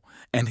ZHOU,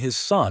 and his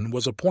son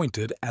was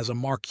appointed as a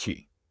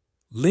marquis.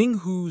 Ling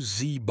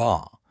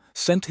Huziba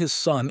sent his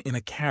son in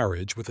a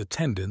carriage with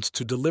attendants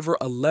to deliver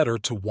a letter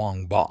to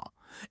Wang Ba,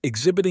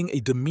 exhibiting a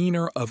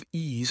demeanor of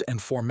ease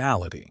and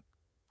formality.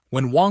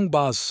 When Wang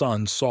Ba's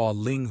son saw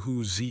Ling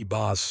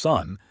Huziba's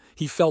son,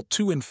 he felt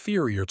too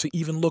inferior to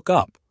even look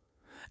up.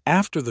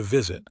 After the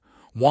visit,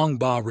 Wang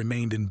Ba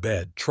remained in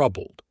bed,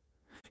 troubled.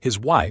 His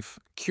wife,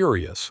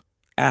 curious,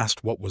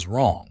 asked what was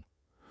wrong.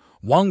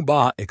 Wang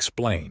Ba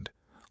explained,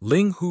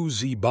 "Ling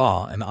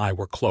Huziba and I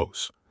were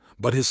close,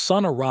 but his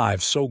son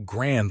arrived so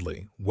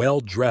grandly,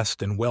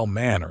 well-dressed and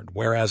well-mannered,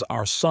 whereas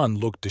our son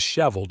looked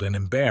disheveled and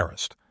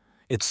embarrassed.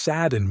 It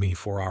saddened me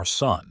for our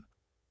son."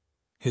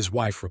 His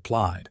wife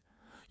replied,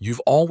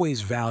 "You've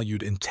always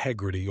valued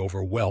integrity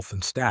over wealth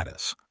and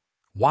status.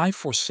 Why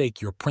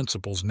forsake your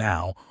principles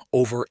now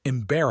over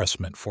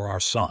embarrassment for our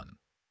son?"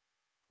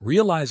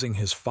 Realizing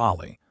his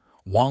folly,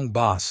 Wang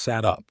Ba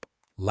sat up,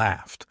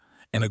 laughed,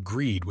 and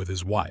agreed with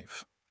his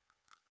wife.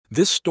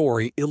 This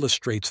story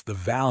illustrates the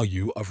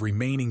value of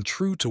remaining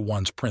true to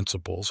one's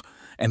principles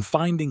and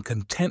finding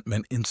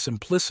contentment in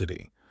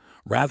simplicity,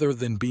 rather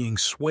than being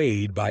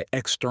swayed by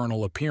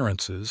external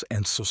appearances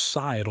and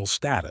societal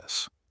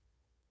status.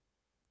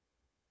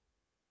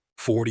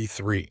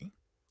 43.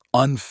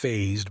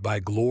 Unfazed by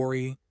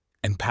glory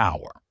and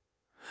power.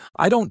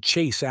 I don't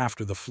chase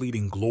after the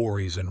fleeting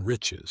glories and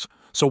riches,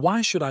 so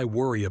why should I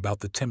worry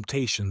about the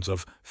temptations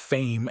of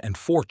fame and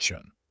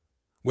fortune?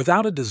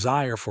 Without a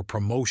desire for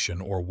promotion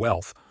or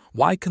wealth,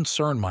 why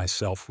concern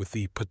myself with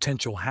the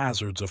potential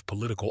hazards of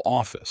political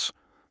office?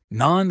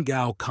 Nan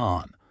Gao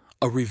Khan,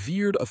 a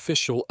revered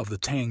official of the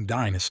Tang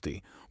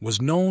Dynasty,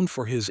 was known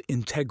for his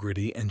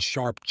integrity and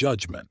sharp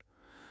judgment.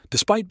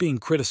 Despite being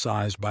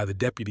criticized by the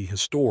deputy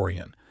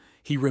historian,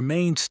 he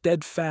remained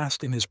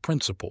steadfast in his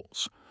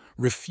principles,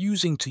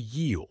 refusing to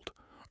yield,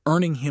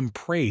 earning him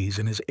praise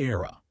in his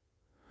era.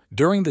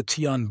 During the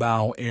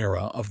Tianbao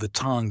era of the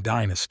Tang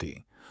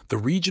Dynasty, the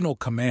regional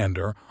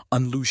commander,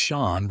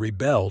 Enlishan,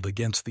 rebelled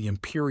against the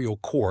imperial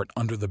court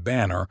under the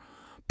banner,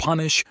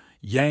 "Punish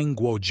Yang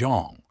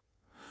Guozhong."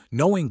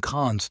 Knowing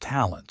Khan's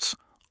talents,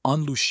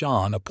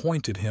 Enlishan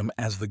appointed him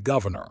as the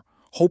governor,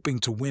 hoping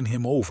to win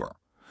him over.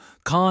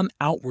 Khan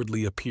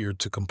outwardly appeared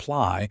to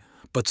comply,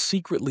 but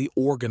secretly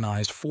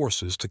organized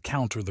forces to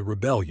counter the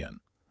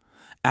rebellion.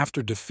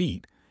 After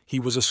defeat, he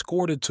was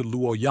escorted to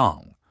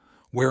Luoyang,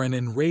 where an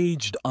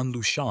enraged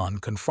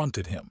Enlishan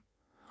confronted him.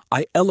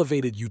 "I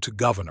elevated you to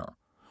governor.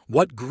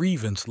 What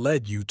grievance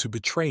led you to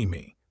betray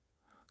me?"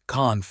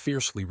 Khan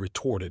fiercely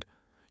retorted,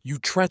 "You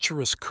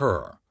treacherous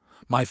cur!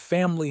 My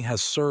family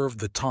has served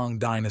the Tang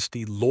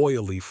Dynasty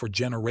loyally for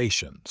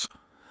generations.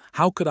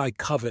 How could I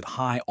covet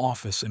high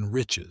office and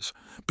riches,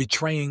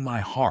 betraying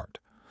my heart?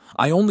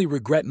 I only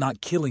regret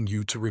not killing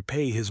you to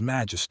repay His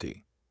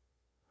Majesty."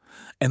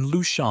 And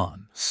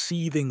Lushan,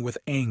 seething with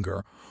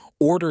anger,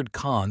 ordered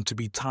Khan to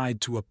be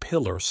tied to a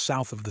pillar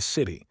south of the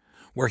city,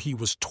 where he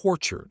was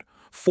tortured,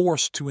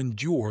 forced to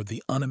endure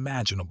the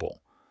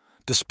unimaginable.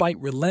 Despite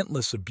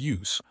relentless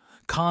abuse,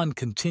 Khan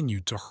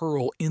continued to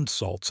hurl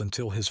insults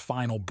until his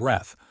final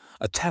breath,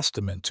 a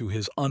testament to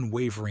his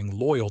unwavering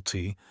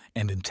loyalty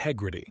and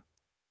integrity.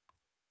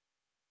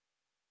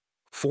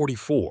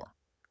 44.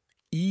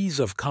 Ease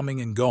of coming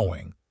and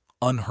going,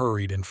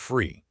 unhurried and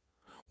free.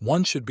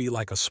 One should be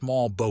like a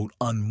small boat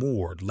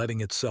unmoored,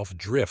 letting itself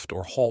drift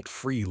or halt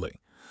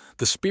freely.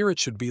 The spirit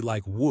should be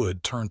like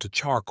wood turned to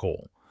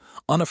charcoal,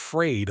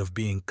 unafraid of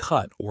being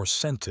cut or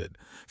scented,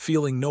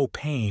 feeling no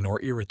pain or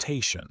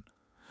irritation.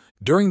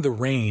 During the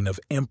reign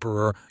of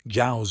Emperor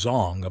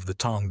ZHOU of the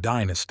Tang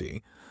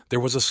Dynasty, there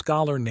was a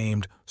scholar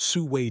named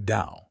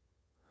ZHOU.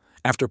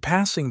 After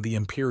passing the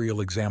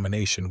imperial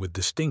examination with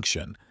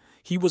distinction,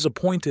 he was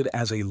appointed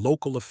as a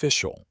local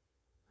official.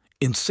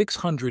 In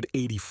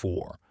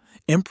 684,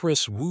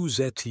 Empress Wu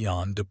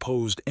Zetian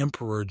deposed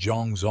Emperor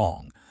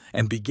Zhongzong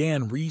and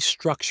began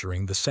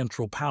restructuring the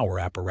central power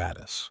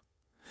apparatus.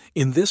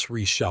 In this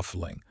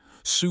reshuffling,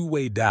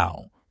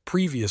 ZHOU,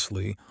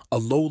 previously a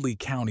lowly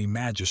county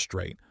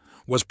magistrate,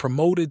 was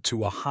promoted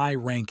to a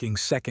high-ranking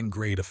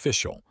second-grade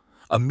official,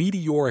 a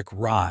meteoric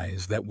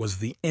rise that was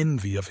the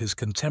envy of his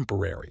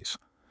contemporaries.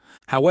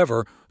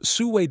 However,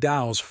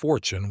 ZHOU's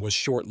fortune was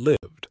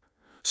short-lived.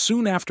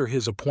 Soon after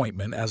his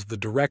appointment as the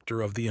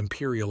director of the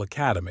Imperial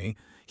Academy,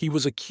 he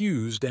was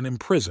accused and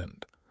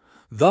imprisoned.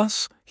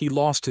 Thus, he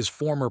lost his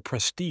former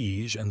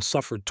prestige and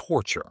suffered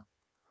torture.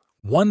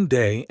 One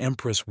day,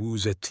 Empress Wu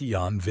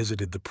Zetian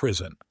visited the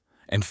prison,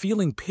 and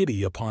feeling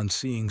pity upon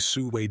seeing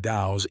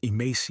ZHOU's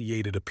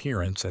emaciated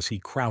appearance as he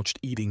crouched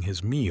eating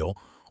his meal,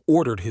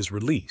 ordered his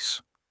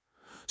release.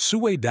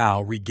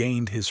 ZHOU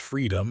regained his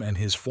freedom and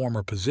his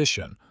former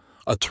position,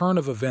 a turn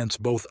of events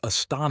both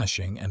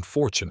astonishing and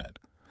fortunate.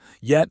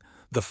 Yet,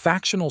 the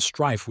factional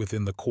strife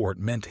within the court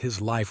meant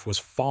his life was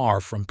far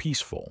from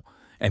peaceful,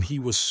 and he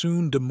was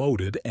soon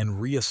demoted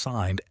and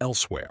reassigned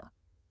elsewhere.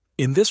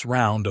 In this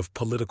round of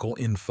political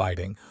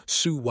infighting,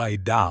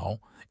 ZHOU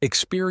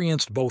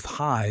experienced both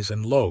highs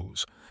and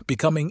lows,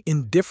 becoming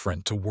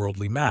indifferent to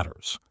worldly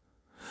matters.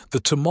 The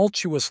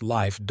tumultuous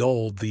life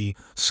dulled the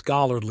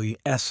scholarly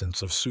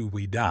essence of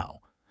ZHOU,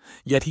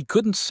 yet he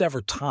couldn't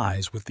sever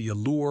ties with the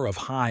allure of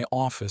high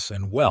office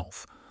and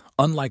wealth,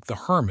 unlike the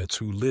hermits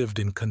who lived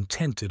in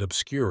contented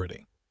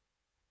obscurity.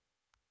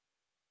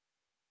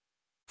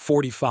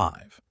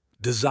 45.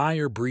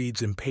 Desire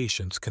breeds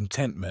impatience,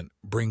 contentment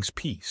brings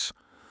peace.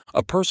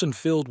 A person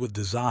filled with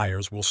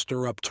desires will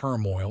stir up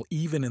turmoil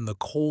even in the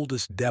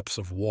coldest depths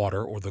of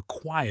water or the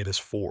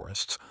quietest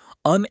forests,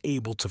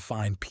 unable to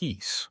find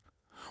peace,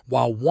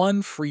 while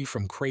one free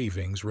from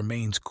cravings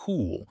remains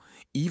cool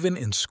even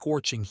in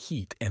scorching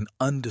heat and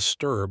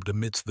undisturbed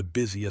amidst the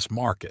busiest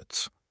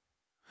markets.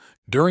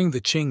 During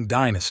the Qing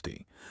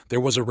dynasty, there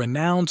was a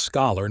renowned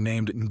scholar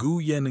named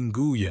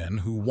Nguyen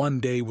who one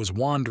day was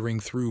wandering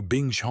through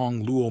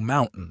Bingzhong Luo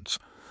Mountains.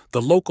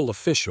 The local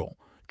official,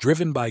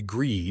 driven by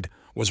greed,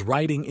 was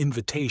writing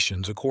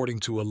invitations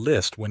according to a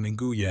list when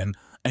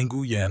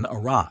Nguyen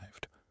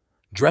arrived.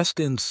 Dressed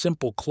in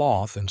simple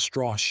cloth and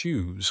straw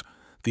shoes,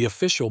 the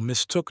official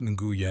mistook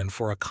Nguyen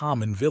for a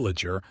common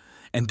villager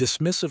and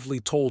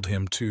dismissively told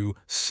him to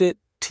sit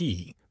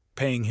tea,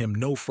 paying him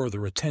no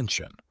further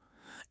attention.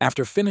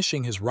 After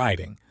finishing his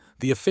writing,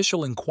 the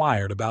official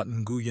inquired about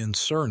Nguyen's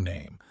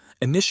surname,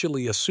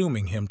 initially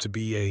assuming him to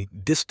be a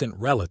distant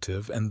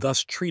relative and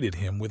thus treated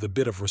him with a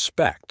bit of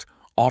respect,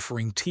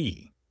 offering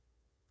tea.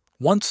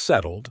 Once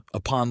settled,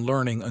 upon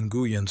learning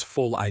Nguyen's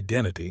full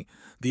identity,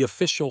 the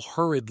official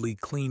hurriedly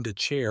cleaned a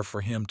chair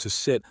for him to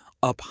sit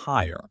up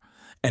higher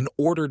and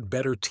ordered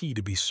better tea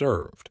to be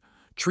served,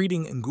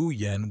 treating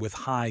Nguyen with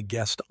high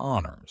guest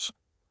honors.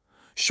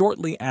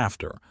 Shortly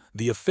after,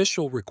 the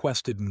official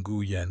requested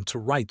Nguyen to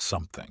write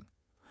something.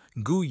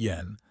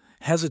 Nguyen,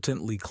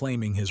 hesitantly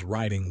claiming his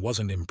writing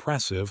wasn't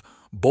impressive,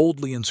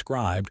 boldly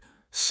inscribed,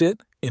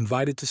 "Sit,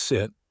 invited to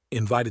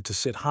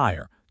sit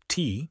higher,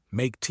 tea,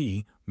 make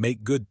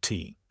good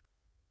tea."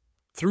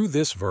 Through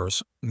this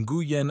verse,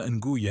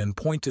 Nguyen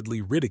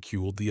pointedly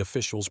ridiculed the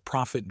official's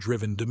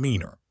profit-driven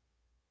demeanor.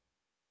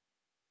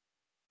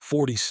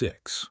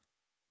 46.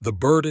 The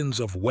burdens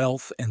of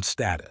wealth and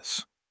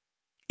status.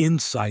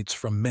 Insights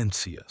from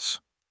Mencius.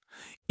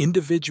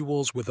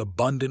 Individuals with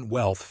abundant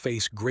wealth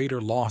face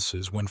greater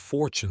losses when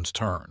fortunes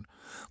turn,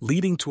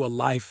 leading to a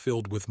life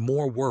filled with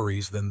more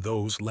worries than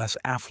those less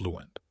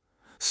affluent.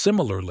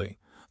 Similarly,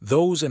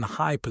 those in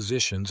high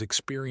positions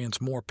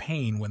experience more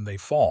pain when they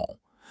fall,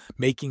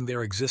 making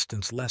their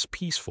existence less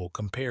peaceful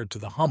compared to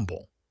the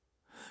humble.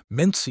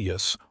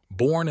 Mencius,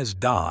 born as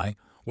Dai,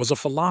 was a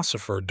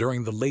philosopher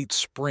during the late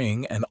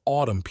spring and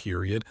autumn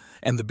period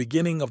and the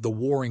beginning of the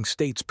Warring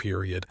States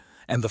period,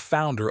 and the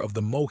founder of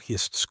the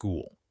Mohist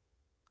school.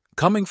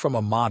 Coming from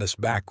a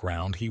modest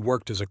background, he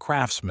worked as a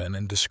craftsman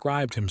and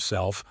described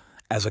himself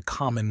as a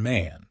common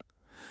man.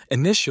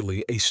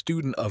 Initially a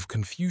student of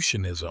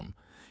Confucianism,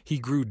 he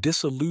grew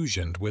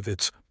disillusioned with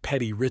its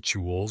petty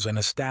rituals and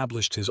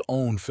established his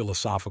own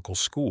philosophical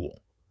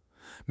school.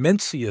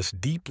 Mencius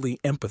deeply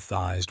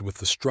empathized with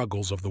the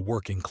struggles of the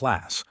working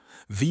class,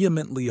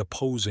 vehemently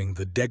opposing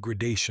the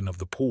degradation of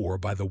the poor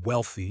by the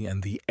wealthy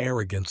and the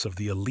arrogance of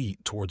the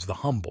elite towards the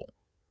humble.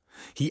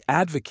 He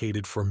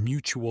advocated for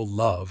mutual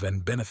love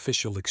and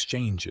beneficial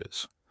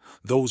exchanges.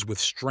 Those with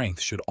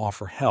strength should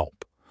offer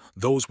help,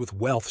 those with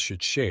wealth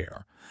should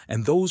share,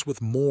 and those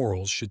with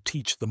morals should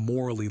teach the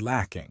morally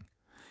lacking.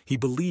 He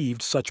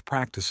believed such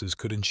practices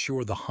could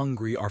ensure the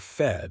hungry are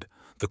fed,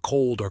 the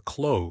cold are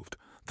clothed,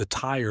 the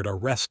tired are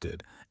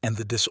rested, and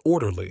the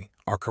disorderly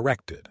are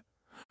corrected.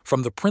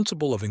 From the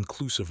principle of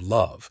inclusive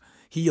love,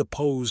 he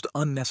opposed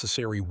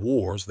unnecessary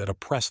wars that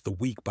oppress the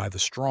weak by the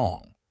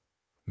strong.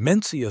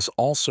 Mencius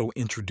also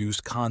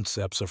introduced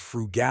concepts of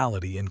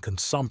frugality in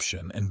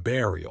consumption and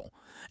burial,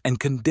 and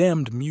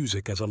condemned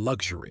music as a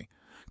luxury,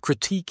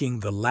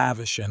 critiquing the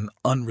lavish and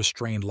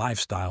unrestrained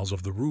lifestyles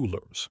of the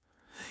rulers.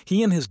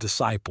 He and his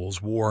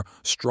disciples wore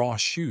straw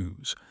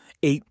shoes,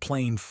 ate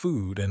plain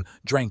food, and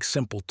drank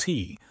simple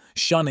tea,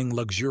 shunning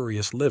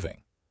luxurious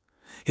living.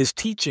 His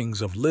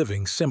teachings of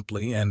living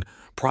simply and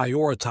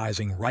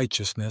prioritizing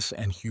righteousness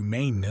and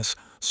humaneness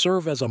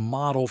serve as a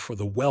model for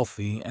the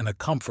wealthy and a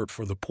comfort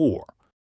for the poor.